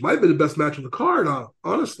match. It might have been the best match on the card,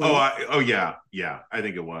 honestly. Oh, yeah. Yeah. I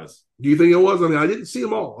think it was. Do you think it was? I mean, I didn't see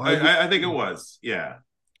them all. I think it was. Yeah.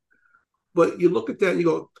 But you look at that and you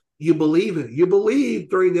go, you believe it. You believe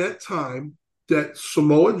during that time that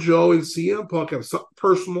Samoa Joe and CM Punk have something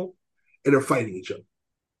personal and they're fighting each other.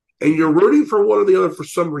 And you're rooting for one or the other for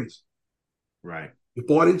some reason. Right. You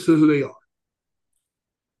bought into who they are.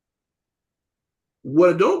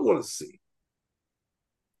 What I don't want to see,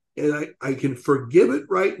 and I can forgive it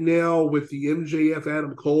right now with the MJF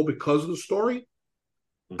Adam Cole because of the story.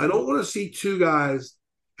 I don't want to see two guys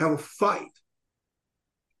have a fight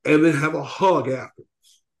and then have a hug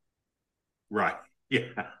afterwards. Right.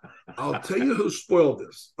 Yeah. I'll tell you who spoiled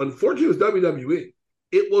this. Unfortunately, it was WWE.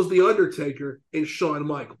 It was The Undertaker and Shawn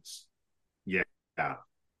Michaels. Yeah.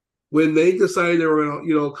 When they decided they were going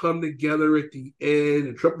to, come together at the end,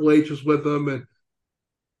 and Triple H was with them, and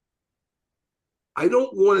I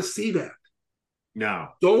don't want to see that. No.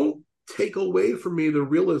 Don't take away from me the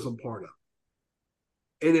realism part of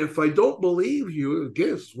it. And if I don't believe you,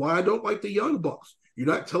 again, this is why I don't like the Young Bucks. You're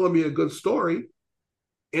not telling me a good story.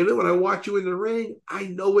 And then when I watch you in the ring, I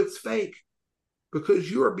know it's fake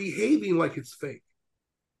because you are behaving like it's fake.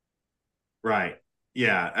 Right.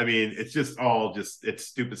 Yeah, I mean, it's just all just it's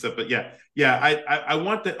stupid stuff. But I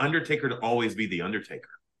want the Undertaker to always be the Undertaker.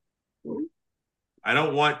 I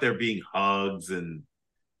don't want there being hugs and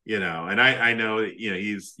and I know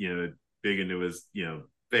he's big into his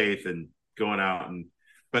faith and going out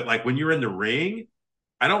but like when you're in the ring,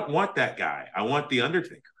 I don't want that guy. I want the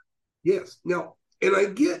Undertaker. Yes. Now, and I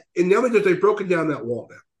get, and now because they've broken down that wall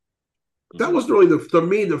now. That Mm-hmm. was really for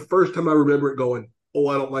me the first time I remember it going, oh,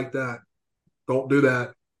 I don't like that. Don't do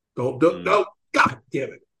that. Don't do no. God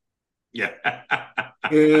damn it. Yeah.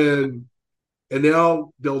 and and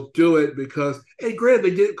now they'll do it because, and granted,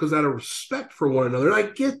 they did it because out of respect for one another. And I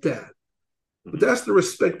get that. But Mm-hmm. that's the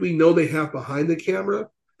respect we know they have behind the camera.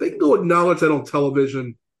 They can go acknowledge that on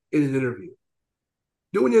television in an interview.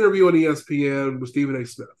 Do an interview on ESPN with Stephen A.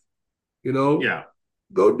 Smith. Yeah.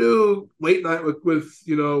 Go do late night with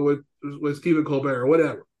Stephen Colbert or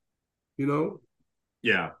whatever.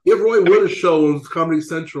 Yeah. Give Roy I mean, Wood a show on Comedy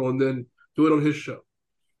Central and then do it on his show.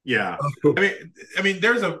 yeah. I mean,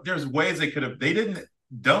 there's ways they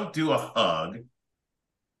don't do a hug,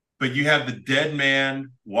 but you have the dead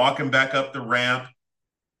man walking back up the ramp.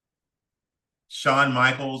 Shawn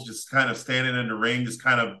Michaels just kind of standing in the ring, just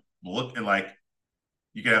kind of looking like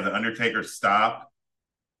you could have the Undertaker stop.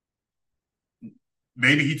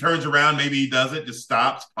 Maybe he turns around, maybe he doesn't, just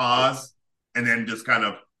stops, pause, and then just kind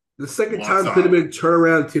of The second walks time could have off. been turn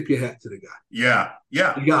around and tip your hat to the guy. Yeah,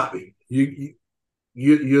 yeah. You got me.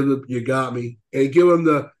 You got me. And give him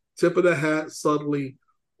the tip of the hat subtly,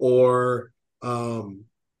 or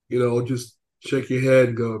just shake your head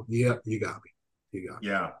and go, yeah, you got me. You got me.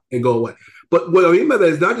 Yeah. And go away. But what I mean by that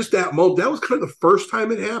is not just that moment. That was kind of the first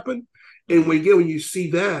time it happened. And when you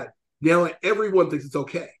see that, now everyone thinks it's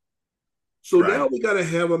okay. So now Right. we got to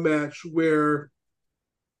have a match where,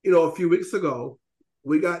 a few weeks ago,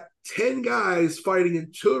 we got 10 guys fighting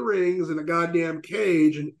in 2 rings in a goddamn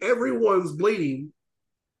cage, and everyone's bleeding.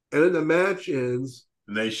 And then the match ends.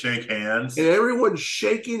 And they shake And hands. everyone's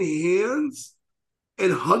shaking hands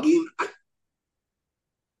and hugging.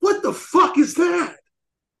 What the fuck is that?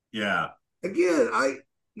 Yeah. Again,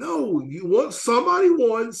 no, you want somebody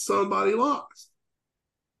won, somebody lost.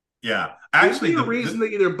 Yeah. Give Actually, me a reason to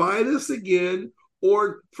either buy this again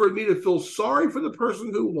or for me to feel sorry for the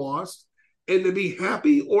person who lost and to be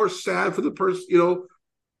happy or sad for the person,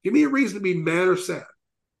 give me a reason to be mad or sad.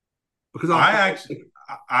 Because I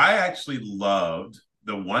actually loved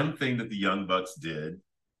the one thing that the Young Bucks did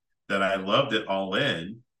that I loved it all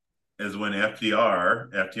in is when FTR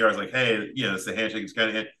is like, hey, it's the handshake, it's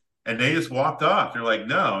kind of, and they just walked off. They're like,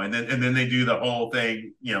 no, and then they do the whole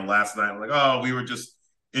thing, last night, like, oh, we were just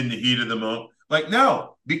in the heat of the moment. Like,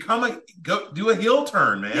 no, go do a heel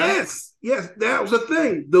turn, man. yes, that was the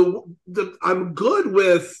thing. I'm good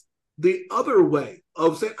with the other way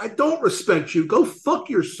of saying, I don't respect you. Go fuck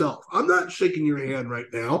yourself. I'm not shaking your hand right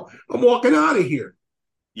now. I'm walking out of here.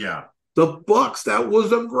 Yeah. The Bucks, that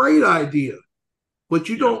was a great idea. But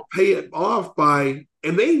you Yeah. don't pay it off by,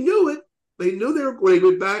 and they knew it. They knew they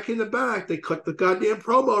went back in the back. They cut the goddamn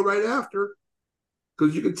promo right after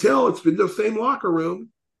because you can tell it's been the same locker room.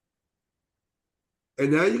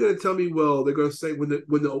 And now you're going to tell me, well, they're going to say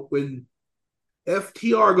when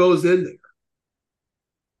FTR goes in there,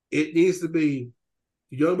 it needs to be.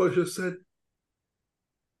 The Young Bucks just said,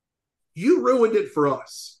 you ruined it for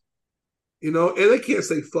us. And they can't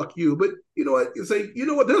say fuck you, but you know what? You say, you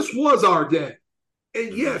know what? This was our day.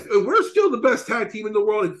 And yes, and we're still the best tag team in the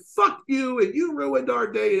world. And fuck you, and you ruined our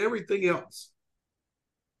day and everything else.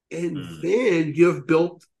 And then you've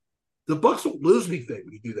built the Bucks don't lose anything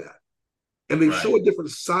when you do that. And they show a different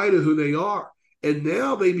side of who they are. And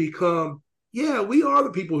now they become, yeah, we are the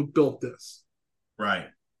people who built this. Right.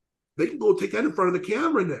 They can go take that in front of the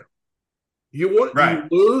camera now. You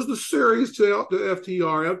lose the series to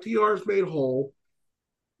FTR. FTR is made whole.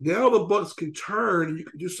 Now the Bucks can turn and you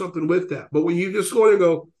can do something with that. But when you just go in and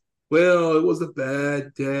go, well, it was a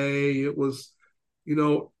bad day. It was,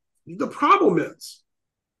 the problem is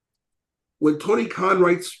when Tony Khan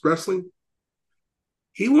writes wrestling,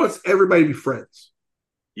 he wants everybody to be friends.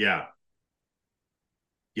 Yeah.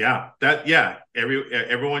 Yeah.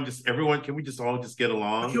 Everyone, can we just all just get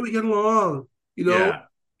along? Can we get along?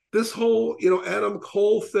 This whole, Adam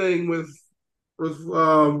Cole thing with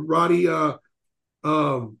Roddy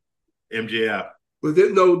MJF. with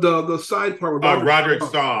it, no, the side part with Roderick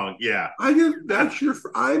Strong. Yeah. I'm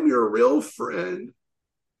your real friend.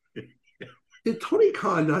 Did Tony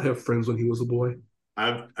Khan not have friends when he was a boy?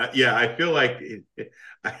 I feel like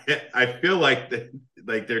like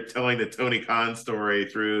they're telling the Tony Khan story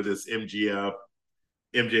through this MJF,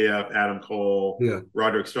 Adam Cole, Yeah.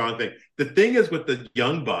 Roderick Strong thing. The thing is with the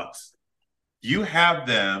Young Bucks, You have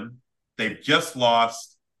them, they've just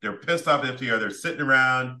lost, they're pissed off at FTR, they're sitting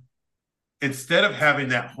around. Instead of having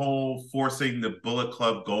that whole forcing the Bullet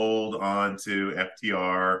Club gold onto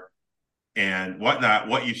FTR and whatnot,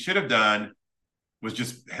 what you should have done was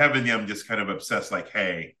just having them just kind of obsessed, like,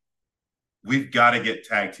 hey, we've got to get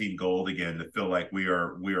tag team gold again to feel like we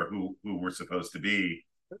are who we're supposed to be.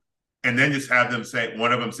 And then just have them say,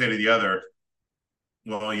 one of them say to the other,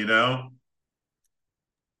 well,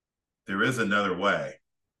 there is another way.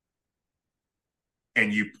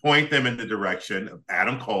 And you point them in the direction of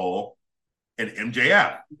Adam Cole and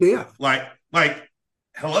MJF. Yeah. Like,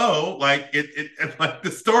 hello, like it like the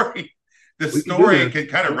story can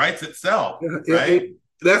kind of writes itself, right?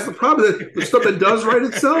 That's the problem. That the stuff that does write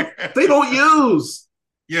itself, they don't use.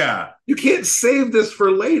 Yeah. You can't save this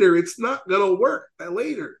for later. It's not going to work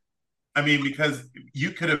later. I mean, because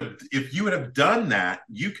you could have, if you would have done that,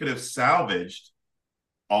 you could have salvaged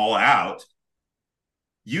All Out.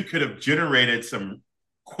 You could have generated some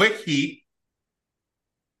quick heat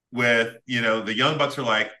with, the Young Bucks are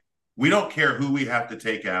like, we don't care who we have to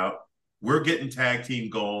take out. We're getting tag team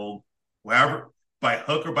gold, however, by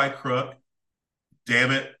hook or by crook.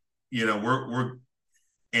 Damn it. We're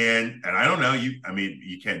and I don't know,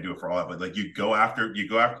 you can't do it for All Out, but like you go after,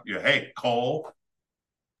 hey, Cole,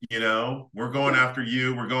 we're going after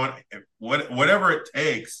you. We're going whatever it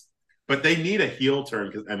takes. But they need a heel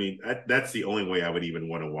turn because that's the only way I would even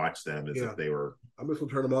want to watch them is if they were. I'm just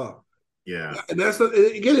gonna turn them off. Yeah, and that's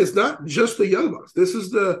again. It's not just the Young Bucks. This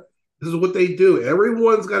is what they do.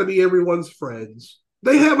 Everyone's got to be everyone's friends.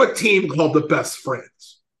 They have a team called the Best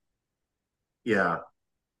Friends. Yeah.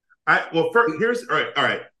 Here's all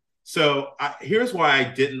right. So here's why I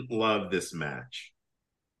didn't love this match,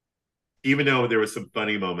 even though there were some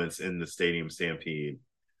funny moments in the Stadium Stampede.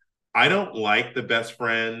 I don't like the Best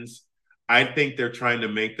Friends. I think they're trying to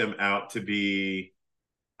make them out to be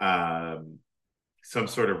some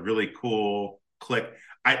sort of really cool clique.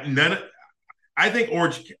 I think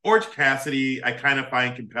Orange Cassidy I kind of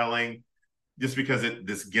find compelling just because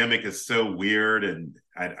this gimmick is so weird and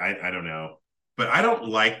I don't know. But I don't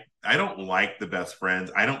like the Best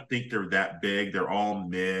Friends. I don't think they're that big. They're all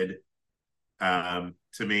mid to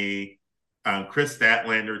me. Chris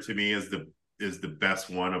Statlander to me is the best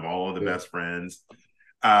one of all of the Best Friends.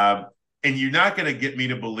 And you're not going to get me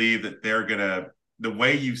to believe that they're going to, the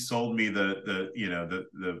way you sold me the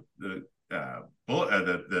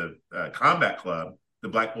Combat Club, the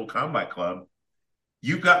Blackpool Combat Club,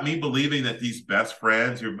 you've got me believing that these Best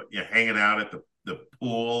Friends who are hanging out at the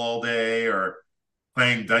pool all day or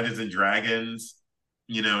playing Dungeons and Dragons,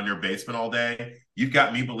 in their basement all day, you've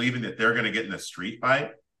got me believing that they're going to get in a street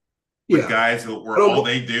fight with guys where all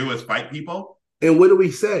they do is fight people. And what do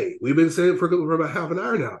we say? We've been saying it for about half an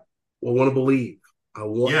hour now. We want to believe. I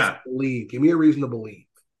want to believe. Give me a reason to believe.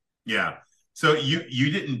 Yeah. So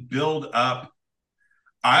you didn't build up.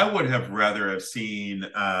 I would have rather have seen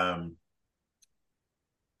oh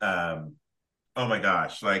my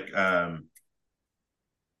gosh, like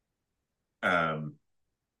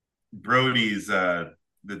Brody's the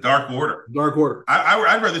Dark Order. Dark Order.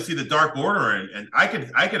 I'd rather see the Dark Order, and I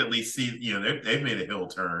could at least see, they've made a heel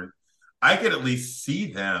turn. I could at least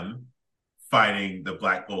see them fighting the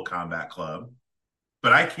Blackpool Combat Club,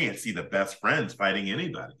 but I can't see the Best Friends fighting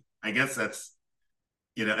anybody. I guess that's,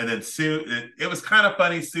 and then Sue, it was kind of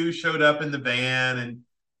funny. Sue showed up in the van and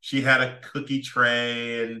she had a cookie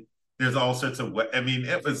tray and there's all sorts of,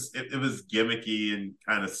 it was gimmicky and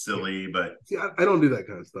kind of silly, but see, I don't do that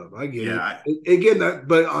kind of stuff. I get it.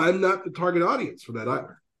 But I'm not the target audience for that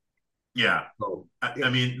either. Yeah. So,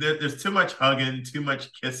 there's too much hugging, too much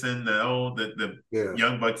kissing, the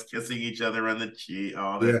Young Bucks kissing each other on the cheek,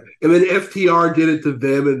 all that. Yeah. And then FTR did it to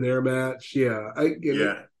them in their match. Yeah. I get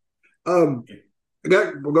it. We're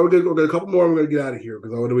gonna get a couple more. We're gonna get out of here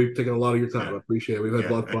because I know we've taken a lot of your time. I appreciate it. We've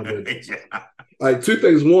had a lot of fun. All right, two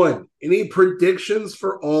things. One, any predictions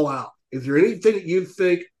for All Out? Is there anything that you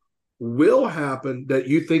think will happen that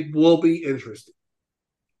you think will be interesting?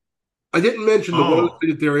 I didn't mention the one thing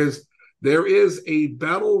that there is a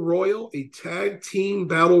battle royal, a tag team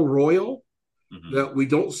battle royal that we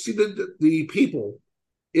don't see the people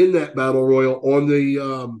in that battle royal on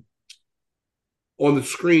the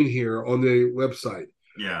screen here on the website.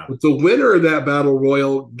 Yeah. But the winner of that battle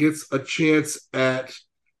royal gets a chance at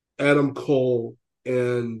Adam Cole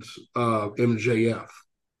and MJF.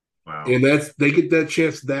 Wow. And they get that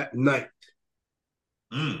chance that night.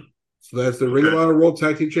 So that's the Ring of Honor World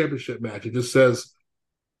Tag Team Championship match. It just says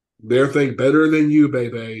their thing better than you,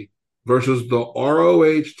 baby, versus the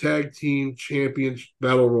ROH Tag Team Champions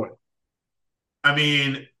Battle Royal.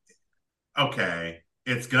 Okay.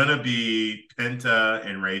 it's gonna be Penta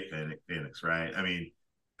and Ray Phoenix, right?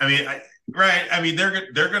 Right. I mean,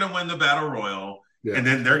 they're gonna win the battle royal, Yeah. and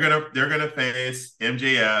then they're gonna face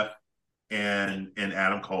MJF and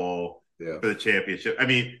Adam Cole Yeah. for the championship. I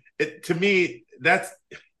mean, to me, that's.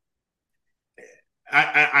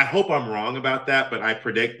 I hope I'm wrong about that, but I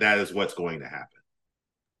predict that is what's going to happen.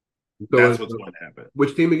 So That's what's going to happen.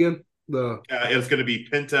 which team again? The It's going to be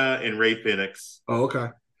Penta and Ray Phoenix. Oh, okay.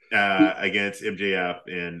 Against MJF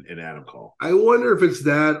and Adam Cole. I wonder if it's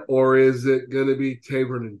that or is it going to be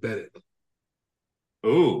Taven and Bennett?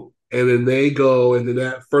 Ooh. And then they go, and then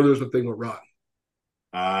that furthers the thing with Roddy.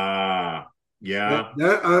 Yeah.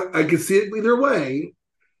 I can see it either way.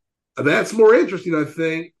 That's more interesting, I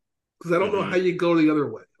think, because I don't know how you go the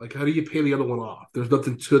other way. Like, how do you pay the other one off? There's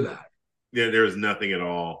nothing to that. Yeah, there's nothing at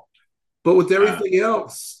all. But with everything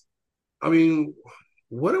else, I mean,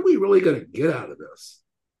 what are we really going to get out of this?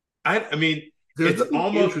 I mean, there's it's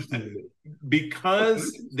almost interesting to me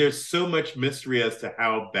because there's so much mystery as to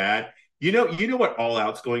how bad. You know what All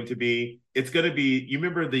Out's going to be? It's going to be. You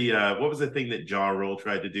remember the what was the thing that Jaw Roll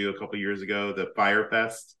tried to do a couple years ago? The Fire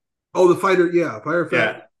Fest. Oh, the fighter, yeah, Fire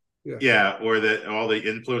Fest. Yeah. Or that all the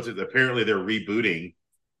influencers. Apparently, they're rebooting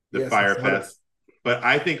the Fire Fest. But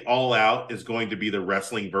I think All Out is going to be the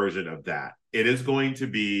wrestling version of that. It is going to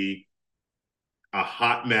be a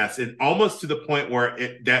hot mess, and almost to the point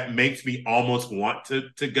where that makes me almost want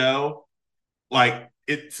to go, like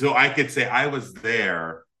it, so I could say I was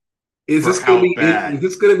there. Is this going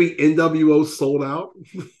to be NWO sold out?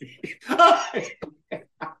 If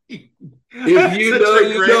you know,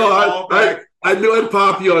 you know. I knew I'd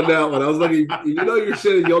pop you on that one. I was like, you know your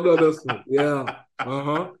shit, and you'll know this one. Yeah.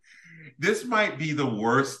 This might be the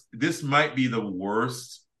worst. This might be the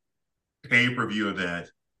worst pay-per-view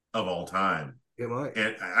event of all time. It might.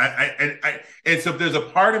 And so there's a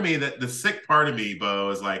part of me that the sick part of me, Bo,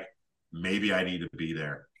 is like, maybe I need to be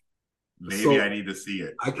there. Maybe I need to see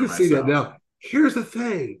it. I can see that now. Here's the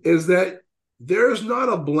thing: is that there's not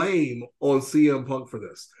a blame on CM Punk for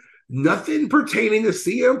this. Nothing pertaining to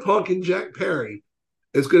CM Punk and Jack Perry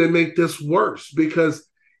is going to make this worse because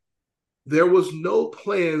there was no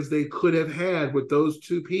plans they could have had with those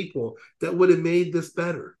two people that would have made this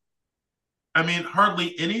better. I mean,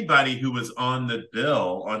 hardly anybody who was on the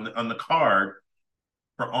bill on the card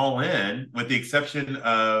for All In, with the exception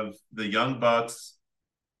of the Young Bucks,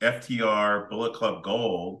 FTR, Bullet Club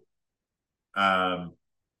Gold.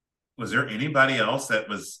 Was there anybody else that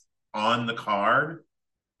was on the card?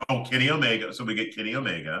 Oh, Kenny Omega. So we get Kenny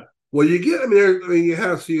Omega. Well, you get. You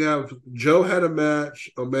have Joe had a match,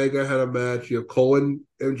 Omega had a match. You have Cole and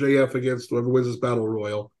MJF against whoever wins this battle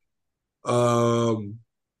royal.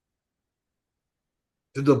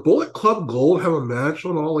 Did the Bullet Club Gold have a match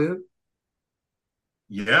on All In?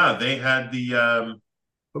 Yeah, they had the.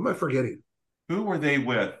 What am I forgetting? Who were they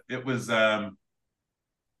with? It was. One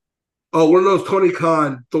of those Tony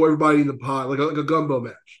Khan throw everybody in the pot like a gumbo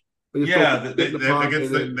match. They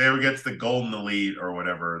were against the Golden Elite or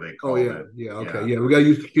whatever they called it. Yeah, okay, yeah. We got to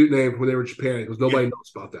use the cute name when they were in Japan because nobody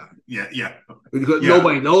knows about that. Yeah. Because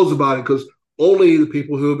nobody knows about it because only the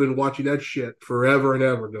people who have been watching that shit forever and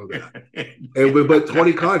ever know that. But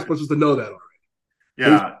Tony Khan's supposed to know that already.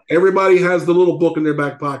 Yeah. Everybody has the little book in their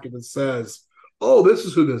back pocket that says, "Oh, this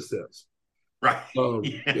is who this is." Right.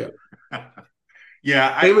 Yeah.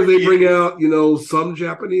 Yeah. Same as they bring out, some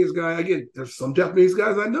Japanese guy. Again, there's some Japanese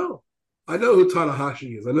guys I know. I know who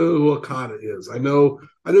Tanahashi is. I know who Okada is. I know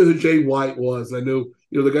who Jay White was. I know,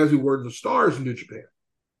 the guys who were the stars in New Japan.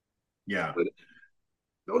 Yeah. But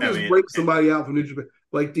don't just break somebody out from New Japan.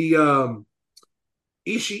 Like the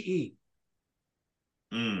Ishii.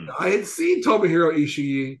 I had seen Tomohiro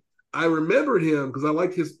Ishii. I remembered him because I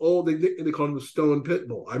liked his old, they called him the Stone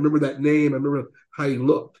Pitbull. I remember that name. I remember how he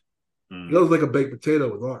looked. He was like a baked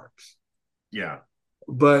potato with arms. Yeah.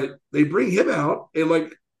 But they bring him out,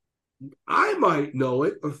 and I might know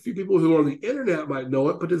it. A few people who are on the internet might know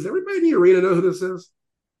it, but does everybody in the arena know who this is?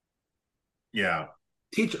 Yeah.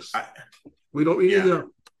 Teach us. We don't need to know.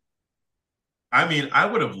 I mean, I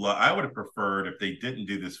would have preferred if they didn't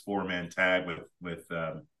do this 4-man tag with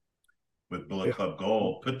Bullet Club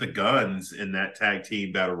Gold. Put the Guns in that tag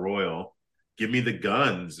team battle royal. Give me the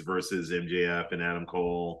Guns versus MJF and Adam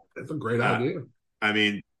Cole. That's a great idea. I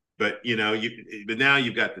mean, but now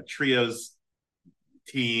you've got the trios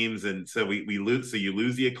teams, and so we lose. So you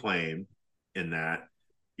lose the Acclaim in that.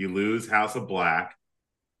 You lose House of Black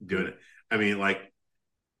doing it. I mean,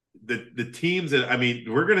 the teams that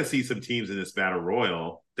we're going to see some teams in this battle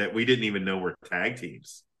royal that we didn't even know were tag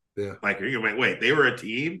teams. Yeah. Wait, they were a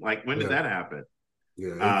team? When did that happen?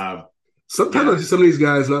 Yeah. Sometimes I see some of these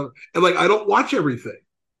guys, and like I don't watch everything.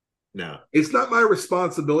 No. It's not my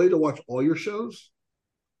responsibility to watch all your shows.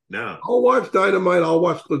 No. I'll watch Dynamite, I'll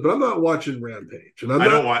watch clips, but I'm not watching Rampage. And I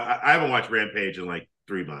haven't watched Rampage in like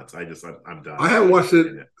 3 months. I'm done. I haven't watched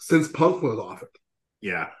it since Punk was off it.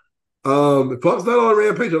 Yeah. If Punk's not on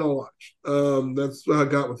Rampage, I don't watch. That's what I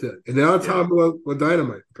got with it. And now it's time with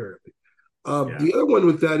Dynamite, apparently. The other one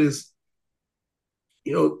with that is,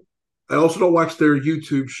 I also don't watch their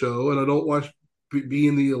YouTube show, and I don't watch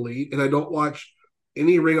Being the Elite, and I don't watch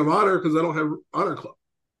any Ring of Honor because I don't have Honor Club.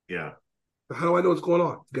 Yeah. How do I know what's going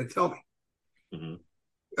on? You got to tell me. Mm-hmm.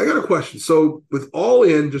 I got a question. So with All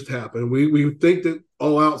In just happened, we think that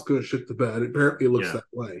All Out's going to shit the bed. Apparently, it looks that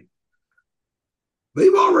way.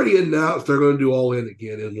 They've already announced they're going to do All In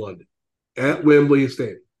again in London at Wembley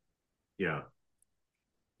Stadium. Yeah.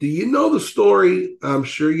 Do you know the story? I'm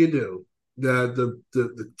sure you do. That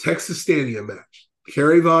the Texas Stadium match,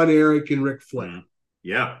 Kerry Von Erich and Ric Flair,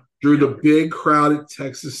 drew the big crowd at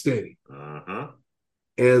Texas Stadium.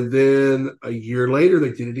 And then a year later,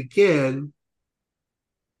 they did it again,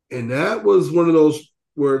 and that was one of those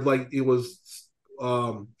where like it was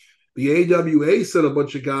the AWA sent a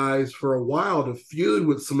bunch of guys for a while to feud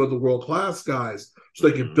with some of the world class guys so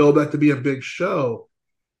they could build that to be a big show.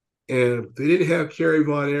 And they didn't have Kerry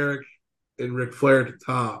Von Erich and Ric Flair at the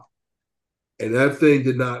top. And that thing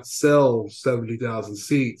did not sell 70,000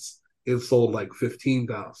 seats. It sold like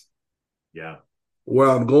 15,000. Yeah.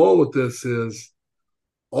 Where I'm going with this is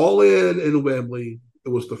All in Wembley. It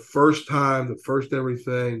was the first time, the first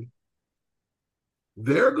everything.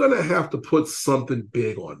 They're going to have to put something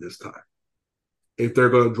big on this time if they're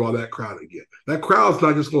going to draw that crowd again. That crowd's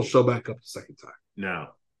not just going to show back up the second time. No.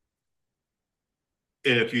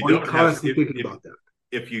 And if you don't have, thinking about that.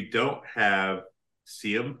 If you don't have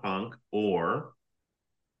CM Punk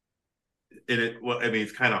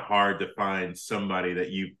it's kind of hard to find somebody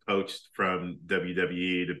that you poached from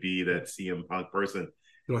WWE to be that CM Punk person.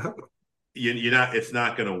 You don't have to. You're not. It's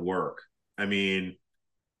not going to work. I mean,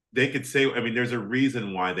 they could say. I mean, there's a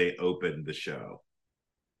reason why they opened the show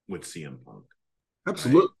with CM Punk.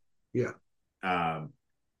 Absolutely, right? Yeah.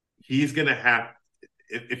 He's going to have.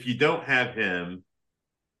 If you don't have him,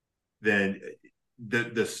 then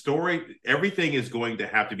the story, everything is going to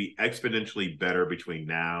have to be exponentially better between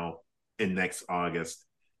now and next August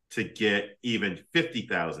to get even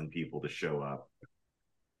 50,000 people to show up.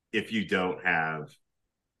 If you don't have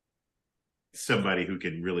somebody who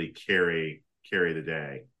can really carry the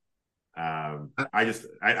day, I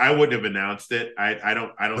wouldn't have announced it. I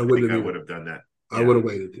don't think I would have done that. Yeah. I would have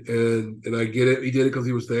waited, and I get it. He did it because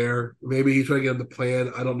he was there. Maybe he's trying to get him the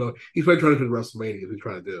plan. I don't know. He's probably trying to do WrestleMania. He's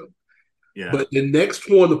trying to do. Yeah. But the next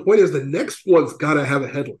one, the point is, the next one's got to have a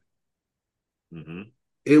headline. Mm-hmm.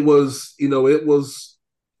 It was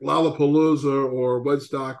Lollapalooza or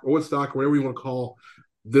Woodstock, or whatever you want to call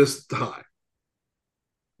this time.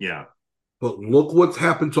 Yeah. But look what's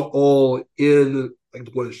happened to All In, like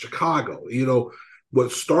what in Chicago.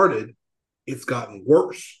 What started, it's gotten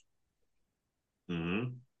worse.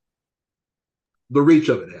 Mm-hmm. The reach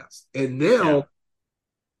of it has. And now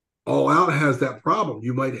All Out has that problem.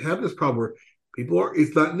 You might have this problem where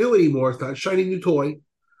it's not new anymore. It's not a shiny new toy.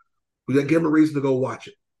 We got to give them a reason to go watch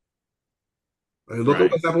it. I mean, look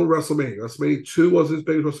at what happened with WrestleMania. WrestleMania 2 wasn't as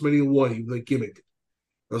big as WrestleMania 1. Even they gimmicked it.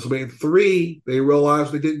 WrestleMania 3, they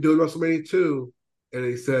realized they didn't do it WrestleMania 2. And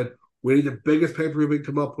they said, we need the biggest pay-per-view we can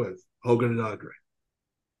come up with. Hogan and Andre.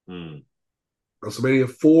 WrestleMania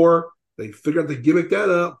 4, they figured out they gimmicked that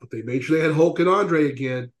up, but they made sure they had Hulk and Andre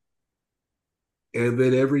again. And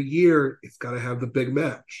then every year, it's got to have the big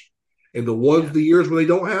match. And the years where they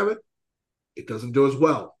don't have it, it doesn't do as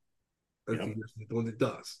well as the one that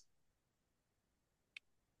does.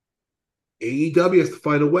 AEW has to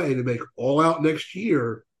find a way to make All Out next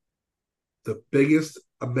year the biggest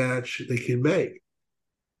match they can make.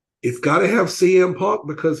 It's got to have CM Punk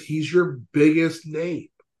because he's your biggest name.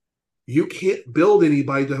 You can't build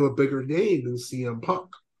anybody to have a bigger name than CM Punk.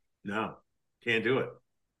 No, can't do it.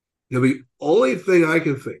 The only thing I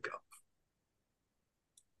can think of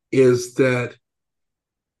is that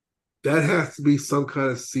has to be some kind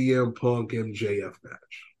of CM Punk MJF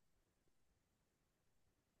match.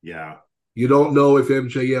 Yeah. You don't know if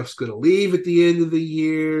MJF's going to leave at the end of the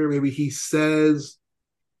year. Maybe he says,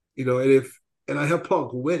 and I have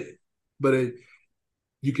Punk win it, but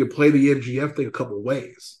you can play the MJF thing a couple of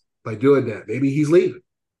ways by doing that. Maybe he's leaving.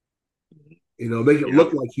 Make it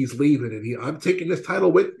look like he's leaving, and I'm taking this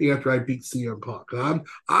title with me after I beat CM Punk.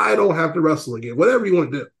 I don't have to wrestle again. Whatever you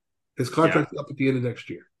want to do. His contract's up at the end of next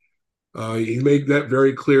year. He made that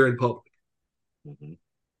very clear in public. Mm-hmm.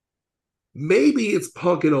 maybe it's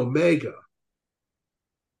Punk and Omega,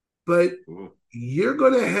 but Ooh, you're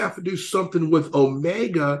going to have to do something with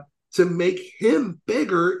Omega to make him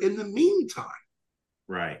bigger in the meantime.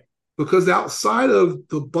 right. Because outside of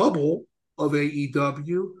the bubble of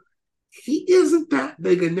AEW, he isn't that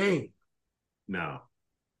big a name. No,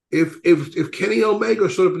 If Kenny Omega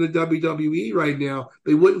showed up in the WWE right now,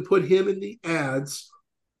 they wouldn't put him in the ads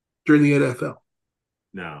during the NFL.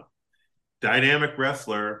 no. Dynamic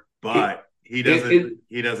wrestler, It, but he it, doesn't it,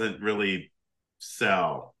 he doesn't really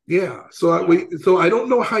sell yeah, so well. I don't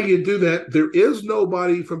know how you do that. There is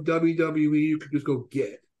nobody from WWE you could just go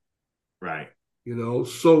get, Right.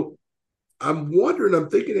 So I'm wondering. I'm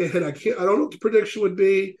thinking ahead. I don't know what the prediction would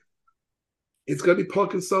be. It's going to be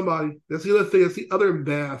punking somebody. That's the other thing. That's the other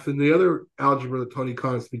math and the other algebra that Tony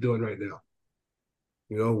Khan is be doing right now.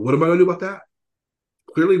 What am I going to do about that?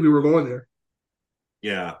 Clearly, we were going there.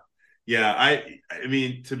 Yeah. Yeah. I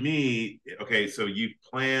mean, to me, okay, so you've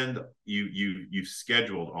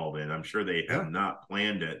scheduled all that. I'm sure they have Yeah, not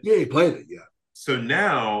planned it. yeah, he planned it. Yeah, So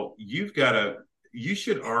now you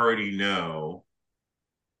should already know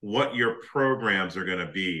what your programs are going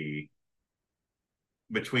to be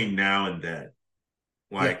between now and then.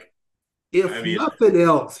 yeah. Like, I If mean, nothing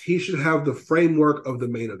else, he should have the framework of the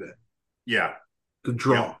main event yeah, to yep.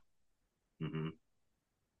 draw. Hmm.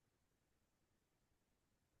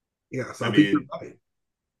 Yes, I I think you're mean, right.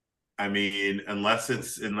 unless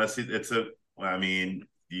it's a. I mean,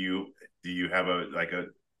 do you have a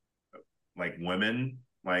like women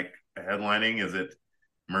like headlining? Is it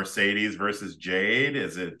Mercedes versus Jade?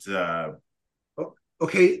 Is it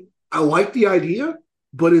Okay, I like the idea,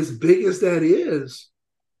 but as big as that is,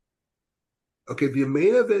 okay, the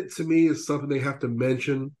main event to me is something they have to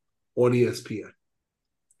mention on ESPN.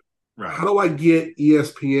 right? How do I get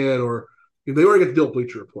ESPN or they already get the Deal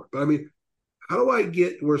Bleacher Report, but I mean, how do I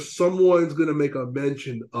get where someone's going to make a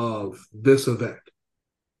mention of this event?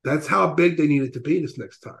 That's how big they need it to be this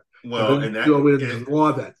next time. And Well, then and the that way to it,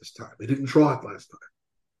 draw that this time. They didn't draw it last time.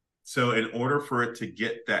 so in order for it to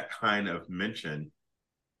get that kind of mention,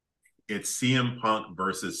 it's CM Punk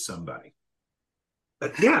versus somebody.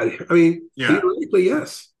 But yeah, I mean, Yeah, theoretically,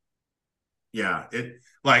 yes. yeah.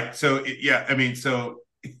 Yeah. I mean, so,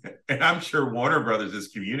 and I'm sure Warner Brothers is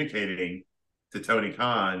communicating to Tony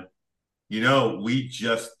Khan. We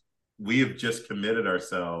have just committed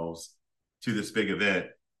ourselves to this big event.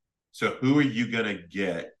 So who are you gonna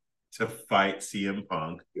get to fight CM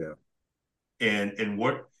Punk? Yeah. And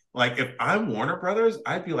what like if I'm Warner Brothers,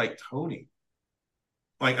 I'd be like Tony.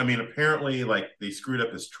 Like, I mean, apparently, like they screwed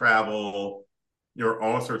up his travel. There were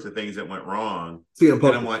all sorts of things that went wrong. CM And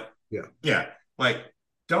Punk. I'm like, Yeah. yeah, like,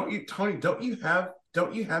 don't you, Tony, don't you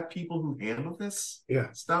have people who handle this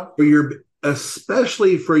Yeah. stuff?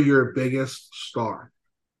 Especially for your biggest star.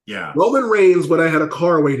 Yeah. Roman Reigns would have had a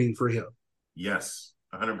car waiting for him Yes.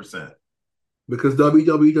 100%. because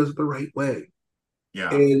WWE does it the right way.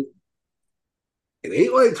 Yeah. And it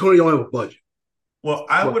ain't like Tony don't have a budget. Well,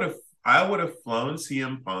 I would have flown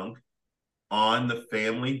CM Punk on the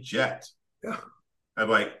family jet. Yeah. I'm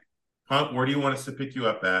like, Punk, where do you want us to pick you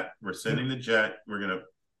up at? We're sending the jet. We're gonna,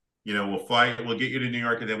 we'll fly. We'll get you to New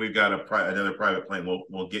York, and then we've got another private plane.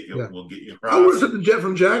 We'll get you. Yeah. We'll get you I would have across. took the jet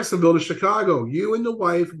from Jacksonville to Chicago. You and the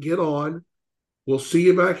wife get on. We'll see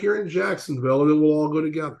you back here in Jacksonville, and then we'll all go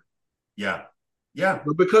together. Yeah, yeah,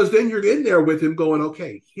 But because then you're in there with him going,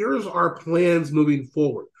 okay, here's our plans moving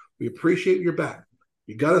forward. We appreciate your back.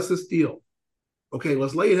 You got us this deal. Okay,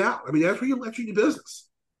 let's lay it out. I mean, that's where you let you do business.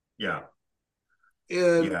 yeah,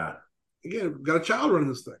 And yeah. again, we've got a child running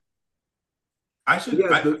this thing. I should. Yeah,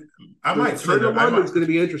 I the might return send. to I London might. is going to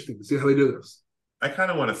be interesting to see how they do this. I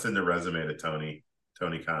kind of want to send a resume to Tony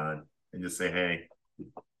Khan, and just say, hey,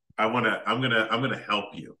 I want to. I'm gonna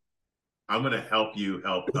help you. I'm gonna help you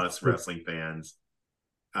help us wrestling fans.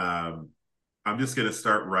 I'm just gonna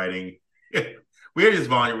start writing. We're just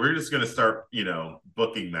volume. We're just gonna start,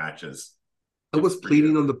 booking matches I was for you.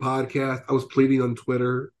 pleading on the podcast. I was pleading on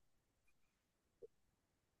Twitter.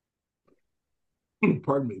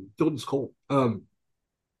 Pardon me, Tilden's cold.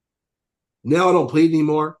 Now I don't plead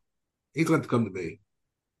anymore. He's going to come to me.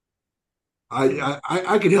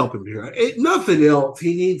 I can help him here. Nothing else.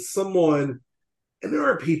 He needs someone, and there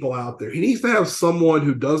are people out there. He needs to have someone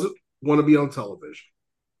who doesn't want to be on television,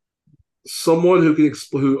 someone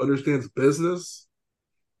who understands business,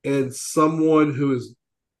 and someone who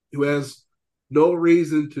has no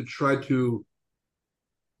reason to try to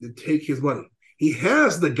take his money. He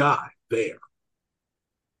has the guy there.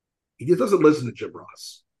 He just doesn't listen to Jim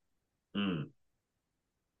Ross. Mm.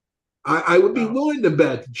 I would be Wow. willing to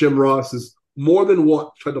bet Jim Ross is more than once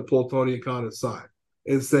tried to pull Tony Khan aside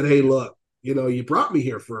and said, hey, look, you brought me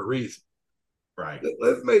here for a reason. Right.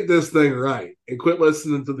 Let's make this thing right and quit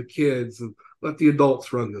listening to the kids and let the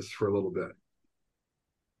adults run this for a little bit.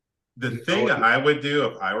 The thing I would do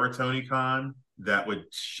if I were Tony Khan that would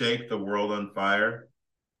shake the world on fire,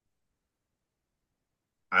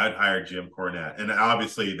 I'd hire Jim Cornette. And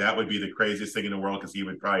obviously that would be the craziest thing in the world because he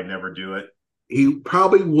would probably never do it. He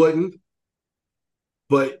probably wouldn't.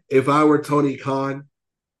 But if I were Tony Khan,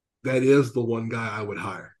 that is the one guy I would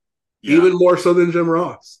hire. Yeah. Even more so than Jim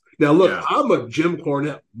Ross. Now, look, I'm a Jim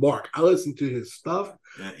Cornette mark. I listen to his stuff,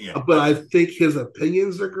 but I think his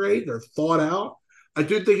opinions are great. They're thought out. I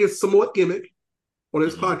do think it's somewhat gimmick on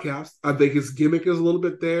his podcast. I think his gimmick is a little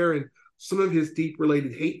bit there and some of his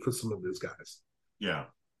deep-related hate for some of those guys. Yeah.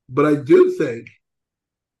 But I do think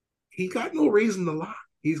he's got no reason to lie.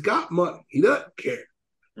 He's got money. He doesn't care.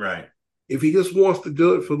 Right. If he just wants to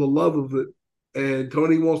do it for the love of it and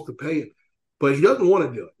Tony wants to pay him. But he doesn't want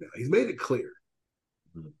to do it now. He's made it clear.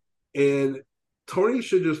 Mm-hmm. And Tony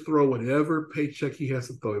should just throw whatever paycheck he has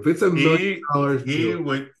to throw. If it's $1 million,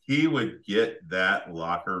 he would get that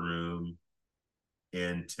locker room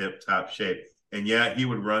in tip-top shape. And he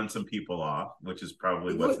would run some people off, which is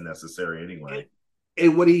probably what's necessary anyway.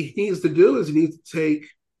 And what he needs to do is he needs to take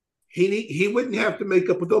he wouldn't have to make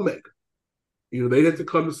up with Omega. They'd have to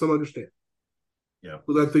come to some understanding. Yeah.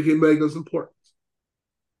 Because I think Omega's important.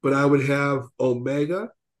 But I would have Omega,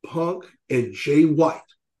 Punk, and Jay White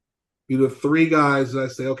be the three guys that I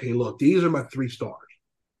say, okay, look, these are my 3 stars.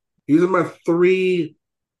 These are my 3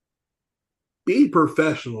 be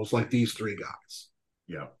professionals like these 3 guys.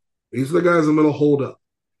 Yeah. These are the guys I'm going to hold up.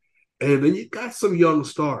 And then you got some young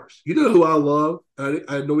stars. You know who I love?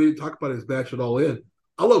 I know we didn't talk about his match at All In.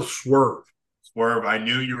 I love Swerve. Swerve. I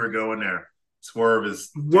knew you were going there.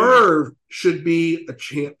 Swerve should be a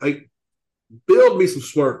champ. Like, build me some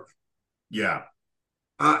Swerve. Yeah.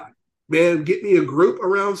 Man, get me a group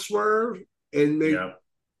around Swerve and make. Yeah.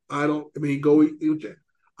 I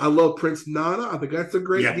love Prince Nana. I think that's a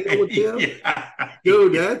great deal with him. Yeah.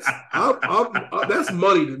 Dude, that's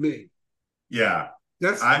money to me. Yeah.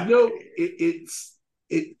 I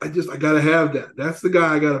gotta have that. That's the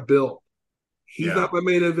guy I gotta build. He's not my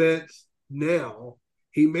main event now.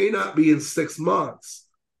 He may not be in 6 months,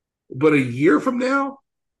 but a year from now,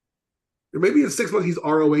 or maybe in 6 months, he's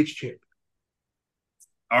ROH champion.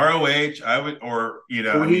 ROH, I would,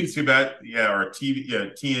 too bad, or TV,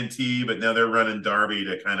 TNT, but now they're running Darby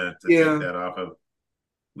to take that off of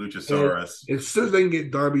Luchasaurus. And as soon as they can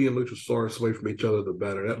get Darby and Luchasaurus away from each other, the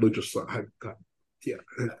better. That Luchasaurus,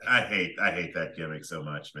 I hate that gimmick so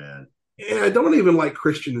much, man. And I don't even like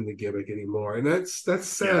Christian in the gimmick anymore, and that's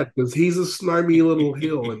sad because he's a snarmy little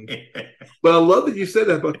heel. But I love that you said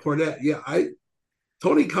that about Cornette. Yeah,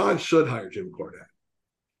 Tony Khan should hire Jim Cornette.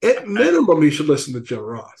 At minimum, he should listen to Jim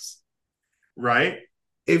Ross. Right.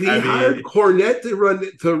 If he hired Cornette to run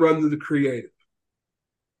the creative,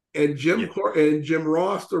 and Jim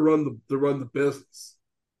Ross to run the business,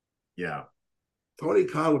 Tony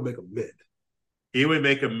Khan would make a mint. He would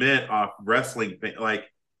make a mint off wrestling. Like,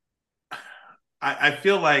 I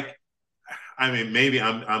feel like, maybe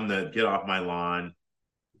I'm the get off my lawn,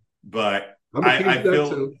 but I feel.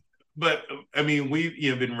 Too. But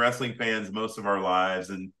we've been wrestling fans most of our lives,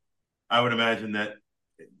 and I would imagine that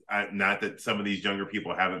not that some of these younger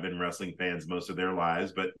people haven't been wrestling fans most of their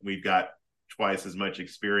lives, but we've got twice as much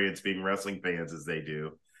experience being wrestling fans as they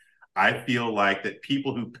do. I feel like that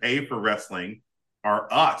people who pay for wrestling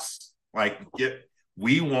are us. Like,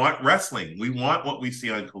 we want wrestling. We want what we see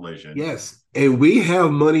on Collision. Yes, and we have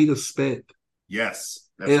money to spend. Yes.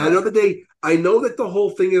 And right. I know that the whole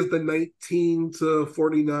thing is the 19 to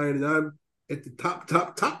 49, and I'm at the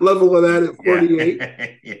top level of that at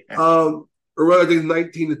 48. Or rather, I think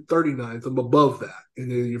 19 to 39, so I'm above that.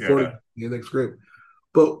 And then you're 40 in the next group.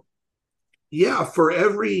 But so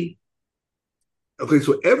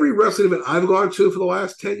every wrestling event I've gone to for the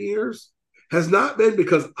last 10 years has not been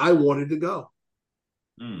because I wanted to go.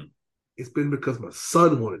 Mm. It's been because my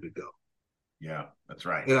son wanted to go. Yeah, that's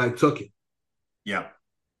right. And I took him. Yeah.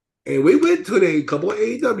 And we went to a couple of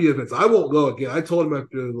AEW events. I won't go again. I told him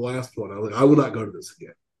after the last one, I will not go to this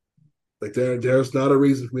again. Like, there's not a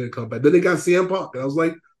reason for me to come back. Then they got CM Punk. And I was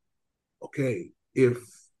like, okay, if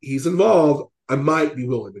he's involved, I might be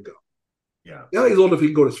willing to go. Yeah. Now he's old enough he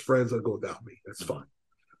can go to his friends and go without me. That's fine.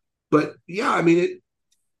 But now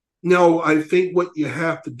I think what you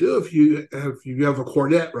have to do if you have a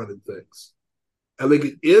Cornette running things, I think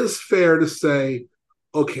it is fair to say,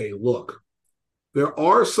 okay, look, there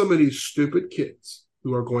are some of these stupid kids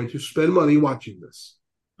who are going to spend money watching this.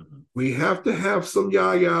 Mm-hmm. We have to have some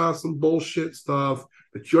some bullshit stuff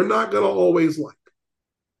that you're not going to always like.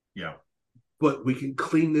 Yeah. but we can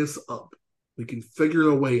clean this up. We can figure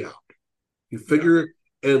a way out. You figure it,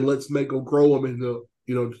 and let's grow them into,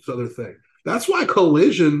 this other thing. That's why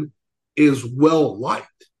Collision is well liked.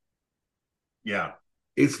 Yeah.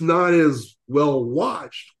 It's not as well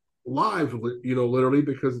watched live, literally,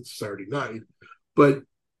 because it's Saturday night, but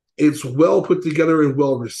it's well put together and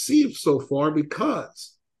well received so far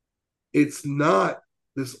because it's not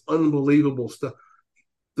this unbelievable stuff.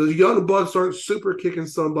 The Young Bucks aren't super kicking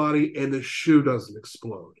somebody and the shoe doesn't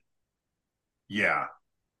explode. Yeah.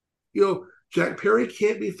 Jack Perry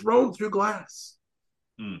can't be thrown through glass.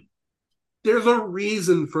 Mm. There's a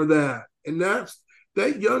reason for that. And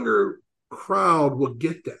that younger crowd will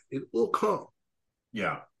get that. It will come.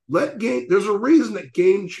 Yeah. There's a reason that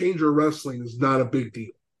game changer wrestling is not a big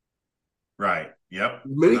deal. Right. Yep.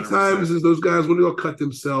 Many 100%. Times as those guys, when they'll cut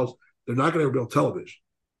themselves, they're not going to ever be on television.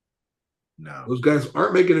 No. Those guys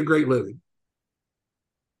aren't making a great living.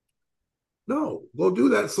 No, go do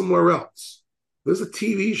that somewhere else. There's a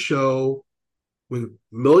TV show with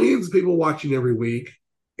millions of people watching every week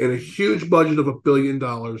and a huge budget of $1 billion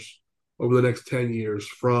over the next 10 years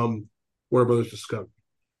from Warner Brothers Discovery.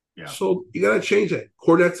 Yeah. So you got to change that.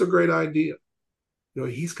 Cornette's a great idea.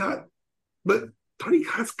 But Tony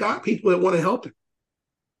Khan's got people that want to help him.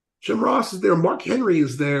 Jim Ross is there. Mark Henry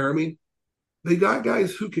is there. I mean, they got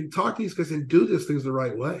guys who can talk to these guys and do these things the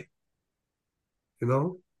right way.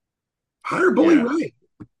 Hire Bully Ray.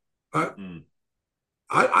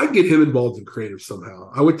 I'd get him involved in creative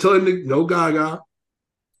somehow. I would tell him to no Gaga.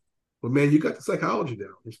 But man, you got the psychology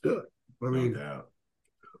down. Let's do it. I mean,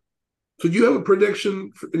 so do you have a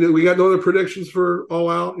prediction? We got no other predictions for All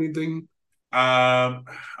Out? Anything? I'm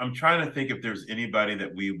trying to think if there's anybody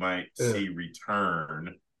that we might see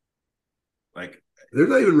return. Like, there's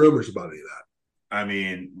not even rumors about any of that. I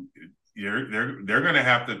mean, they're going to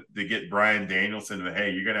have to get Bryan Danielson.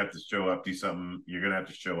 Hey, you're going to have to show up, do something. You're going to have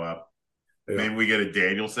to show up. Yeah. Maybe we get a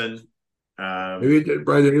Danielson. Maybe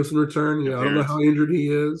Bryan Danielson return. Yeah, I don't know how injured he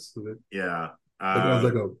is. Yeah, that guy's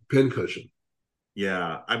like a pincushion.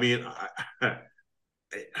 Yeah, I mean, I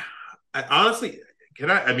honestly,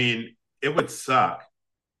 I mean, it would suck.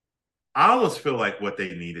 I almost feel like what they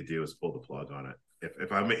need to do is pull the plug on it.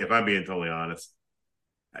 If I'm being totally honest,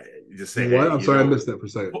 just say, what? Hey, I'm sorry, I missed that for a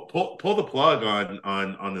second. Pull the plug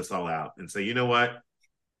on this All Out and say, you know what,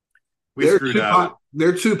 we screwed up.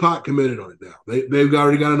 They're Tupac committed on it now. They've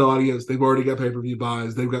already got an audience. They've already got pay-per-view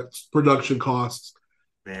buys. They've got production costs.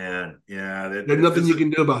 Man, yeah, there's nothing you can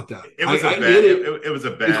do about that. It was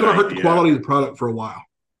a bad. It's going to hurt the quality of the product for a while.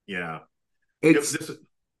 Yeah, it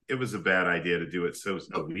was a bad idea to do it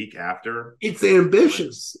a week after. It's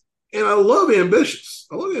ambitious, and I love ambitious.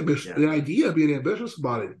 Yeah. The idea of being ambitious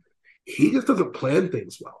about it. He just doesn't plan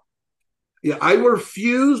things well. Yeah, I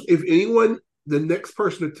refuse. If anyone, the next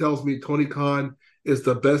person that tells me Tony Khan is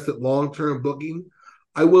the best at long-term booking,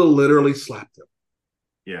 I will literally slap them.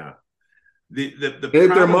 Yeah. If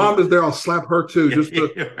their mom is there, I'll slap her too, just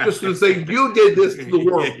to say you did this to the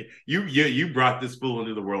world. You brought this fool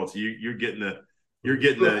into the world, so you're getting the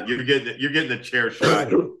chair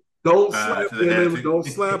shot. Don't slap women. Don't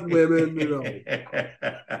slap women.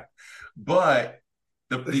 But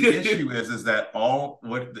the issue is that all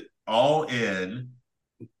in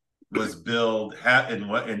was billed and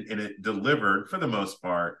it delivered for the most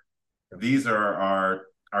part. These are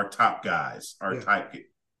our top guys, our type,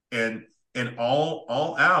 and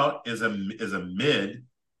all out is a mid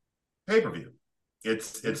pay-per-view.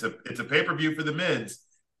 It's a pay-per-view for the mids,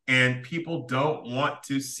 and people don't want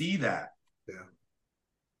to see that. Yeah.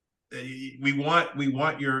 We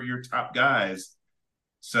want your top guys.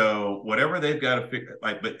 So whatever they've got to figure,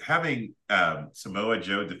 but having Samoa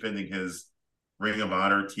Joe defending his Ring of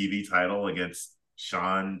Honor TV title against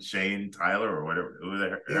Shane Tyler or whatever,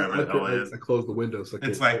 whoever the hell it is. I closed the window. So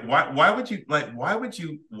it's like why would you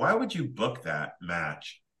book that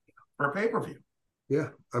match for a pay-per-view? Yeah,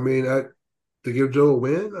 I mean, to give Joe a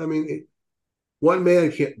win. I mean, one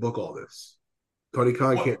man can't book all this. Tony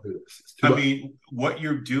Khan can't do this. I mean, what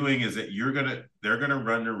you're doing is that they're gonna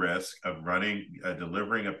run the risk of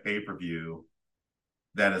delivering a pay-per-view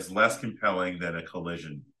that is less compelling than a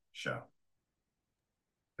Collision show.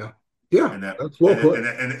 Yeah, and that's well put.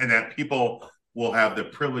 And that people will have the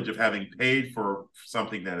privilege of having paid for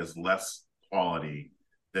something that is less quality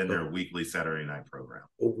than their weekly Saturday night program.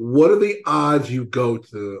 What are the odds you go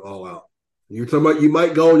to All Out? You're talking about you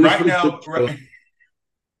might go right now.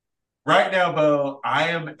 Right now, Bo,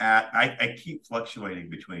 I keep fluctuating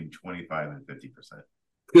between 25 and 50%.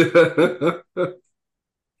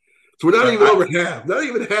 So we're not even over half. Not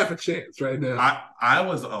even half a chance right now. I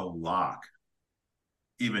was a lock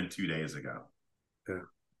even 2 days ago. Yeah.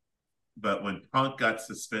 But when Punk got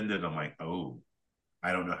suspended, I'm like, oh,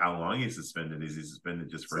 I don't know how long he's suspended. Is he suspended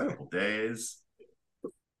just for a couple days?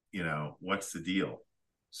 What's the deal?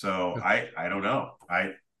 So I don't know.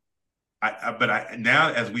 But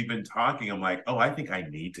now as we've been talking, I'm like, oh, I think I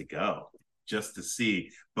need to go just to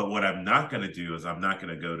see. But what I'm not going to do is I'm not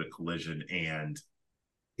going to go to Collision and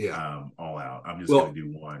All Out. I'm just going to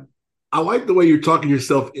do one. I like the way you're talking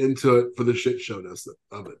yourself into it for the shit showness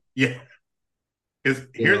of it. Yeah. Because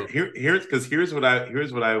here's what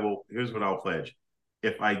I'll pledge.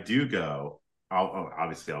 If I do go,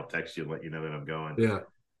 I'll text you and let you know that I'm going. Yeah.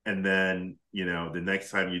 And then, the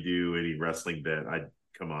next time you do any wrestling bit, I'd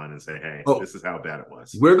come on and say, hey, this is how bad it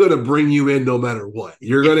was. We're going to bring you in no matter what.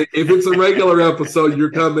 You're going to, if it's a regular episode,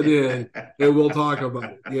 you're coming in and we'll talk about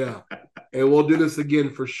it. Yeah. And we'll do this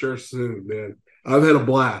again for sure soon, man. I've had a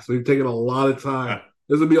blast. We've taken a lot of time.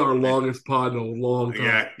 This will be our longest pod in a long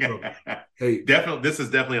time. Yeah. So, hey, definitely, this is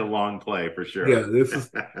definitely a long play for sure. Yeah, this is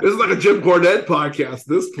like a Jim Cornette podcast at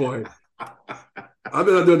this point. I've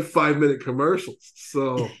been doing 5-minute commercials.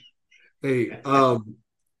 So, hey,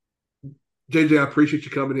 JJ, I appreciate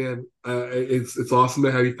you coming in. It's awesome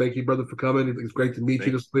to have you. Thank you, brother, for coming. It's great to meet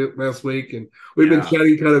you this last week, and we've been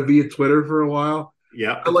chatting kind of via Twitter for a while.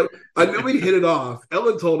 Yeah, I knew we'd hit it off.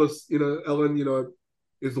 Ellen told us, Ellen,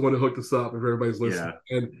 is the one who hooked us up. If everybody's listening,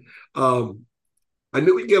 and I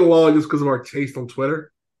knew we'd get along just because of our taste on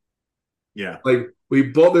Twitter. Yeah, like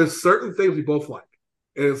there's certain things we both like,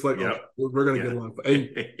 and it's like we're gonna get along. And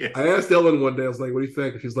I asked Ellen one day, I was like, "What do you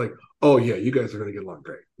think?" And she's like, "Oh yeah, you guys are gonna get along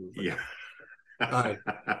great." Yeah.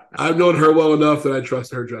 I've known her well enough that I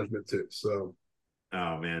trust her judgment too. So,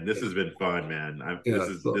 oh man, this has been fun, man.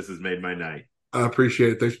 This has made my night. I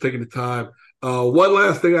appreciate it. Thanks for taking the time. One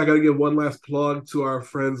last thing, I got to give one last plug to our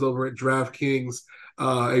friends over at DraftKings.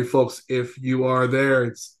 Hey, folks, if you are there,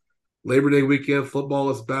 it's Labor Day weekend. Football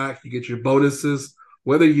is back. You get your bonuses,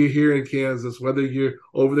 whether you're here in Kansas, whether you're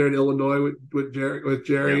over there in Illinois with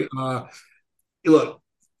Jerry. Look,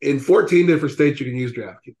 in 14 different states, you can use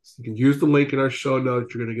DraftKings. You can use the link in our show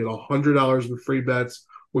notes. You're going to get $100 in free bets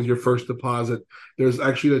with your first deposit. There's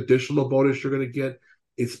actually an additional bonus you're going to get.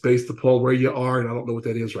 It's based upon where you are, and I don't know what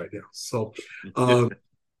that is right now. So I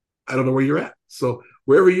don't know where you're at. So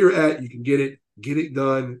wherever you're at, you can get it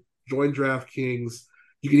done. Join DraftKings.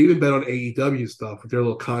 You can even bet on AEW stuff with their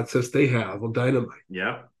little contest they have on Dynamite.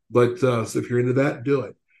 Yeah. But so if you're into that, do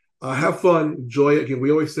it. Have fun. Enjoy it. Again,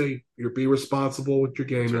 we always say be responsible with your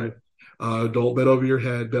gaming. Right. Don't bet over your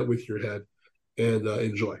head. Bet with your head. And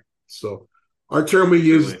enjoy. So our term we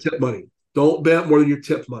use is tip money. Don't bet more than your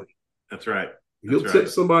tip money. That's right. If you'll tip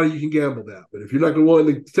somebody, you can gamble that. But if you're not going to want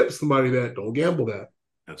to tip somebody that, don't gamble that.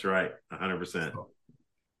 That's right. 100%.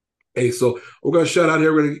 So we're going to shout out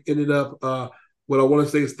here. We're going to end it up. What I want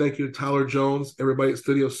to say is thank you to Tyler Jones, everybody at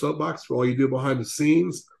Studio Soapbox, for all you do behind the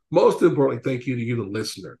scenes. Most importantly, thank you to you, the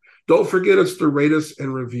listener. Don't forget us to rate us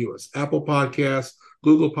and review us. Apple Podcasts,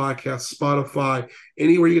 Google Podcasts, Spotify,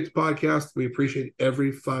 anywhere you get the podcast. We appreciate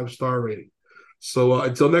every 5-star rating. So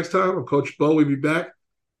until next time, I'm Coach Bo. We'll be back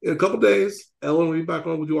in a couple days. Ellen will be back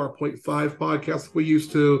on. We'll do our 0.5 podcast like we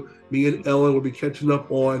used to. Me and Ellen will be catching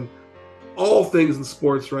up on all things in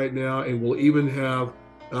sports right now, and we'll even have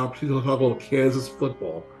an opportunity to talk about Kansas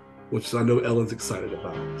football, which I know Ellen's excited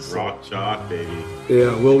about. So, Rock chalk, baby.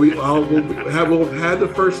 Yeah, we'll have had the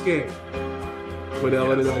first game when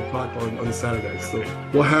Ellen and I talked on Saturday. So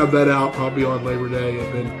we'll have that out probably on Labor Day,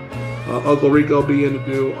 and then Uncle Rico will be in to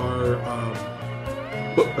do our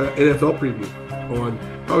NFL preview on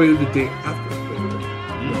probably the day after Labor Day.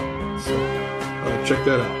 So check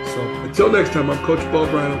that out. So until next time, I'm Coach Bo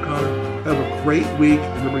Brian O'Connor. Have a great week.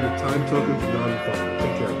 Remember, your time tokens are non-refundable.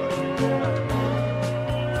 Take care, everybody.